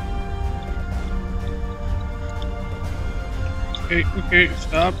 Okay,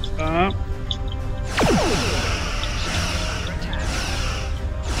 stop.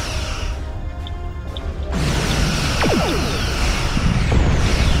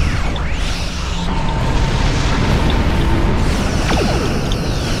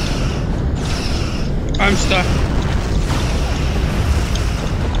 I'm stuck.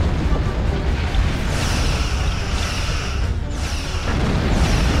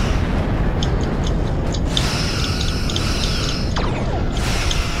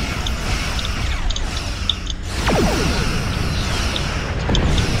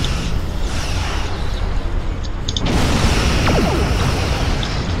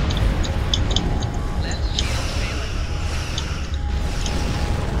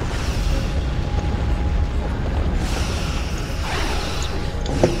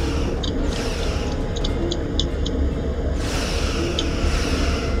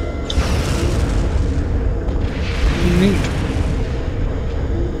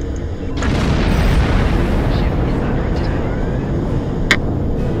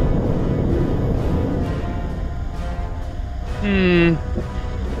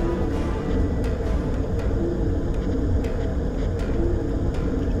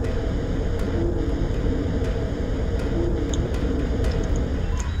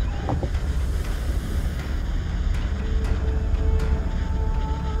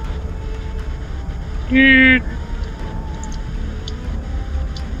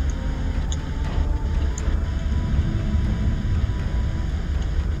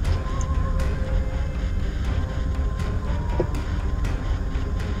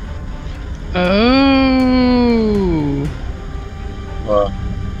 Oh. What?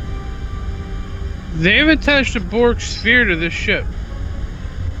 They've attached a Borg sphere to this ship.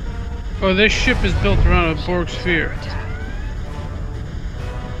 Oh, this ship is built around a Borg sphere.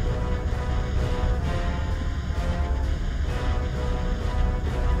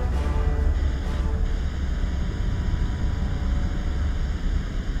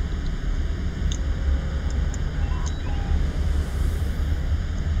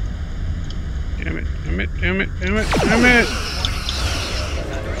 Damn it!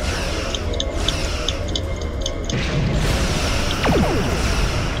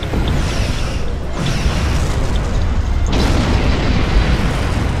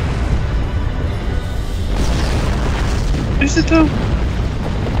 Is it though?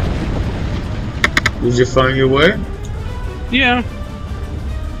 Did you find your way? Yeah.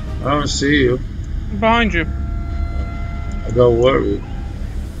 I don't see you. Behind you. I got worried.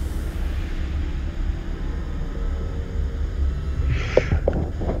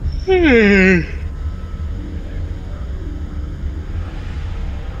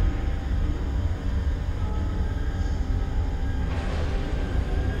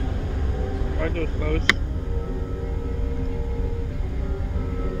 Why those close?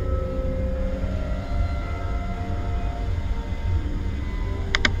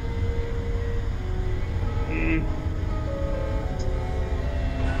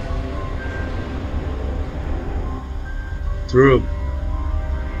 Through.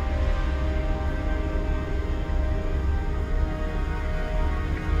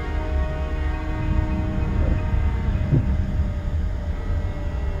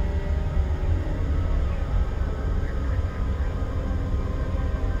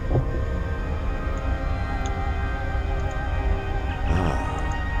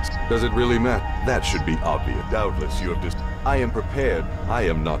 Does it really matter? That should be obvious. Doubtless you have just... I am prepared. I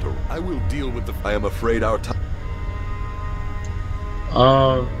am not a... I will deal with the... I am afraid our time...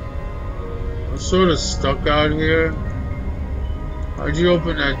 I'm sort of stuck out here. How'd you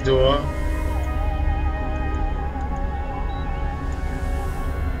open that door?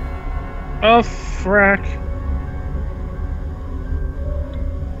 Oh, frack.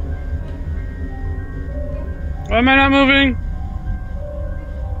 Why am I not moving?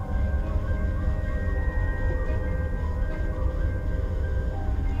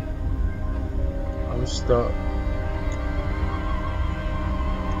 I'm stuck.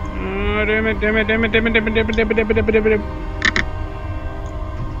 Oh, damn it, damn it, damn it, damn it, damn it, damn it, damn it, damn it, damn it, damn it.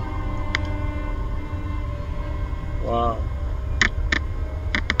 Wow.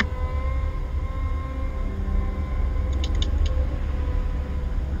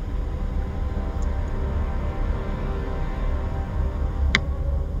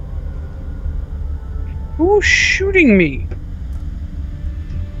 Who's shooting me?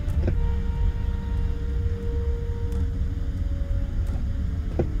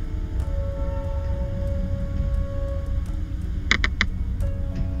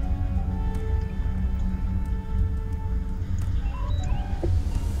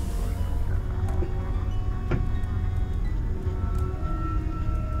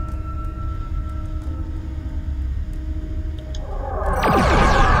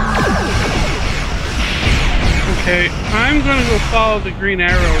 Okay, I'm gonna go follow the green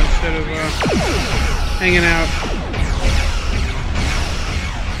arrow instead of hanging out.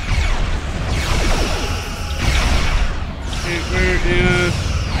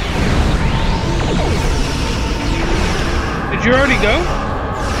 Did you already go?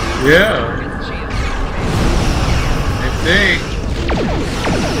 Yeah. I think.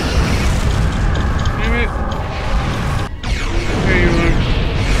 Damn it. There you are.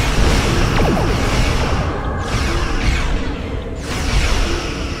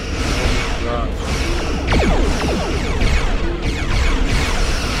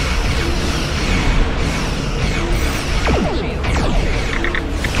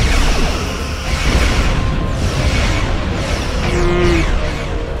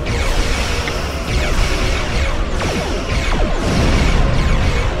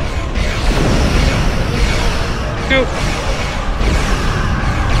 Nope.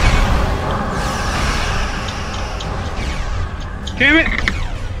 Damn it!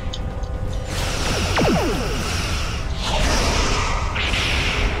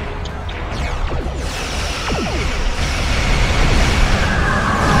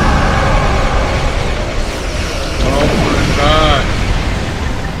 Oh my God.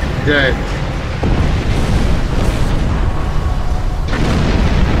 Dead.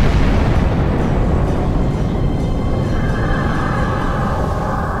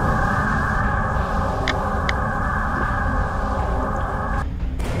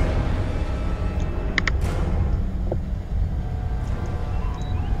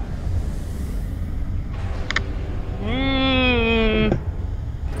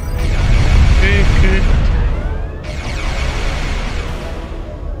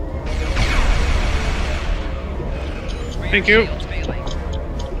 Thank you.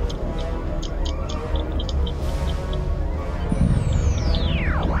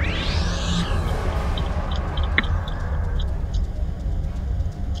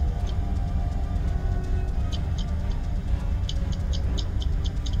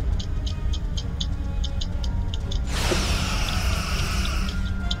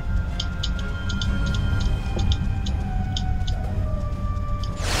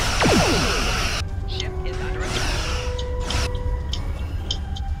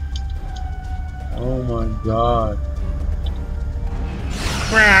 Oh my God.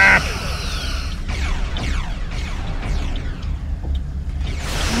 Crap!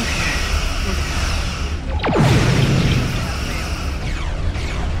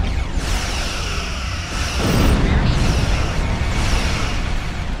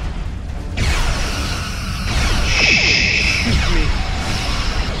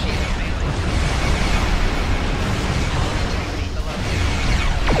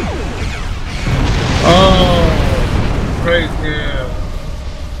 Oh, right there.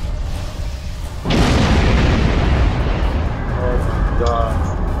 Oh my God.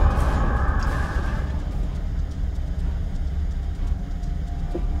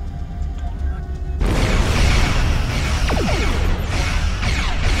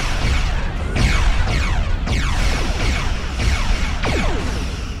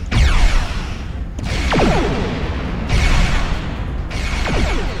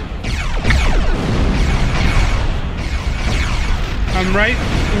 I'm right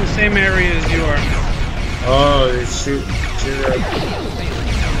in the same area as you are. Oh, they shoot.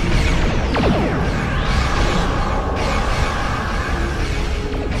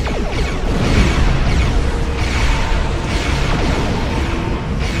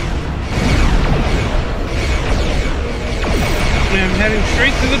 I'm heading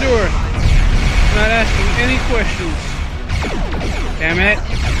straight to the door. Not asking any questions. Damn it.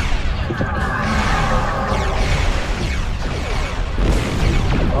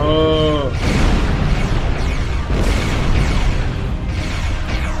 Oh.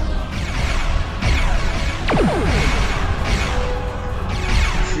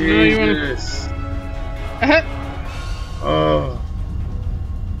 No,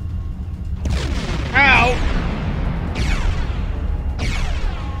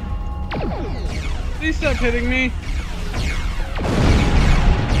 stop hitting me.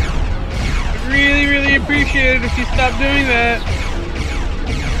 I'd really, really appreciate it if you stopped doing that.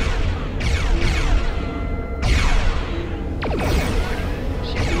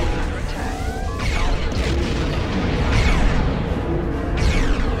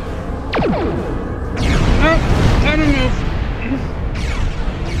 Oh, time to move.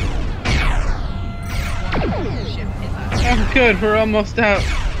 Oh, good, we're almost out.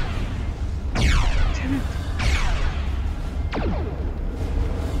 Damn it.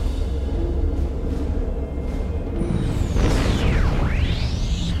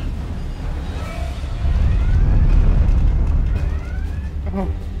 Oh,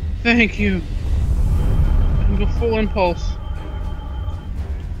 thank you. I can go full impulse.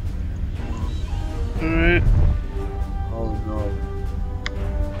 Alright. Oh no.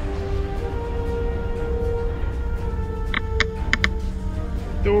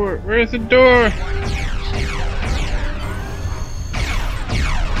 Door. Where's the door?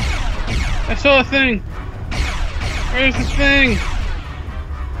 I saw a thing. Where's the thing?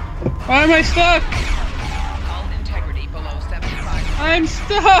 Why am I stuck? All integrity below 75. I'm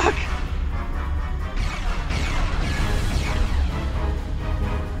stuck.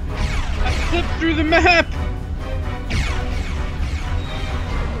 I slipped through the map.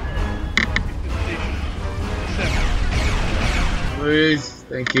 Please,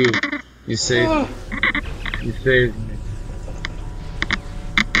 thank you. You saved me. You saved me.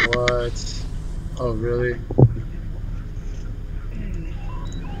 What? Oh, really?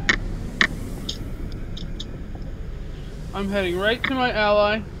 I'm heading right to my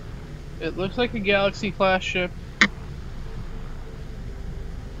ally. It looks like a Galaxy-class ship.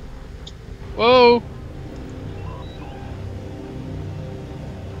 Whoa!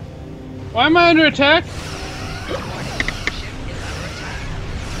 Why am I under attack?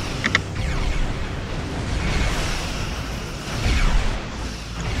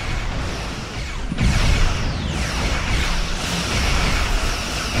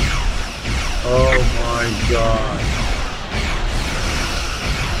 Oh my god.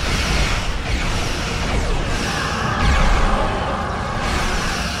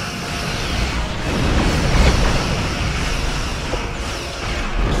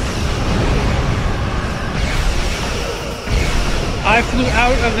 I flew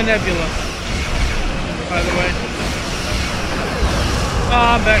out of the nebula, by the way.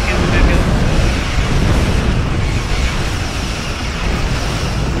 Ah, I'm back in the nebula.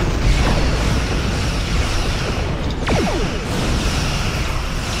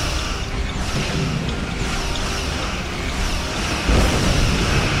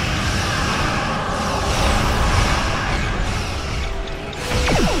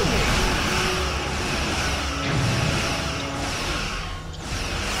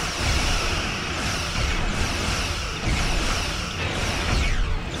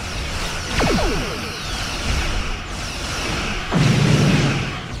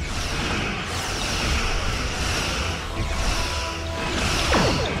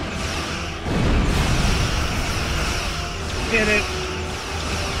 Get it.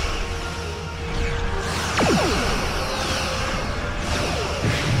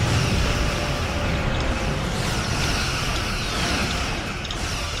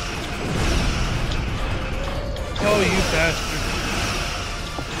 Oh, you bastard.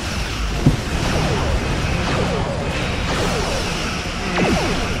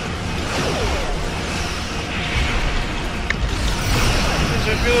 Where's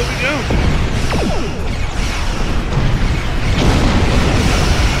that feel we go?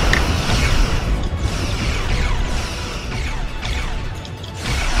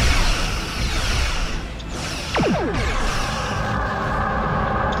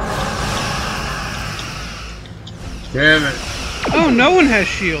 Damn it. Oh, no one has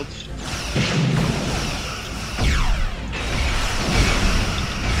shields.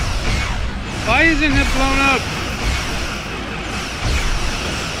 Why isn't it blown up?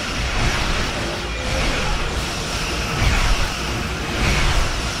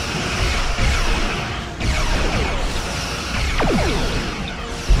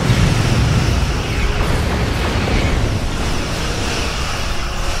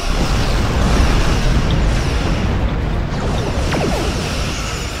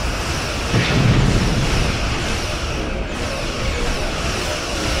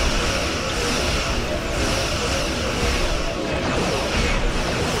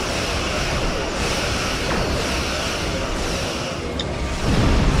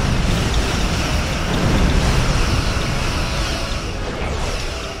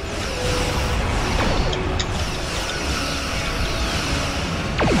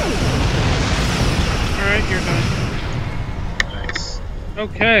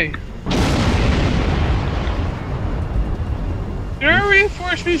 Okay. Did our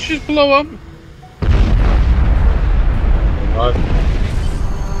reinforcements just blow up?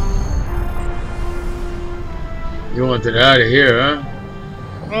 You want it out of here, huh?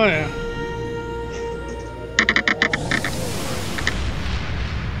 Oh yeah.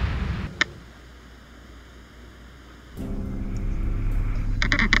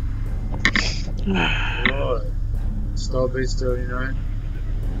 Lord. Starbase 39.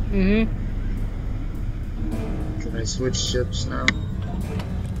 Can I switch ships now?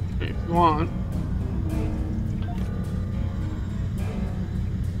 If you want.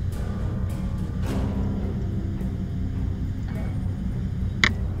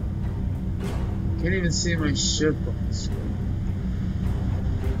 Can't even see my ship on the screen.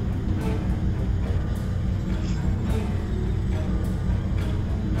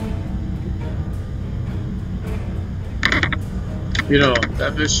 You know,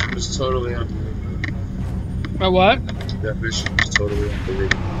 that mission was totally unbelievable. My what? That mission was totally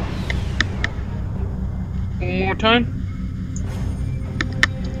unbelievable. One more time?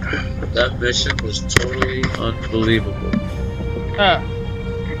 That mission was totally unbelievable. Ah.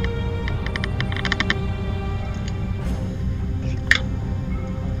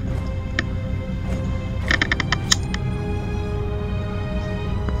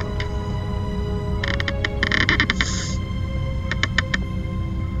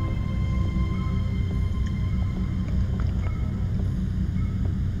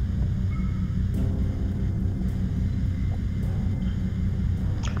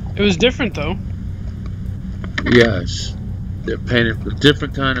 It was different, though. Yes. They're painted a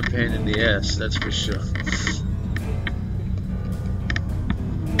different kind of pain in the ass, that's for sure.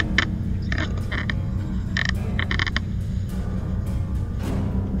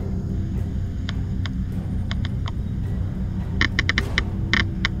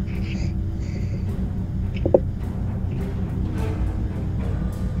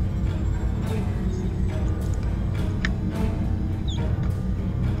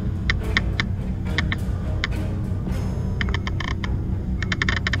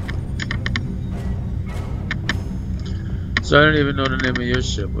 So I don't even know the name of your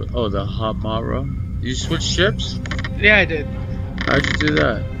ship. Oh, the Hamara. You switched ships? Yeah, I did. How'd you do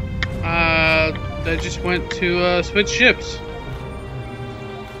that? I just went to switch ships.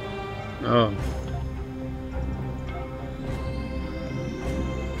 Oh.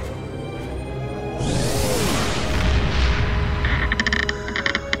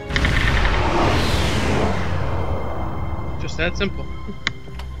 Just that simple.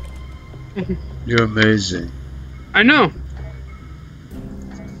 You're amazing. I know.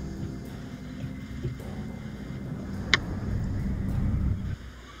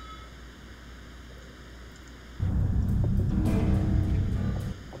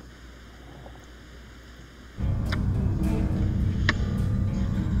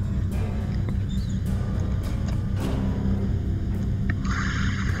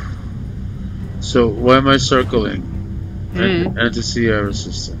 So why am I circling? Anti-Sierra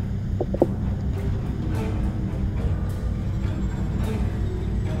system.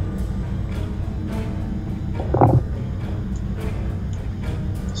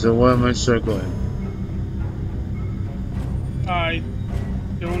 So why am I circling? I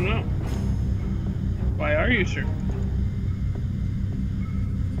don't know. Why are you circling?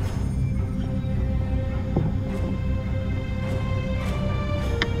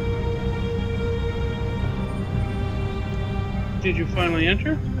 Did you finally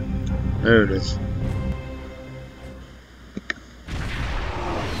enter? There it is.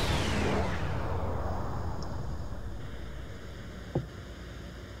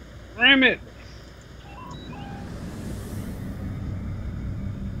 Ram it!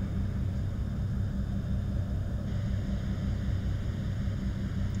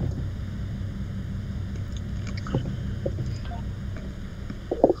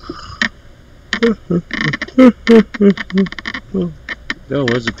 That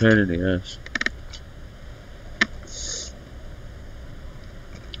was a pain in the ass.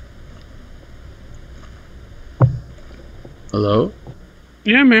 Hello?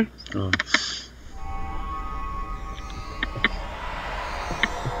 Yeah, man. Oh.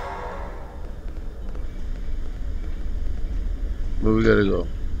 Where we gotta go?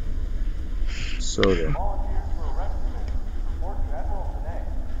 Soda.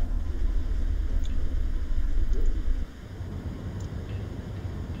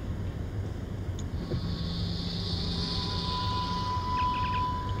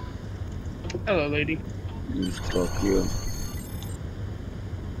 Hello, lady. Fuck you.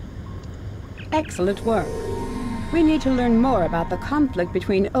 Excellent work. We need to learn more about the conflict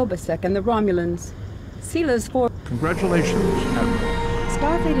between Obasek and the Romulans. Sila's for... Congratulations, Admiral.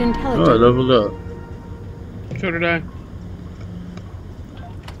 Starfleet intelligence... Oh, I leveled up. So did I.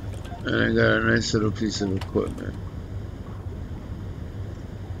 And I got a nice little piece of equipment.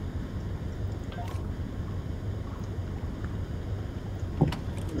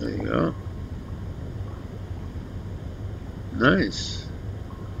 There you go. Nice.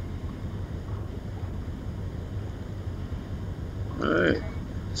 Alright.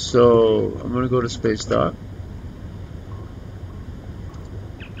 So, I'm gonna go to space dock.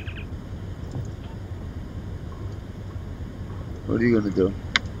 What are you gonna do?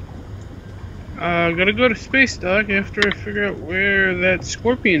 Gotta go to space dock after I figure out where that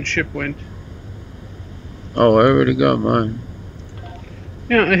Scorpion ship went. Oh, I already got mine.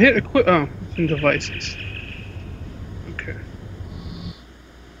 Yeah, I hit equip. Oh, it's in devices. Okay.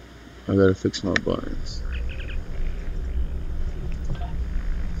 I gotta fix my buttons.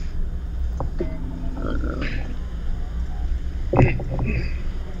 I know.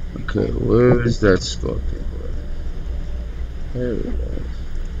 Okay, where is that Scorpion? There it is.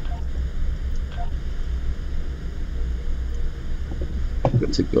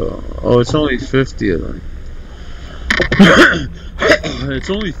 Good to go. Oh, it's only 50 of them. It's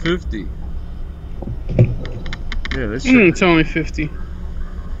only 50. Yeah, that's it's only 50.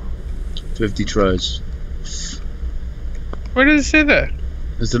 50 tries. Where does it say that?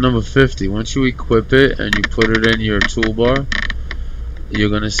 It's the number 50. Once you equip it and you put it in your toolbar, you're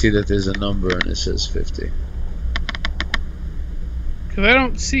gonna see that there's a number and it says 50. Cause I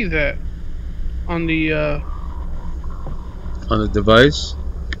don't see that on the device.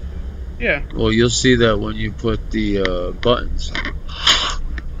 Yeah. Well, you'll see that when you put the buttons.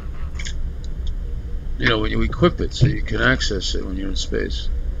 You know, when you equip it, so you can access it when you're in space.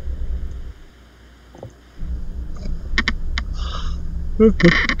 We're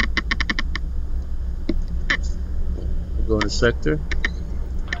going to sector.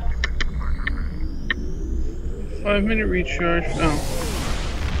 5-minute recharge. Oh.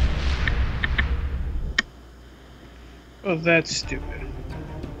 Oh, that's stupid.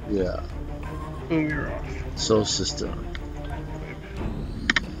 Yeah. Boom, you're off. Soul system.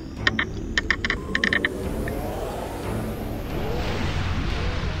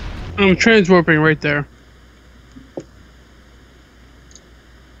 I'm transwarping right there.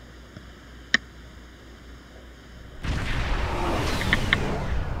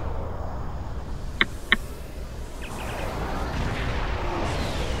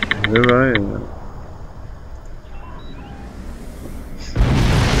 There I am.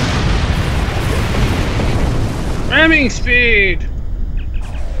 Ramming speed!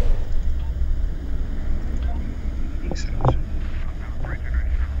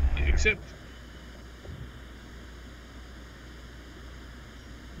 Accept.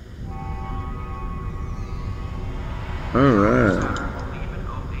 Alright.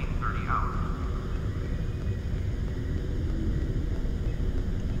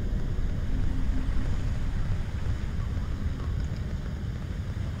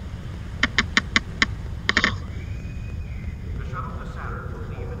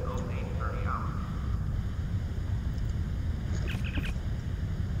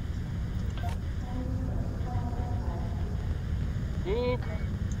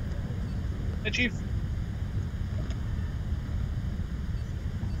 Hey, Chief.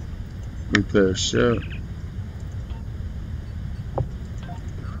 Repair ship.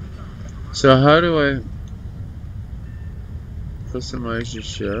 So how do I customize your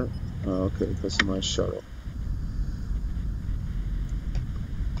ship? Oh, okay, customize shuttle.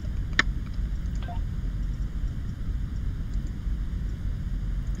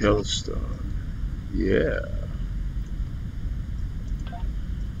 Yellowstone. Yeah.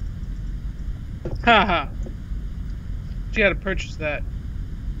 Haha. You gotta purchase that.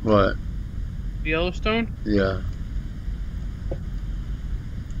 What? Yellowstone? Yeah.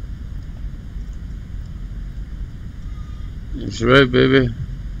 That's right, baby.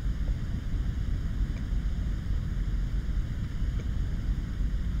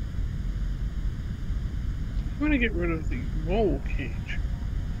 I'm gonna get rid of the roll cage.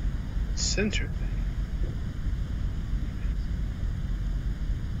 Center thing.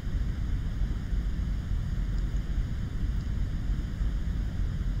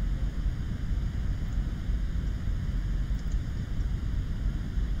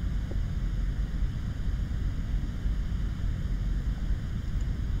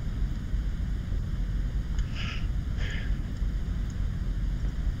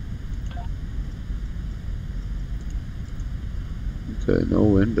 Okay, no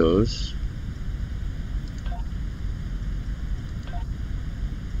windows.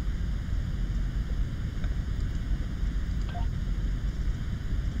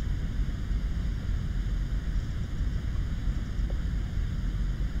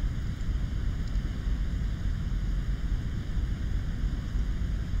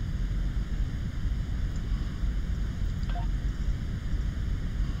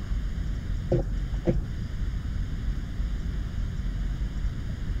 Oh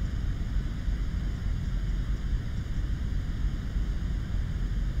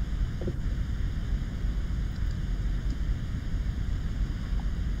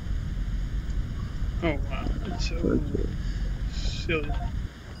wow, it's so silly.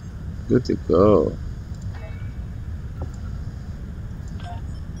 Good to go.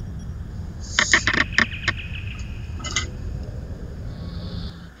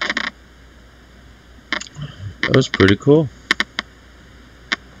 That was pretty cool.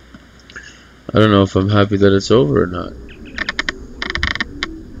 I don't know if I'm happy that it's over or not.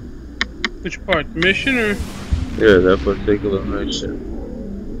 Which part? The mission or? Yeah, that particular mission.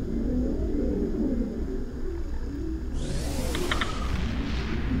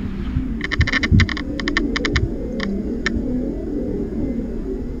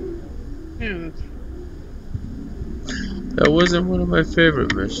 Yeah, that wasn't one of my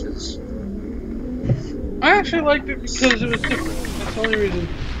favorite missions. I actually liked it because it was different. That's the only reason.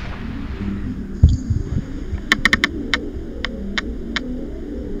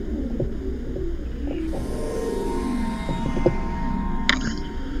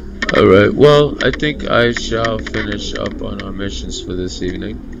 Alright, well, I think I shall finish up on our missions for this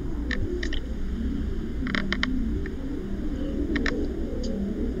evening.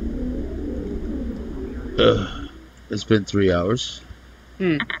 It's been 3 hours.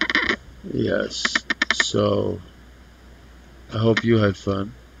 Yes, so I hope you had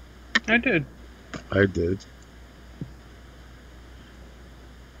fun. I did. I did.